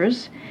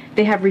years,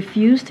 they have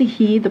refused to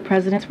heed the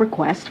president's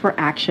request for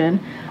action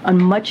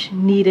on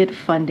much-needed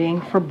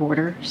funding for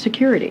border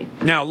security.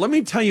 Now, let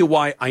me tell you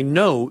why I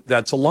know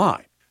that's a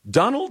lie.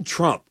 Donald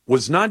Trump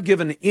was not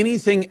given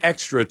anything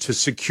extra to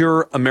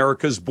secure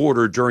America's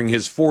border during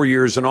his 4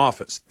 years in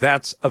office.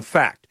 That's a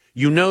fact.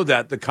 You know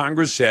that the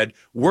Congress said,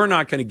 we're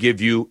not going to give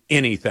you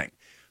anything.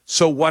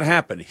 So what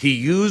happened? He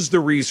used the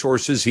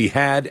resources he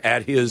had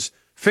at his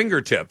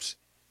fingertips,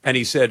 and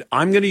he said,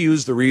 I'm going to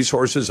use the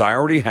resources I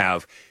already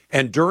have.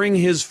 And during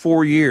his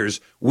 4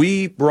 years,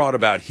 he brought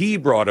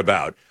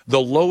about the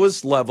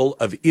lowest level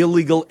of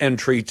illegal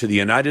entry to the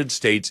United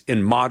States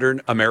in modern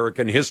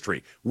American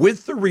history.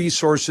 With the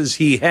resources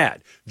he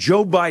had,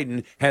 Joe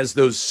Biden has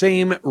those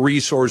same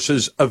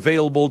resources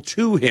available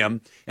to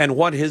him. And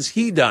what has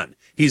he done?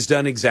 He's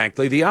done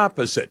exactly the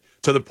opposite,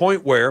 to the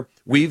point where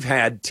we've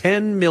had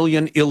 10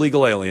 million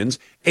illegal aliens,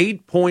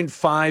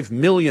 8.5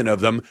 million of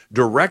them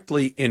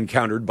directly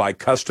encountered by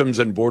Customs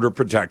and Border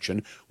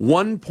Protection,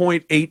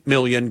 1.8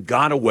 million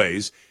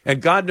gotaways,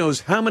 and God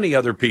knows how many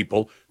other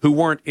people who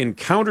weren't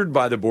encountered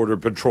by the Border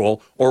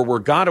Patrol or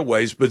were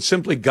gotaways, but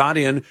simply got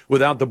in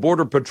without the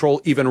Border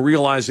Patrol even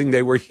realizing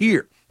they were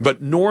here.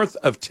 But north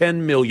of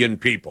 10 million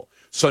people.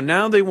 So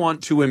now they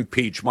want to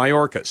impeach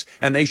Mayorkas,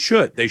 and they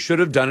should. They should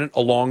have done it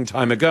a long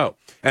time ago.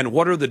 And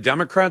what are the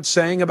Democrats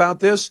saying about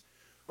this?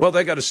 Well,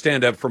 they got to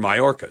stand up for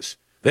Mayorkas.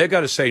 They've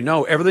got to say,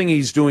 no, everything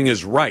he's doing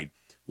is right.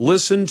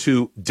 Listen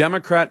to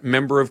Democrat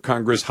member of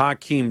Congress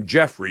Hakeem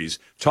Jeffries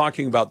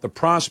talking about the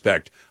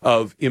prospect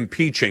of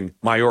impeaching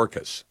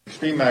Mayorkas.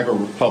 Extreme MAGA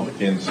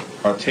Republicans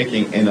are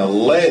taking an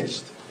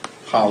alleged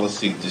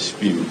policy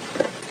dispute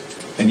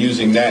and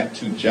using that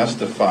to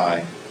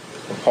justify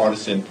a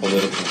partisan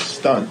political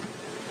stunt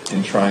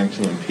in trying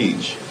to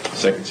impeach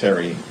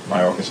Secretary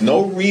Mayorkas.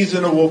 No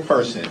reasonable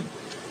person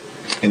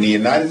in the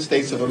United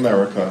States of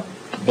America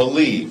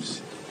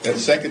believes that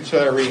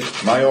Secretary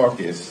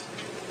Mayorkas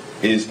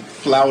is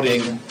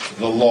flouting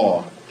the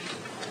law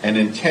and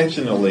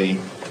intentionally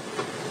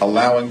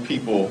allowing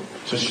people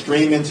to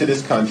stream into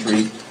this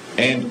country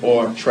and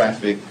or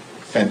traffic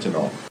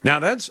fentanyl. Now,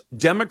 that's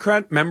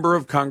Democrat member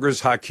of Congress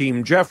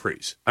Hakeem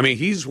Jeffries. I mean,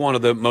 he's one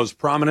of the most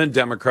prominent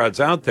Democrats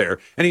out there.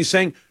 And he's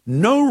saying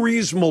no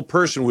reasonable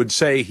person would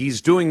say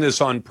he's doing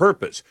this on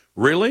purpose.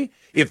 Really?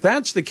 If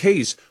that's the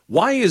case,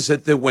 why is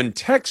it that when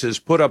Texas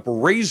put up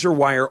razor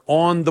wire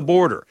on the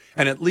border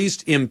and at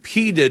least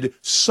impeded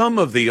some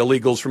of the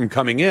illegals from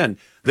coming in,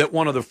 that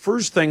one of the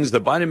first things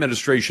the Biden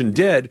administration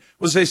did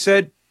was they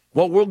said,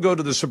 well, we'll go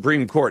to the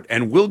Supreme Court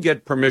and we'll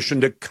get permission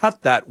to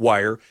cut that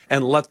wire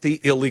and let the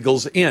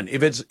illegals in.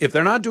 If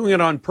they're not doing it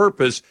on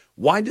purpose,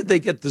 why did they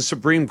get the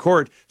Supreme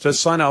Court to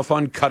sign off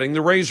on cutting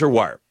the razor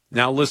wire?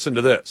 Now listen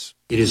to this.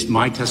 It is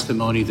my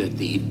testimony that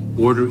the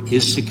border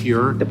is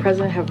secure. The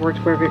president has worked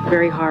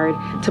very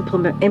hard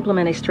to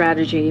implement a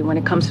strategy when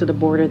it comes to the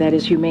border that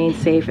is humane,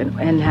 safe,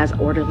 and has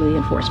orderly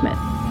enforcement.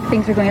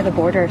 Things are going at the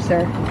border,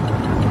 sir.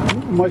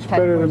 Much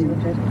better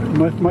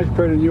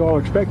than you all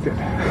expected.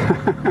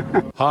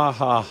 Ha,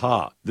 ha,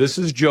 ha. This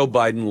is Joe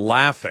Biden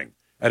laughing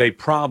at a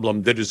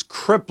problem that is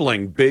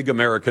crippling big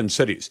American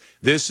cities.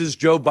 This is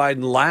Joe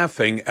Biden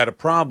laughing at a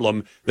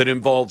problem that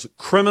involves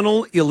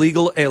criminal,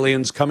 illegal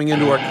aliens coming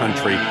into our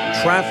country,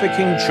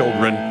 trafficking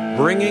children,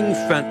 bringing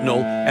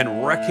fentanyl,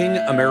 and wrecking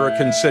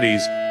American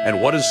cities.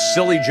 And what does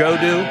silly Joe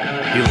do?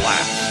 He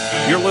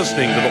laughs. You're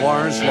listening to the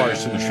Lars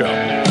Larson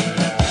Show.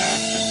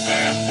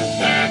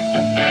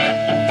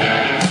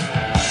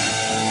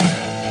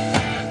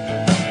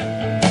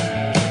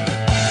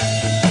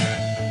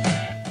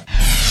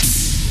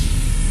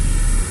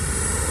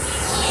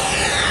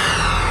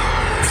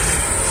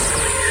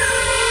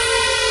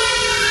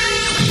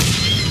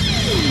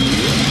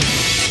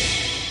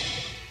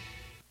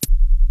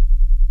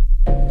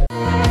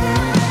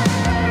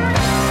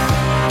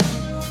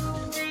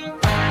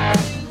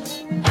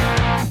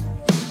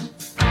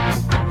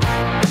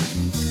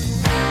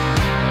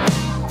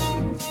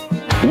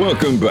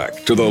 Welcome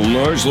back to the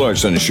Lars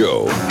Larson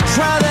Show. Welcome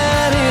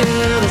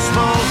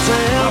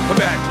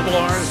back to the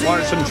Lars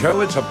Larson Show.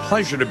 It's a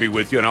pleasure to be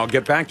with you, and I'll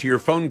get back to your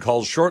phone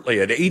calls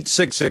shortly at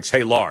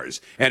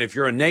 866-HEY-LARS. And if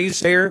you're a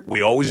naysayer,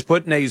 we always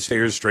put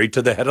naysayers straight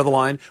to the head of the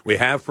line. We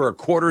have for a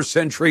quarter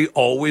century,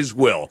 always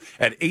will,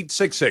 at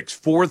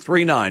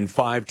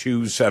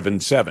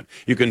 866-439-5277.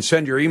 You can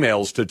send your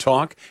emails to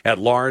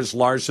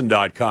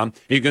talk@larslarson.com.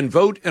 You can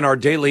vote in our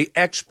daily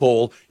X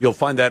poll. You'll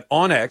find that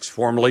on X,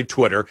 formerly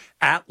Twitter,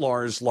 at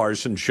Lars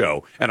Larson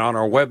Show, and on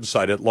our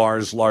website at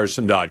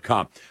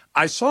larslarson.com.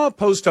 I saw a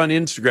post on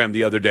Instagram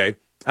the other day,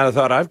 and I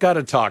thought, I've got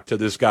to talk to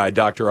this guy,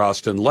 Dr.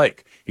 Austin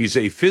Lake. He's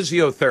a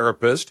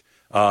physiotherapist,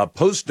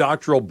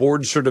 postdoctoral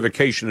board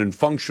certification in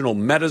functional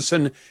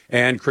medicine,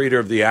 and creator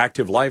of the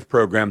Active Life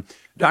program.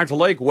 Dr.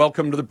 Lake,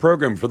 welcome to the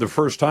program for the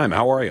first time.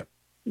 How are you?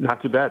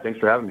 Not too bad.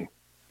 Thanks for having me.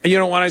 You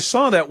know, when I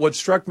saw that, what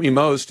struck me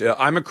most,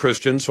 I'm a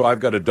Christian, so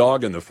I've got a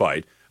dog in the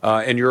fight,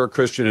 and you're a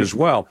Christian as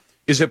well.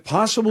 Is it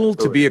possible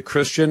to be a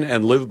Christian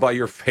and live by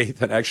your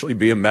faith and actually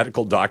be a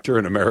medical doctor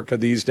in America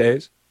these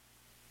days?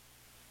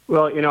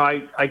 Well, you know,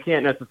 I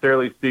can't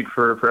necessarily speak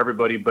for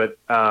everybody, but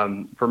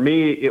for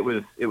me, it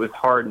was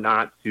hard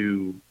not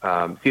to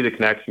see the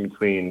connection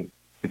between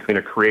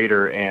a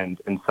creator and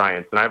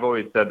science. And I've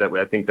always said that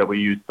I think that we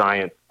use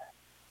science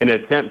in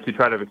an attempt to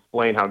try to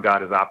explain how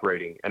God is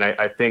operating. And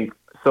I think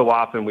so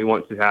often we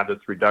want to have this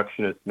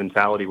reductionist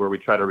mentality where we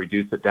try to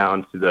reduce it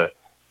down to the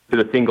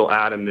single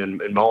atom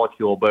and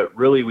molecule, but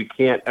really we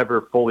can't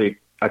ever fully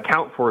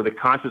account for the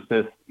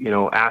consciousness,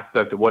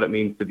 aspect of what it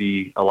means to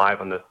be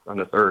alive on this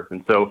earth.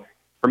 And so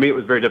for me, it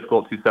was very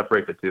difficult to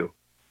separate the two.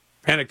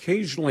 And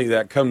occasionally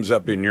that comes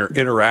up in your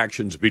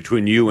interactions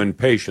between you and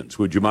patients.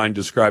 Would you mind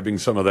describing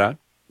some of that?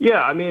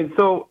 Yeah, I mean,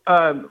 so,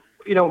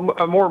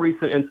 a more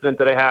recent incident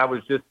that I had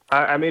was just,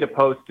 I made a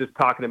post just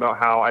talking about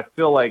how I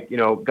feel like,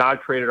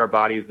 God created our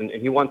bodies and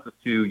he wants us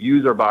to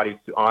use our bodies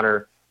to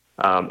honor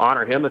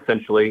him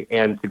essentially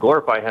and to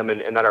glorify him,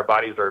 and that our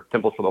bodies are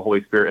temples for the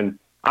Holy Spirit. And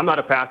I'm not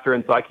a pastor,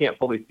 and so I can't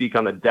fully speak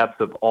on the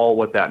depths of all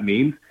what that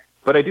means.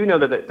 But I do know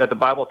that the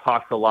Bible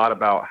talks a lot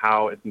about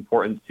how it's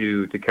important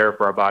to care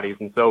for our bodies.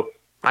 And so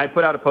I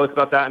put out a post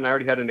about that, and I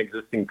already had an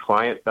existing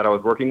client that I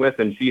was working with,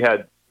 and she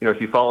had,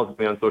 she follows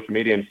me on social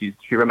media, and she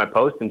read my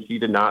post, and she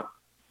did not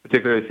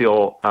particularly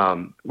feel,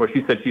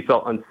 she said she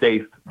felt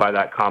unsafe by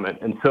that comment.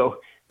 And so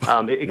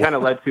it kind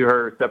of led to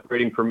her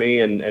separating from me,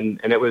 and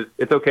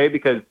it's okay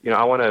because,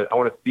 I want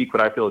to speak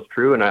what I feel is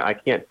true, and I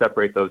can't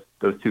separate those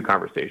two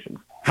conversations.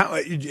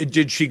 How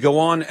did she go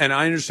on? And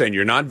I understand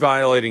you're not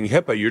violating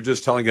HIPAA. You're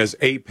just telling us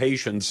a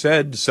patient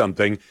said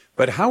something.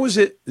 But how is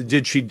it?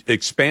 Did she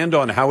expand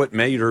on how it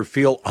made her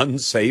feel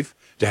unsafe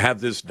to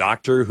have this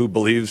doctor who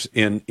believes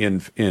in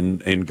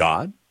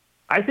God?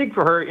 I think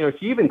for her,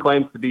 she even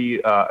claims to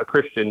be a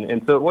Christian,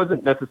 and so it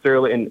wasn't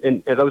necessarily.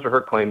 And those are her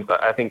claims.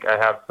 I think I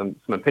have some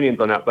opinions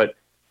on that. But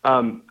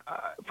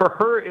for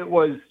her, it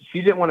was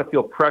she didn't want to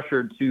feel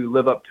pressured to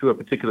live up to a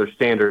particular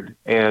standard,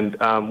 and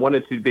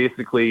wanted to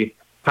basically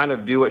kind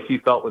of do what she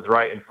felt was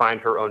right and find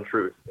her own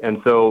truth.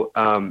 And so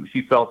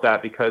she felt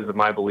that because of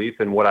my belief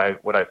and what I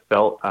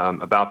felt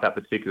about that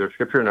particular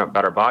scripture and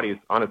about our bodies,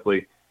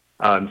 honestly,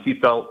 she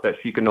felt that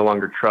she could no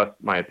longer trust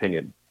my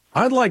opinion.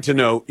 I'd like to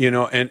know,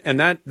 and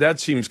that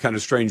seems kind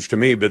of strange to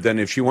me, but then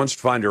if she wants to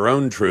find her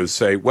own truth,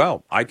 say,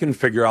 well, I can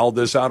figure all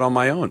this out on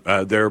my own.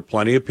 There are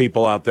plenty of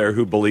people out there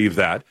who believe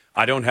that.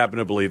 I don't happen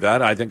to believe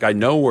that. I think I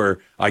know where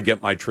I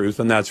get my truth,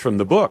 and that's from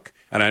the book.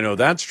 And I know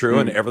that's true,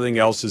 and everything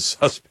else is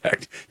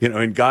suspect.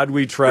 In God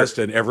we trust,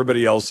 and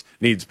everybody else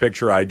needs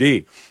picture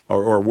ID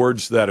or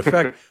words to that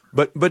effect.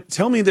 But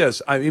tell me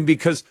this, I mean,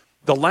 because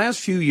the last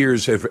few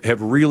years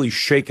have really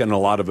shaken a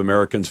lot of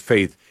Americans'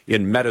 faith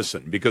in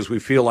medicine because we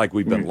feel like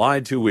we've been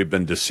lied to, we've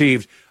been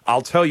deceived.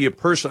 I'll tell you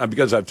personally,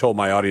 because I've told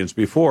my audience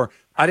before,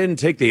 I didn't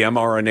take the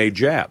mRNA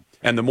jab.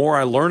 And the more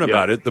I learn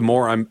about it, the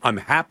more I'm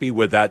happy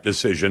with that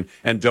decision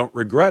and don't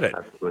regret it.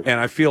 Absolutely. And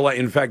I feel like,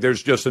 in fact,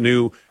 there's just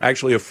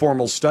a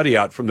formal study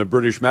out from the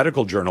British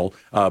Medical Journal,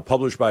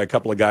 published by a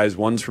couple of guys.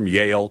 One's from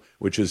Yale,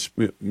 which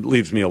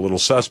leaves me a little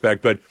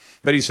suspect. But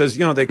he says,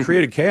 they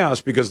created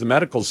chaos because the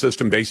medical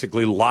system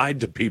basically lied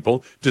to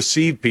people,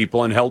 deceived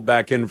people, and held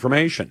back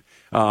information.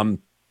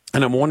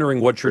 And I'm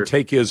wondering what your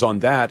take is on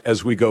that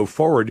as we go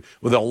forward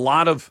with a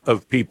lot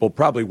of people,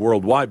 probably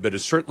worldwide, but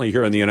certainly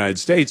here in the United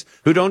States,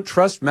 who don't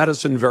trust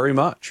medicine very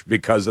much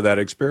because of that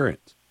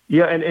experience.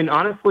 Yeah, and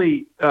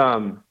honestly,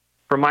 from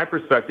my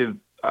perspective,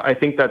 I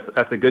think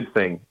that's a good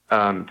thing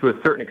to a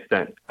certain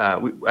extent.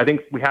 I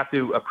think we have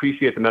to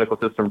appreciate the medical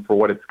system for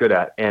what it's good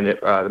at. And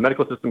the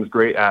medical system is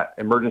great at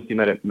emergency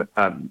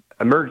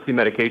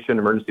medication,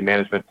 emergency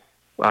management.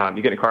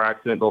 You get in a car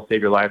accident, they'll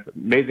save your life.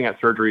 Amazing at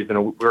surgeries,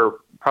 and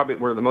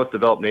we're the most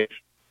developed nation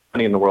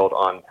in the world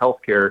on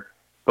healthcare.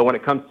 But when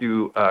it comes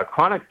to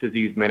chronic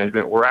disease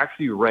management, we're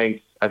actually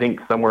ranked, I think,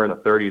 somewhere in the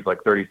 30s,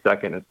 like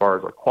 32nd, as far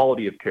as our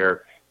quality of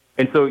care.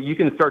 And so you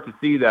can start to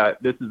see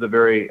that this is a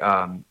very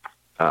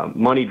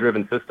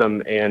money-driven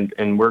system,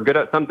 and we're good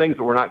at some things,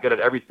 but we're not good at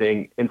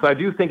everything. And so I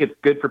do think it's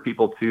good for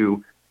people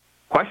to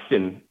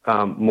question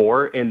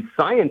more. And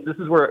science, this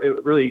is where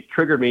it really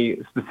triggered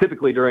me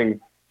specifically during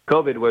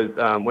COVID, was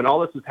when all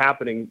this was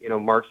happening,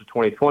 March of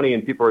 2020,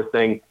 and people were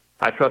saying,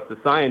 I trust the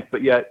science,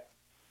 but yet,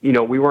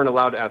 we weren't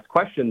allowed to ask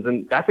questions.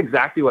 And that's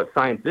exactly what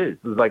science is.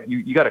 It's like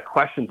you got to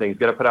question things,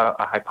 got to put out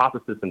a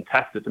hypothesis and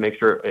test it to make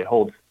sure it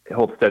holds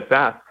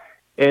steadfast.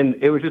 And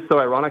it was just so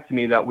ironic to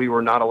me that we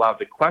were not allowed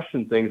to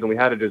question things, and we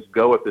had to just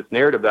go with this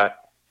narrative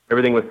that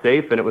everything was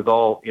safe and it was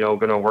all,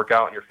 going to work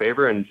out in your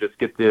favor, and just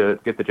get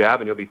the jab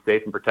and you'll be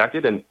safe and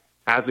protected. And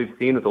as we've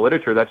seen with the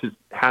literature, that just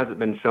hasn't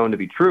been shown to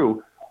be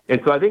true.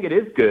 And so I think it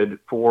is good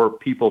for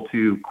people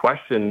to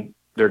question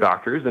their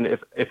doctors. And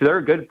if they're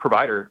a good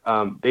provider,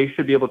 they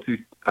should be able to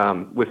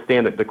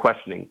withstand the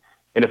questioning.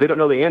 And if they don't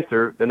know the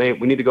answer, then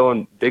we need to go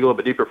and dig a little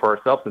bit deeper for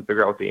ourselves and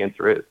figure out what the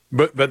answer is.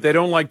 But they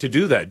don't like to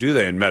do that, do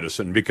they, in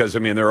medicine? Because,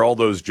 there are all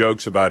those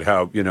jokes about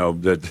how,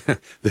 that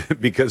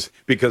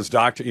because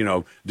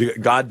doctor,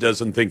 God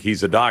doesn't think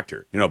he's a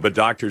doctor, but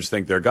doctors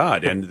think they're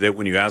God. And that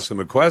when you ask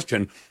them a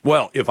question,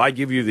 well, if I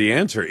give you the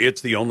answer,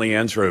 it's the only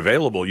answer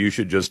available. You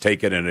should just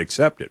take it and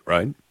accept it,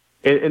 right?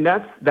 And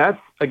that's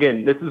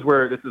again, this is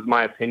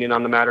my opinion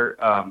on the matter.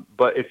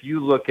 But if you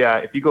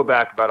go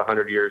back about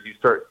 100 years, you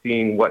start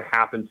seeing what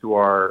happened to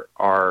our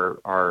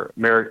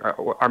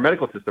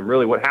medical system.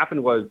 Really, what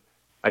happened was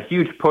a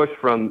huge push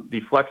from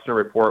the Flexner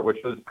Report, which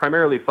was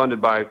primarily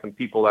funded by some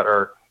people that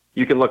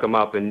you can look them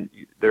up, and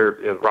they're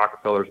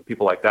Rockefellers and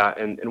people like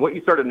that. And what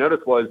you started to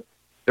notice was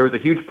there was a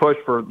huge push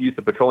for use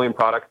of petroleum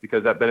products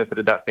because that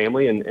benefited that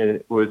family, and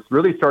it was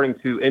really starting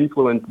to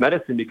influence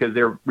medicine because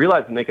they're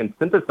realizing they can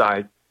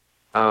synthesize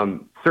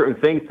certain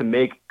things to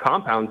make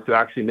compounds to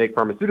actually make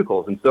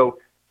pharmaceuticals. And so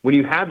when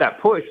you had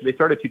that push, they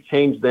started to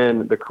change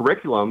then the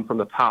curriculum from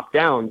the top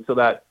down so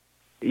that,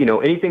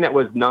 anything that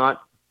was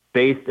not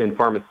based in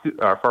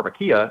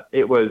pharmacia,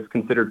 it was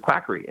considered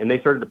quackery. And they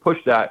started to push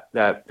that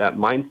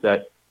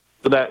mindset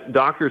so that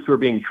doctors who were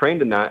being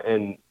trained in that,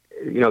 and,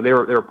 they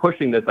were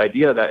pushing this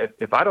idea that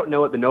if I don't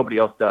know it, then nobody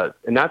else does.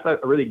 And that's a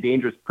really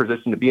dangerous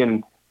position to be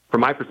in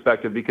from my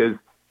perspective, because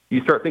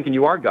you start thinking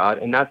you are God,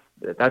 and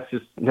that's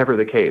just never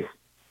the case.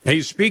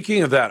 Hey,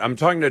 speaking of that, I'm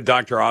talking to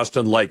Dr.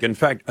 Austin Lake. In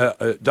fact,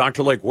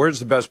 Dr. Lake, where's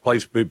the best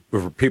place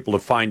for people to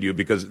find you?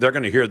 Because they're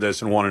going to hear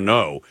this and want to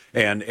know.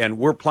 And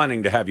we're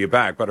planning to have you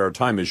back, but our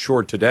time is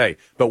short today.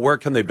 But where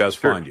can they best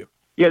find you?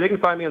 Yeah, they can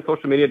find me on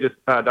social media, just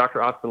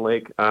Dr. Austin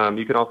Lake.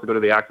 You can also go to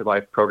the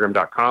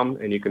activelifeprogram.com,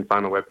 and you can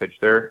find my webpage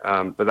there.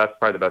 But that's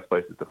probably the best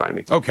places to find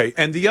me. Okay,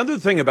 and the other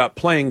thing about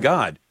playing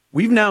God,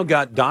 we've now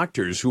got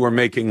doctors who are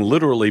making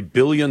literally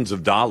billions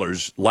of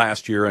dollars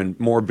last year and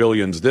more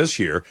billions this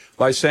year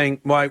by saying,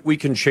 well, we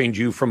can change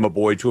you from a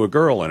boy to a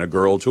girl and a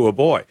girl to a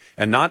boy.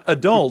 And not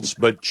adults,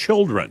 but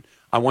children.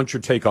 I want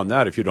your take on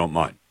that, if you don't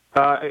mind.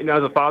 As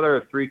a father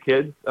of 3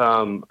 kids,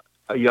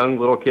 young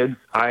little kids,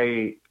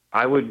 I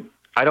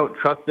don't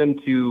trust them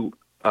to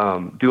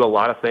do a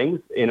lot of things.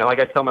 Like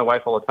I tell my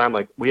wife all the time,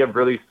 like, we have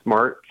really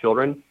smart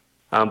children.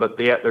 But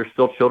they're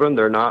still children.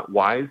 They're not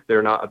wise.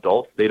 They're not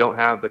adults. They don't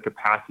have the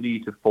capacity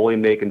to fully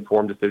make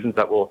informed decisions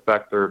that will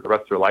affect the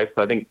rest of their life.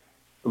 So I think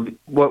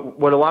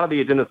what a lot of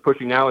the agenda is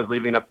pushing now is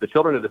leaving it up to the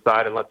children to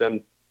decide and let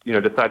them,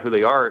 decide who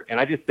they are. And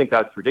I just think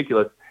that's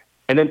ridiculous.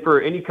 And then for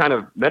any kind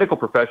of medical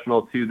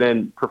professional to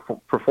then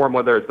perform,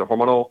 whether it's a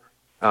hormonal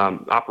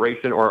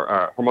operation or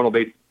a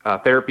hormonal-based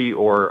therapy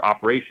or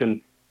operation,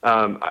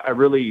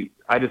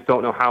 I just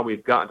don't know how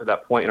we've gotten to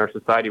that point in our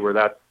society where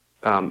that's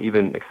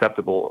even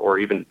acceptable or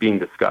even being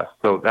discussed.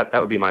 So that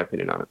would be my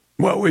opinion on it.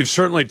 Well, we've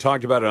certainly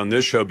talked about it on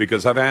this show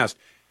because I've asked,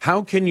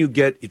 how can you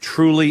get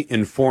truly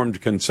informed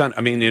consent?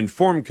 I mean,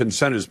 informed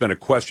consent has been a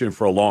question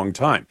for a long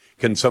time.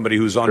 Can somebody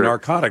who's on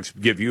narcotics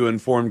give you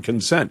informed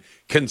consent?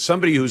 Can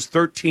somebody who's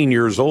 13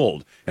 years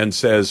old and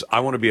says, I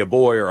want to be a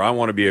boy or I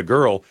want to be a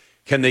girl,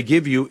 can they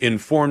give you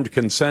informed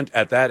consent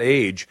at that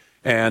age?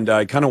 And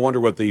I kind of wonder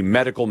what the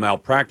medical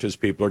malpractice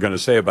people are going to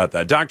say about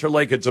that. Dr.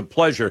 Lake, it's a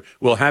pleasure.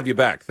 We'll have you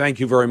back. Thank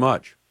you very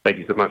much. Thank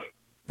you so much.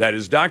 That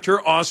is Dr.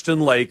 Austin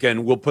Lake,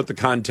 and we'll put the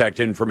contact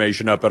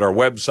information up at our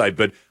website.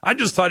 But I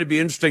just thought it'd be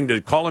interesting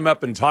to call him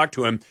up and talk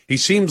to him. He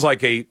seems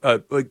like a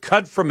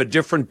cut from a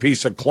different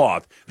piece of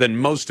cloth than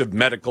most of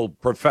medical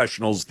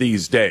professionals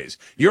these days.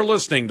 You're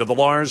listening to the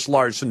Lars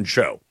Larson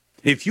Show.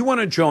 If you want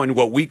to join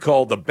what we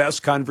call the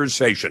best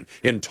conversation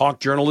in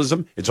talk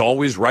journalism, it's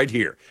always right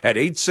here at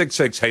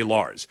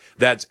 866-HEY-LARS.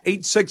 That's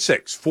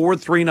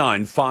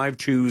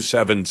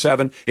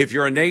 866-439-5277. If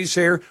you're a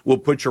naysayer, we'll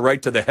put you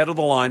right to the head of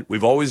the line.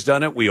 We've always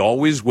done it. We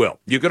always will.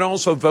 You can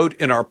also vote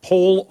in our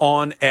poll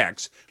on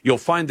X. You'll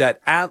find that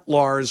at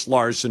Lars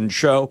Larson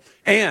Show.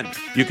 And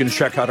you can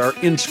check out our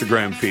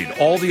Instagram feed.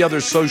 All the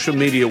other social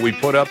media we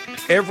put up,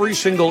 every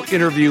single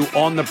interview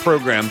on the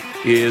program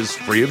is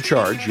free of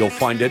charge. You'll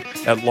find it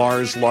at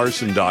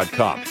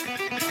LarsLarson.com.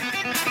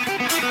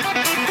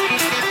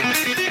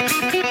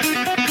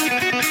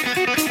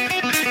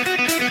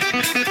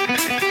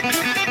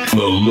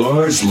 The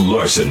Lars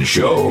Larson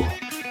Show.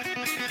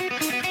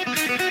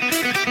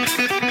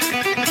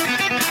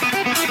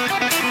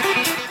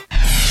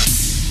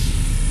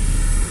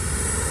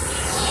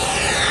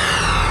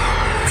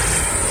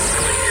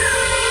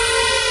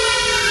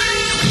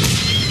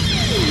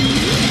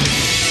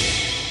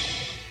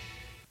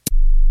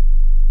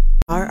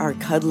 Are our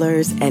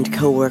cuddlers and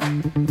co-workers.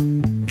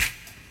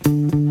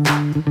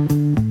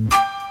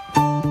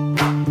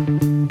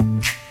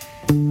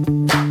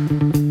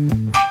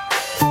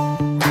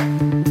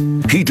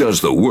 He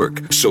does the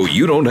work so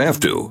you don't have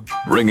to,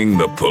 bringing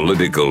the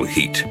political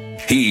heat.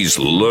 He's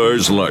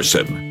Lars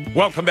Larson.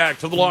 Welcome back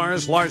to the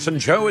Lars Larson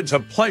Show. It's a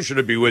pleasure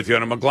to be with you,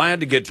 and I'm glad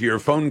to get to your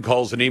phone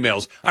calls and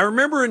emails. I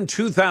remember in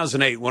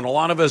 2008 when a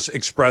lot of us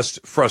expressed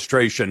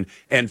frustration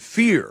and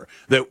fear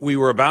that we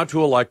were about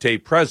to elect a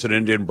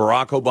president in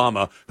Barack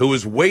Obama who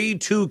was way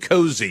too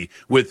cozy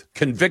with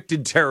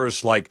convicted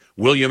terrorists like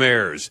William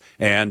Ayers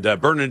and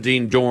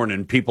Bernardine Dorn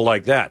and people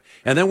like that.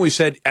 And then we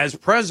said, as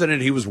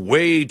president, he was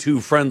way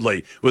too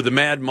friendly with the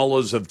mad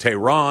mullahs of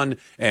Tehran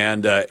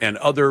and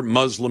other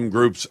Muslim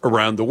groups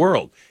around the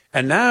world.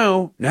 And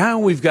now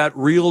we've got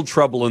real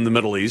trouble in the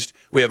Middle East.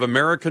 We have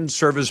American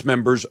service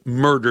members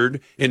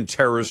murdered in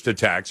terrorist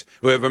attacks.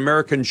 We have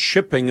American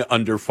shipping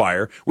under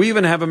fire. We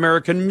even have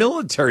American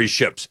military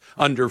ships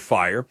under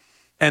fire.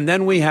 And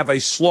then we have a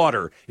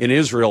slaughter in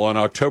Israel on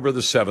October the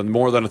 7th,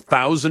 more than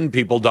 1,000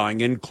 people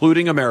dying,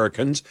 including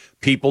Americans,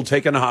 people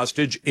taken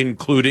hostage,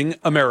 including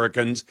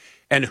Americans.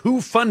 And who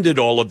funded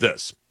all of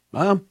this?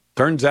 Well,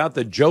 turns out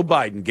that Joe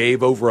Biden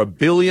gave over $1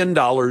 billion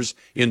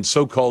in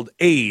so-called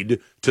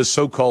aid to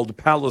so-called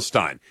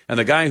Palestine. And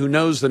the guy who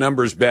knows the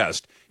numbers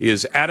best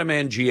is Adam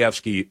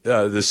Andrzejewski,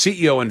 the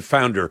CEO and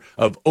founder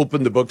of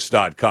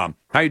OpenTheBooks.com.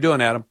 How you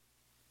doing, Adam?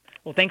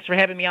 Well, thanks for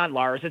having me on,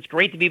 Lars. It's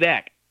great to be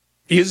back.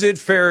 Is it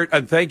fair,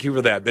 and thank you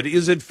for that, but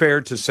is it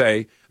fair to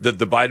say that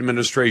the Biden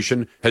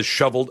administration has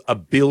shoveled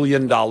 $1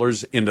 billion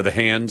into the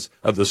hands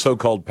of the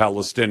so-called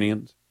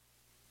Palestinians?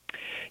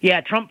 Yeah,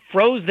 Trump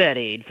froze that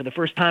aid for the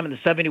first time in the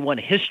 71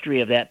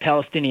 history of that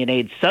Palestinian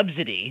aid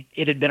subsidy.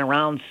 It had been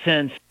around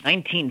since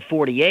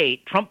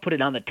 1948. Trump put it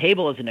on the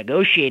table as a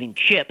negotiating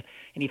chip,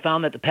 and he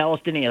found that the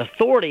Palestinian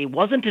Authority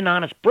wasn't an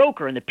honest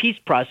broker in the peace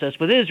process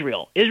with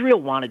Israel.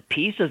 Israel wanted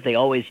peace, as they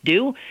always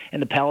do,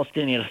 and the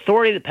Palestinian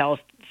Authority, the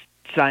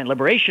Palestine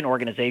Liberation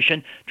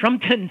Organization,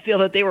 Trump didn't feel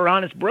that they were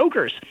honest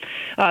brokers.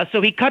 So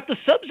he cut the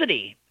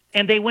subsidy.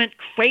 And they went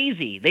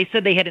crazy. They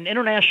said they had an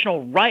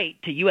international right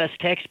to U.S.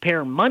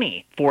 taxpayer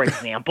money, for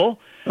example.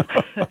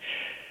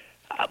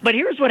 But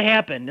here's what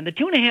happened. In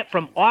the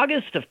from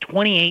August of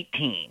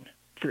 2018,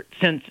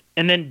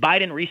 and then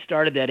Biden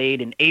restarted that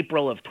aid in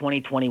April of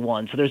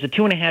 2021. So there's a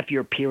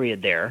 2.5-year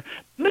period there.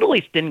 The Middle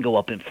East didn't go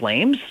up in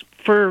flames.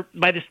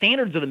 By the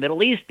standards of the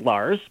Middle East,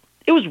 Lars,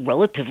 it was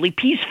relatively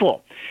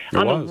peaceful.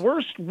 On the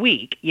worst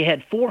week, you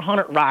had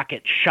 400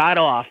 rockets shot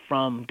off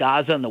from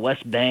Gaza and the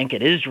West Bank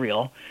at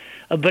Israel.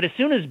 But as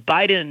soon as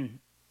Biden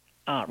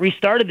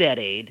restarted that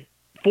aid,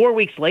 4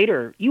 weeks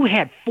later, you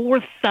had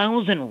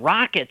 4,000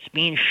 rockets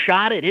being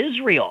shot at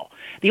Israel.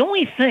 The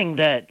only thing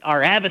that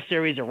our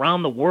adversaries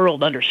around the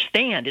world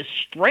understand is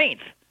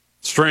strength.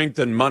 Strength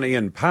and money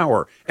and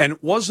power. And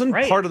wasn't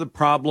part of the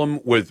problem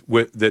with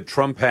that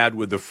Trump had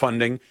with the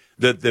funding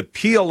that the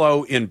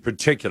PLO in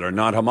particular,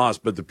 not Hamas,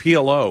 but the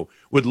PLO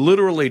would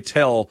literally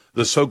tell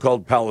the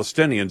so-called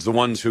Palestinians, the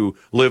ones who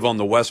live on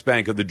the west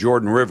bank of the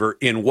Jordan River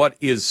in what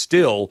is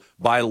still,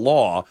 by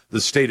law,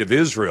 the state of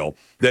Israel,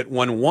 that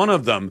when one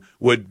of them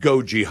would go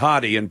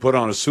jihadi and put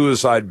on a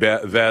suicide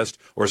vest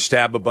or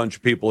stab a bunch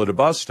of people at a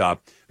bus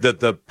stop,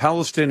 that the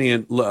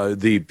Palestinian,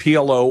 the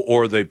PLO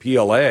or the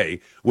PLA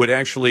would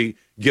actually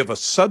give a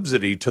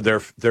subsidy to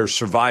their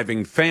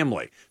surviving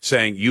family,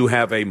 saying, you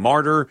have a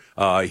martyr,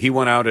 he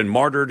went out and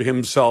martyred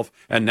himself,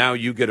 and now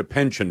you get a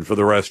pension for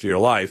the rest of your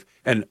life.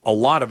 And a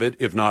lot of it,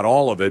 if not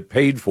all of it,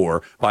 paid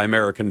for by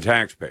American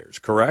taxpayers,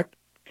 correct?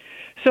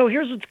 So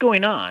here's what's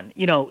going on.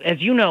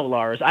 As you know,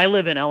 Lars, I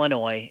live in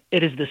Illinois.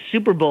 It is the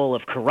Super Bowl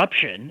of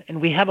corruption,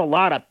 and we have a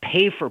lot of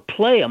pay for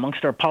play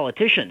amongst our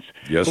politicians.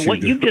 Yes, but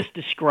what you've just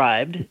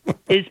described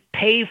is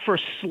pay for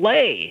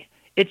slay.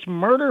 It's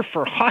murder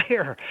for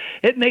hire.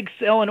 It makes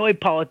Illinois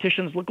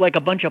politicians look like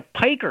a bunch of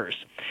pikers.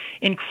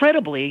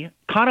 Incredibly,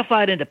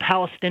 codified into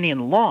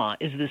Palestinian law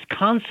is this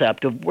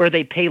concept of where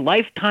they pay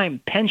lifetime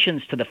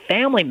pensions to the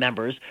family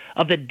members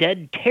of the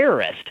dead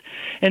terrorist.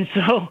 And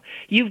so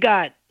you've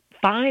got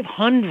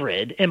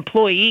 500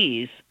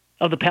 employees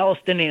of the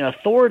Palestinian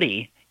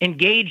Authority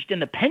engaged in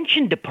the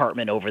pension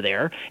department over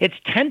there. It's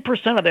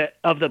 10%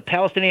 of the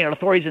Palestinian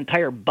Authority's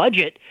entire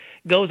budget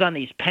goes on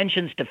these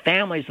pensions to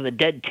families of the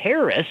dead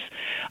terrorists,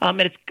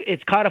 and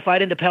it's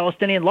codified into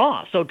Palestinian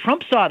law. So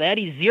Trump saw that.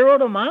 He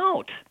zeroed them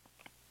out.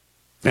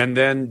 And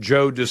then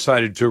Joe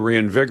decided to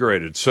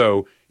reinvigorate it.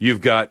 So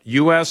you've got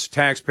U.S.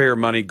 taxpayer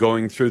money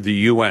going through the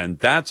UN.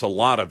 That's a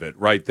lot of it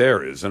right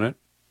there, isn't it?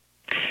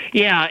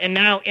 Yeah, and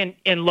now,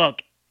 and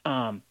look,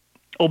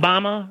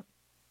 Obama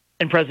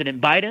and President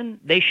Biden,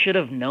 they should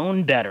have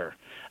known better.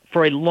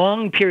 For a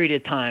long period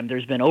of time,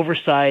 there's been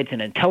oversight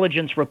and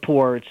intelligence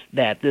reports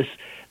that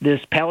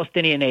this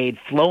Palestinian aid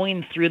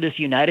flowing through this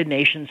United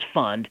Nations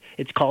fund,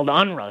 it's called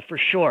UNRWA for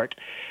short,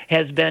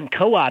 has been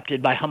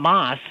co-opted by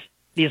Hamas,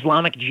 the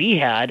Islamic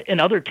Jihad, and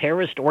other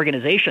terrorist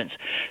organizations.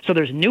 So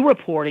there's new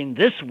reporting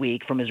this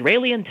week from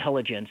Israeli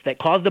intelligence that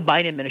caused the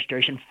Biden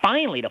administration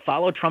finally to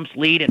follow Trump's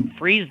lead and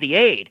freeze the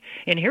aid.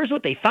 And here's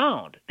what they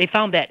found. They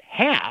found that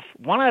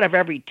one out of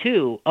every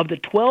two of the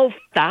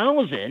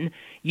 12,000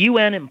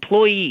 UN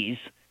employees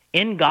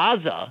in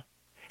Gaza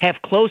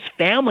have close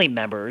family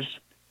members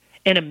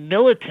in a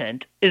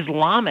militant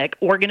Islamic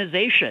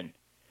organization.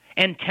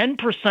 And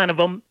 10%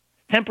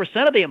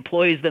 of the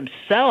employees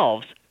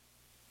themselves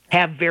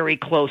have very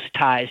close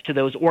ties to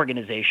those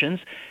organizations.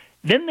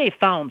 Then they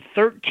found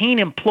 13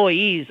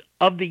 employees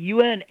of the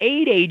UN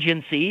aid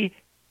agency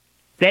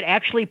that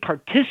actually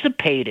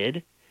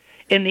participated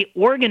in the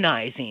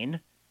organizing,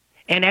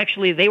 and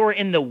actually they were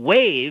in the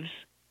waves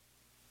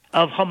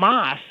of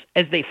Hamas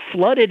as they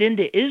flooded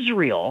into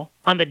Israel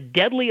on the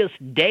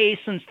deadliest day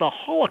since the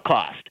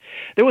Holocaust.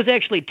 There was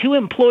actually 2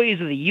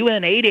 employees of the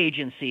UN aid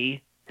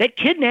agency that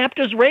kidnapped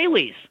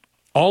Israelis.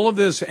 All of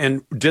this,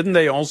 and didn't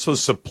they also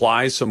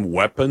supply some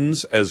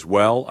weapons as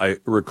well? I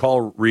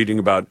recall reading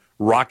about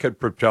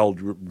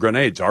rocket-propelled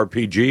grenades,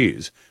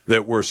 RPGs,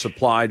 that were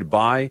supplied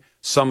by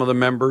some of the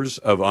members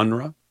of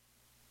UNRWA?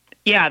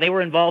 Yeah, they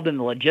were involved in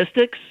the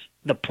logistics,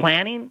 the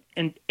planning,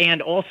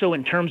 and also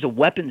in terms of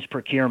weapons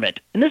procurement.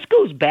 And this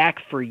goes back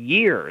for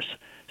years.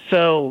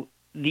 So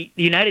the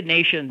United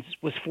Nations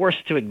was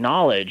forced to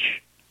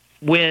acknowledge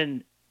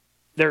when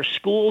their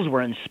schools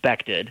were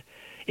inspected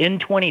in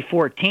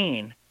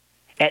 2014,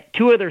 at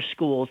 2 of their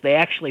schools, they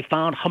actually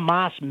found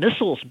Hamas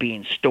missiles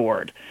being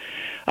stored.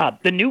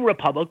 The New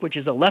Republic, which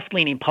is a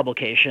left-leaning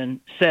publication,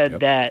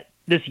 said that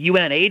this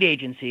UN aid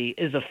agency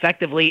is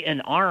effectively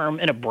an arm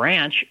and a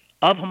branch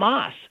of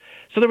Hamas.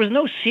 So there was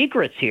no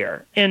secrets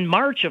here. In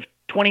March of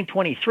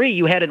 2023,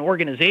 you had an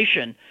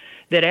organization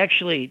that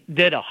actually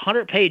did a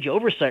 100-page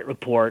oversight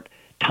report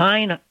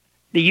tying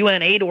the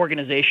UN aid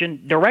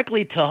organization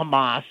directly to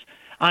Hamas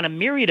on a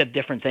myriad of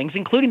different things,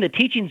 including the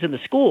teachings in the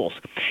schools.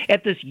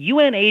 At this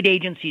UN aid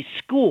agency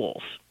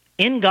schools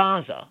in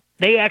Gaza,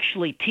 they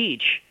actually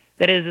teach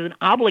that it is an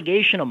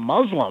obligation of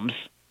Muslims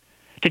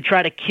to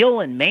try to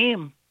kill and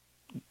maim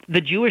the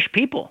Jewish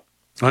people.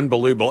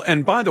 Unbelievable.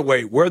 And by the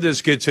way, where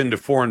this gets into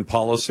foreign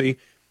policy,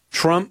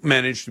 Trump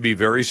managed to be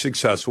very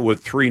successful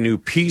with 3 new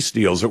peace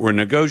deals that were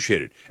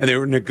negotiated. And they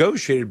were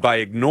negotiated by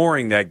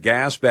ignoring that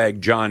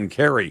gasbag John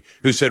Kerry,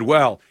 who said,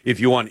 well,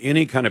 if you want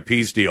any kind of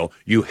peace deal,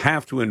 you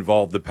have to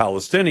involve the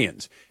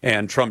Palestinians.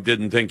 And Trump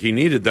didn't think he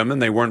needed them, and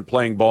they weren't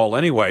playing ball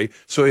anyway,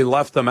 so he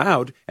left them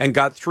out and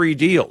got 3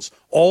 deals.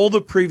 All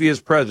the previous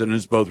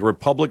presidents, both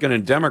Republican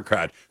and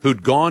Democrat,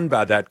 who'd gone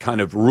by that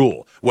kind of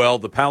rule, well,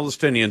 the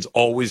Palestinians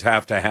always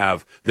have to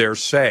have their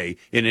say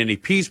in any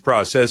peace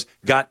process,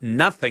 got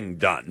nothing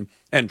done.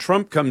 And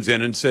Trump comes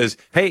in and says,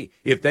 hey,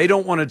 if they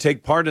don't want to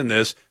take part in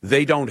this,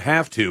 they don't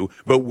have to,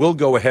 but we'll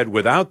go ahead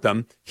without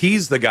them.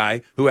 He's the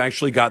guy who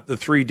actually got the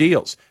 3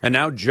 deals. And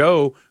now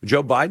Joe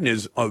Biden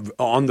is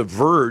on the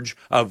verge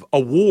of a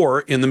war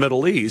in the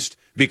Middle East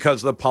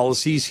because of the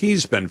policies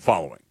he's been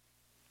following.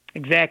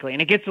 Exactly.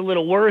 And it gets a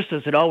little worse,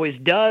 as it always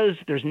does.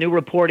 There's new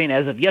reporting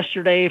as of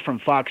yesterday from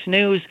Fox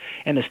News,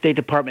 and the State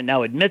Department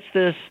now admits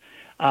this,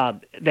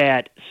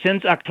 that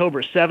since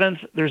October 7th,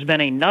 there's been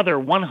another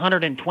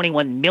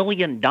 $121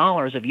 million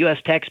of U.S.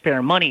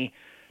 taxpayer money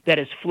that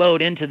has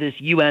flowed into this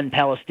UN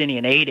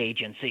Palestinian aid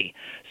agency.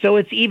 So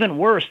it's even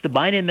worse. The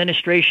Biden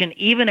administration,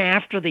 even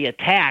after the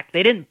attack,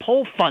 they didn't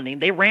pull funding.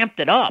 They ramped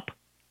it up.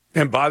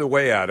 And by the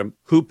way, Adam,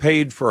 who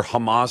paid for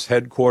Hamas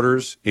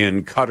headquarters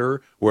in Qatar,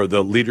 where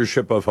the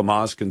leadership of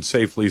Hamas can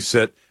safely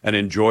sit and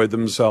enjoy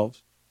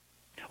themselves?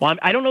 Well,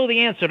 I don't know the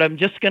answer, but I'm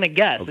just going to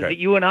guess. Okay. Is it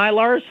you and I,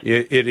 Lars?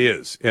 It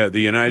is.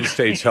 The United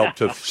States helped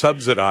to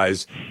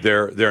subsidize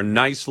their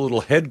nice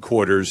little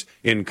headquarters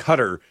in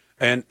Qatar.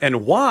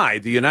 And why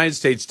the United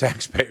States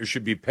taxpayer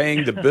should be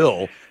paying the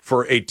bill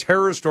for a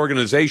terrorist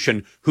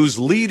organization whose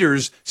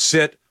leaders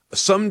sit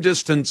some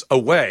distance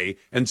away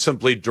and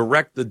simply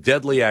direct the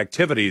deadly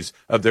activities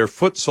of their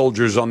foot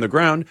soldiers on the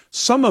ground,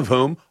 some of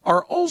whom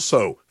are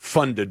also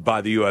funded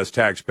by the U.S.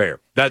 taxpayer.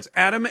 That's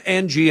Adam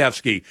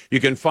Andrzejewski. You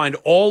can find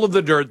all of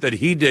the dirt that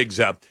he digs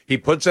up. He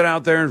puts it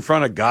out there in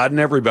front of God and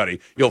everybody.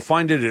 You'll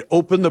find it at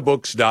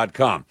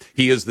openthebooks.com.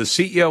 He is the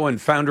CEO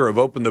and founder of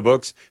Open the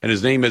Books, and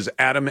his name is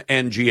Adam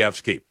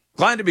Andrzejewski.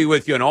 Glad to be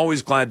with you and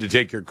always glad to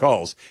take your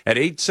calls at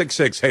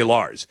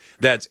 866-HEY-LARS.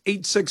 That's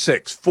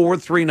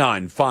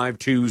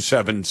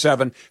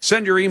 866-439-5277.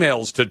 Send your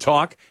emails to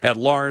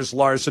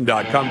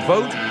talk@LarsLarson.com.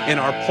 Vote in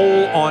our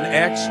poll on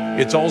X.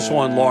 It's also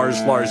on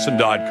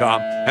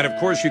LarsLarson.com. And, of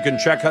course, you can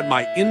check out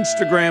my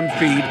Instagram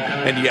feed.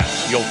 And,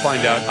 yes, you'll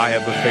find out I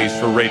have a face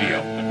for radio.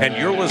 And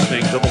you're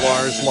listening to The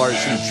Lars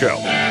Larson Show.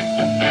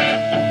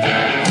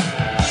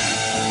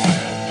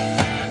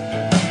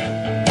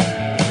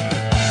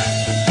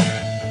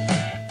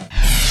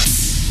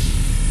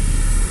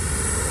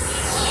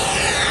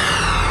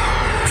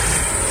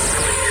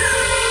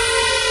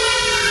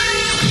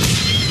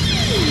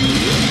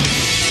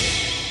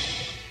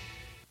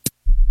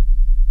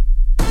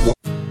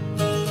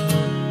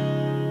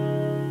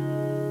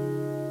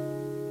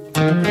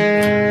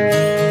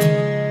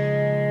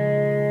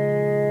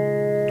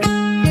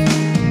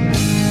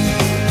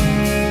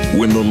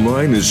 When the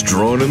line is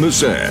drawn in the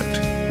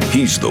sand,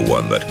 he's the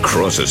one that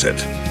crosses it.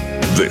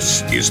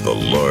 This is the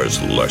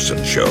Lars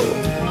Larson Show.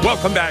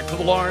 Welcome back to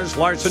the Lars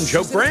Larson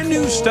Show. Brand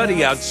new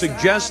study out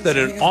suggests that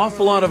an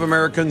awful lot of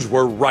Americans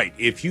were right.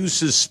 If you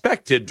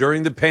suspected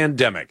during the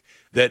pandemic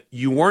that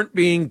you weren't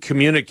being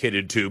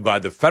communicated to by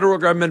the federal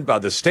government, by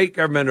the state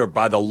government, or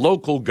by the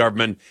local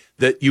government,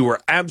 that you were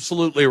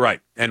absolutely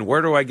right. And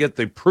where do I get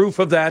the proof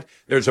of that?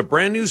 There's a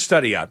brand new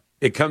study out.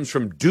 It comes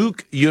from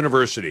Duke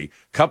University,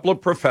 a couple of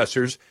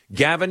professors,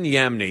 Gavin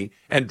Yamney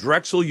and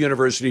Drexel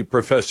University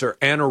professor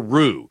Anna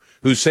Rue,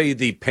 who say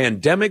the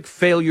pandemic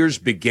failures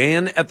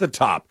began at the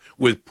top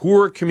with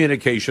poor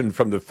communication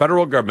from the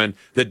federal government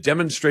that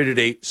demonstrated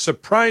a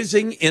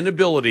surprising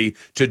inability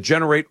to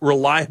generate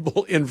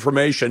reliable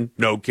information.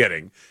 No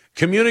kidding.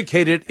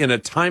 Communicate it in a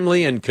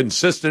timely and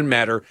consistent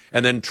manner,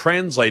 and then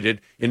translate it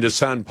into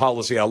sound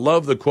policy. I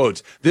love the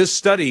quotes. This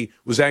study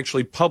was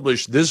actually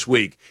published this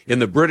week in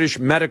the British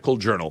Medical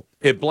Journal.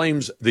 It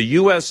blames the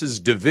U.S.'s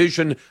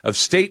division of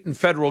state and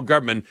federal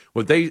government.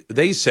 What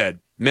they said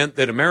meant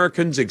that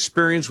Americans'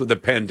 experience with the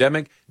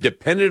pandemic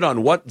depended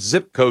on what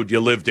zip code you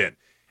lived in.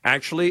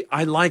 Actually,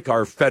 I like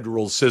our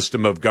federal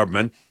system of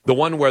government, the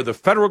one where the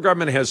federal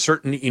government has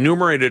certain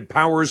enumerated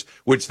powers,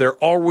 which they're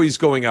always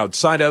going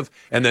outside of,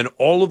 and then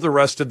all of the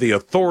rest of the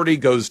authority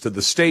goes to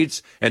the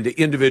states and to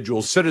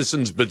individual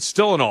citizens. But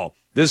still in all,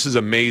 this is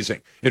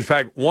amazing. In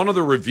fact, one of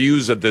the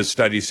reviews of this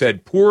study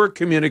said poor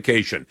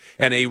communication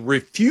and a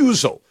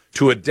refusal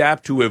to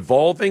adapt to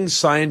evolving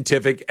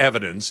scientific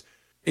evidence.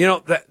 You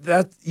know,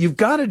 that you've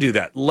got to do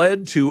that,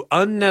 led to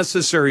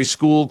unnecessary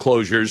school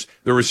closures,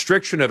 the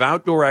restriction of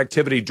outdoor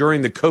activity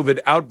during the COVID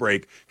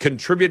outbreak,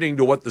 contributing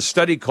to what the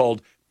study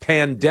called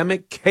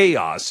pandemic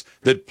chaos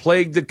that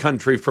plagued the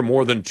country for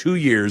more than 2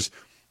 years.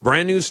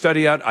 Brand new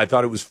study out. I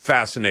thought it was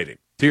fascinating.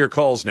 To your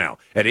calls now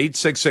at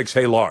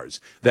 866-HEY-LARS.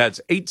 That's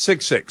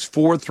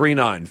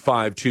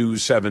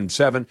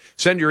 866-439-5277.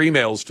 Send your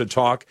emails to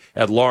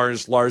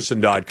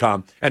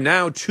talk@LarsLarson.com. And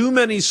now too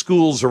many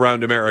schools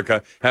around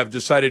America have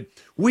decided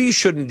we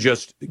shouldn't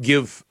just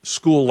give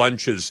school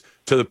lunches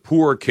to the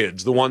poor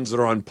kids, the ones that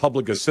are on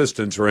public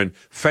assistance or in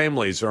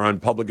families are on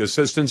public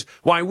assistance.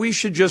 Why, we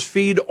should just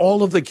feed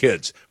all of the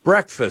kids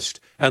breakfast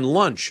and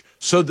lunch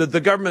so that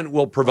the government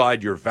will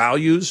provide your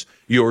values,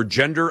 your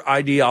gender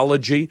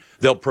ideology,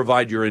 they'll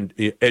provide your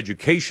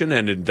education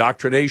and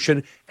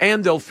indoctrination,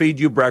 and they'll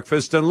feed you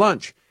breakfast and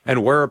lunch.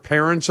 And where are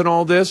parents in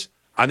all this?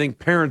 I think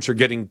parents are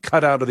getting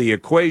cut out of the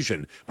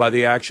equation by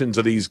the actions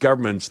of these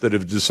governments that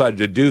have decided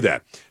to do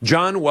that.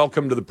 John,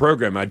 welcome to the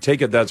program. I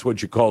take it that's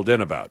what you called in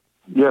about.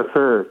 Yes,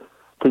 sir.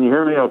 Can you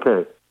hear me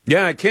okay?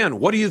 Yeah, I can.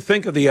 What do you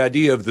think of the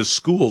idea of the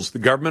schools, the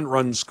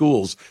government-run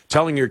schools,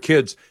 telling your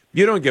kids,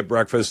 you don't get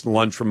breakfast and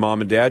lunch from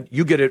mom and dad,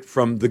 you get it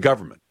from the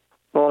government?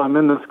 Well, I'm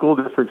in the school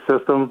district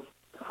system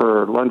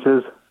for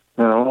lunches,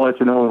 and I want to let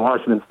you know in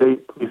Washington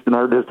State, at least in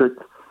our district,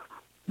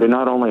 they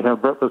not only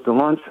have breakfast and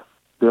lunch,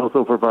 they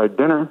also provide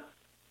dinner,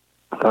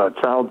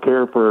 child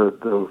care for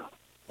the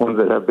ones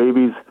that have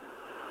babies,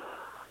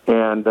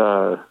 and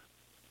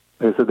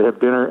they said they have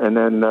dinner, and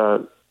then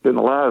in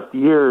the last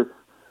year,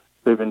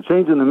 they've been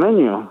changing the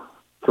menu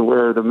to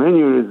where the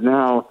menu is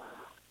now,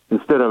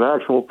 instead of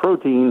actual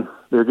protein,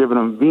 they're giving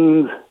them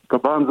beans,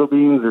 garbanzo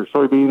beans or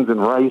soybeans and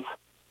rice.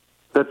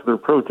 That's their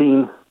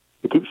protein.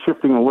 They keep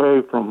shifting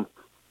away from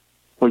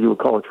what you would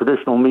call a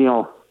traditional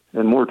meal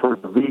and more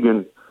towards the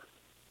vegan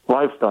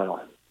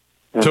lifestyle.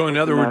 And so in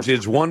other words,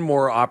 it's one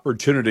more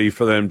opportunity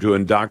for them to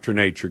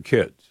indoctrinate your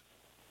kids.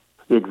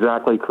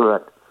 Exactly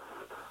correct.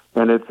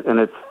 And it's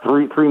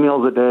three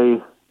meals a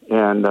day,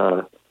 and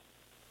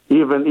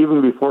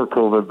even before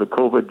COVID, but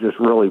COVID just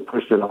really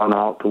pushed it on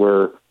out to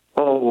where,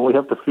 we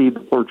have to feed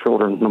the poor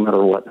children no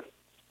matter what.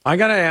 I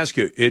got to ask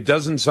you, it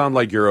doesn't sound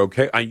like you're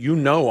okay. You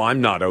know I'm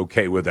not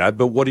okay with that,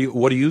 but what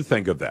do you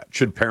think of that?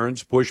 Should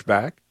parents push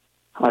back?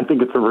 I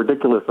think it's a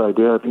ridiculous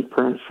idea. I think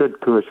parents should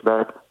push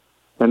back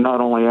and not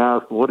only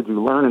ask, what did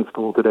you learn in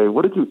school today?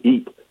 What did you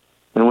eat?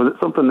 And was it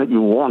something that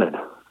you wanted?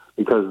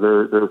 Because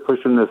they're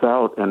pushing this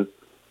out, and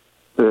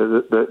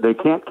they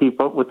can't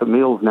keep up with the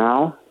meals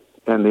now.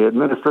 And the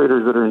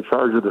administrators that are in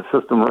charge of the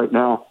system right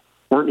now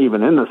weren't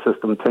even in the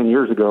system 10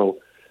 years ago,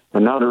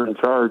 and now they're in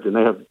charge, and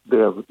they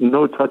have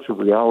no touch of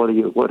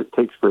reality of what it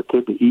takes for a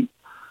kid to eat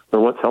or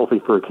what's healthy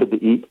for a kid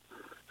to eat.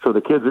 So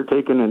the kids are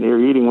taking and they're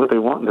eating what they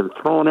want, and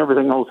they're throwing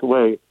everything else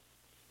away.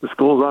 The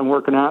schools I'm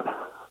working at,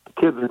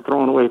 the kids are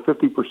throwing away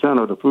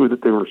 50% of the food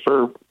that they were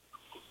served,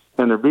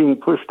 and they're being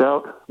pushed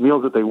out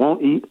meals that they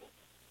won't eat,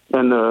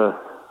 and the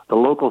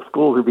local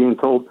schools are being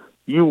told,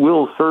 you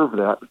will serve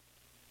that.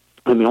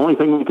 And the only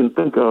thing we can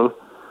think of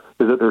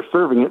is that they're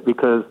serving it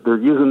because they're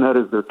using that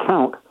as their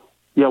count.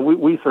 Yeah,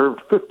 we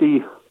served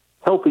 50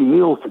 healthy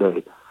meals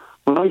today.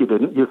 Well, no, you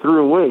didn't. You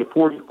threw away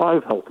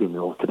 45 healthy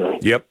meals today.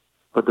 Yep.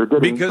 But they're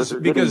getting because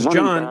money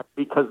John, back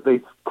because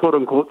they quote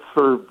unquote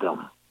served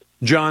them.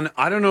 John,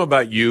 I don't know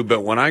about you,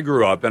 but when I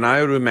grew up, and I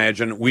would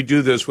imagine we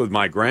do this with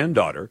my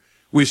granddaughter,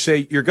 we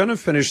say, you're going to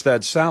finish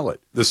that salad.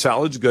 The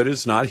salad's good.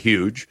 It's not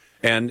huge.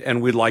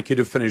 And we'd like you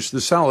to finish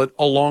the salad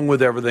along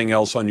with everything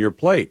else on your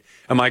plate.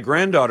 And my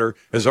granddaughter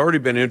has already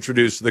been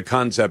introduced to the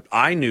concept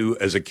I knew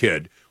as a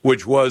kid,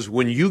 which was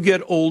when you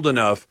get old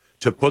enough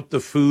to put the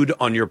food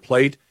on your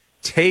plate,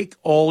 take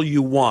all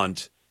you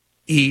want,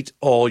 eat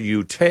all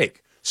you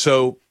take.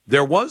 So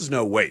there was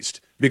no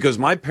waste because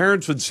my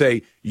parents would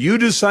say, you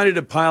decided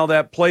to pile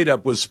that plate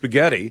up with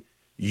spaghetti,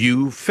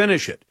 you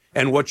finish it.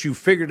 And what you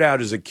figured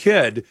out as a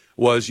kid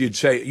was you'd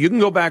say, you can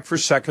go back for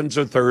seconds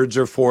or thirds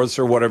or fourths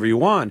or whatever you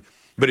want.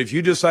 But if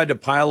you decide to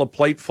pile a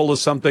plate full of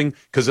something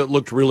because it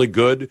looked really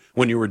good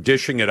when you were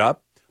dishing it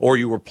up, or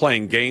you were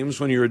playing games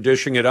when you were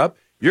dishing it up,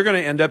 you're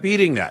going to end up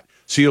eating that.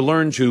 So you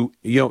learn to,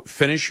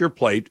 finish your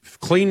plate,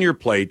 clean your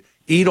plate,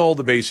 eat all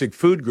the basic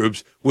food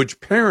groups,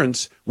 which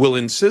parents will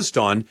insist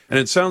on. And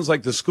it sounds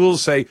like the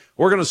schools say,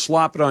 we're going to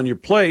slop it on your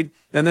plate.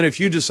 And then if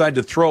you decide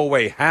to throw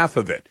away half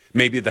of it,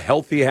 maybe the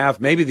healthy half,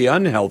 maybe the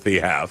unhealthy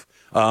half,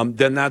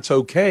 then that's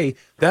okay.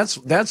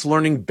 That's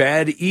learning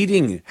bad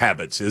eating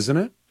habits, isn't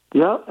it?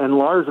 Yeah, and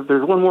Lars, if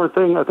there's one more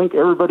thing I think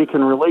everybody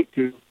can relate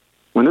to,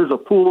 when there's a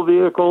pool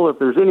vehicle, if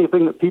there's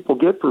anything that people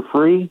get for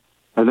free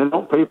and they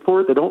don't pay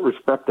for it, they don't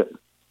respect it.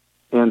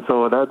 And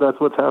so that's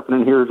what's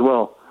happening here as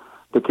well.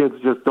 The kids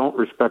just don't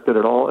respect it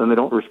at all, and they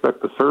don't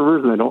respect the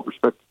servers, and they don't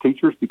respect the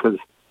teachers because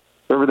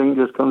everything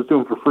just comes to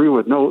them for free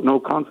with no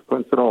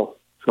consequence at all.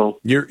 So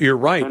you're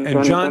right,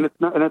 and John,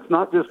 it's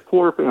not just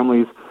poor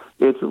families;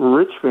 it's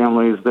rich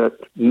families that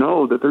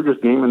know that they're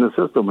just gaming the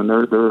system, and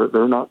they're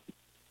not,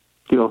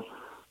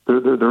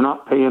 they're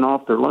not paying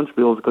off their lunch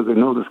bills because they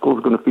know the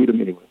school's going to feed them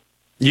anyway.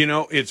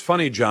 It's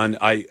funny, John.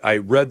 I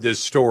read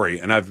this story,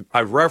 and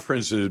I've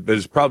referenced it, but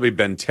it's probably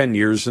been 10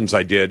 years since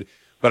I did.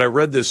 But I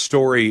read this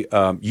story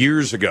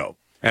years ago,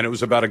 and it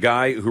was about a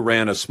guy who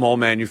ran a small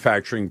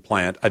manufacturing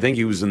plant. I think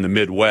he was in the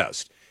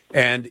Midwest,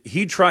 and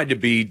he tried to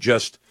be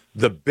just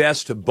the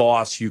best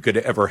boss you could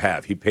ever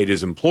have. He paid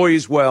his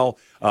employees well.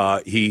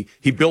 He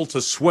built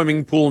a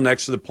swimming pool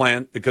next to the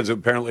plant because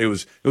apparently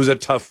it was a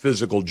tough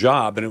physical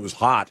job and it was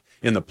hot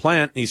in the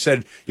plant. And he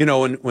said,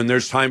 when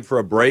there's time for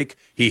a break,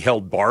 he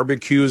held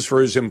barbecues for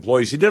his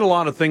employees. He did a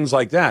lot of things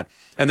like that.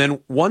 And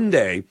then one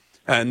day,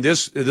 and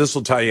this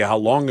will tell you how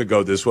long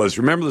ago this was.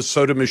 Remember the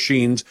soda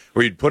machines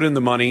where you'd put in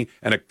the money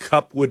and a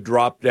cup would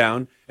drop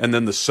down and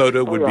then the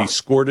soda would be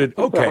squirted?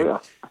 Okay. Oh, yeah.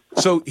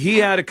 So he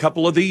had a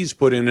couple of these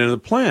put into the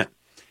plant.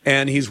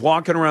 And he's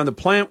walking around the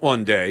plant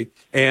one day,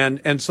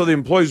 and so the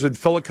employees would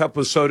fill a cup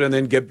with soda and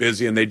then get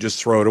busy and they'd just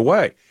throw it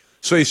away.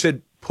 So he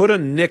said,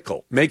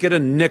 make it a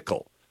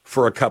nickel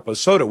for a cup of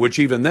soda, which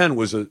even then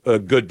was a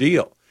good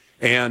deal.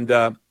 And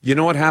you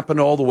know what happened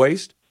to all the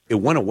waste? It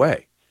went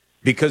away.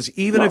 Because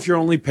even if you're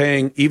only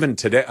paying, even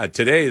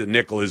today the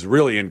nickel is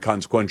really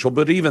inconsequential,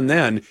 but even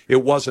then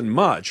it wasn't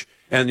much.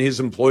 And his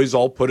employees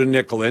all put a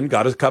nickel in,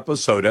 got a cup of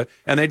soda,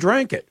 and they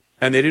drank it.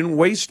 And they didn't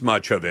waste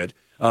much of it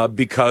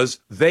because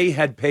they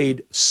had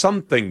paid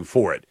something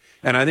for it.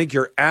 And I think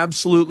you're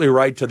absolutely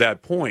right to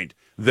that point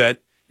that,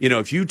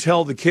 if you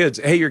tell the kids,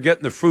 hey, you're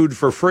getting the food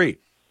for free,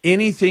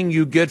 anything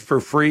you get for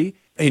free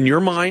in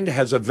your mind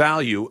has a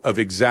value of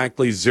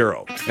exactly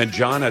zero. And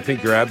John, I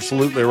think you're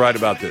absolutely right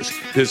about this.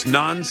 This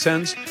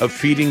nonsense of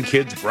feeding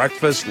kids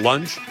breakfast,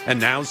 lunch, and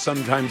now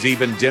sometimes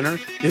even dinner,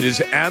 it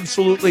is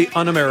absolutely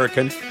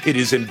un-American. It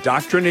is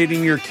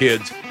indoctrinating your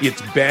kids.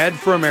 It's bad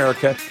for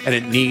America, and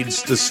it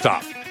needs to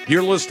stop.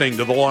 You're listening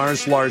to The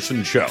Lars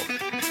Larson Show.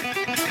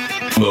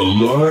 The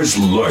Lars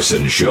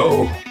Larson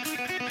Show.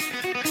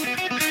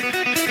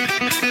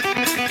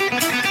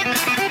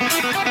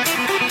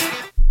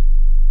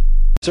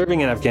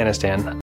 Serving in Afghanistan,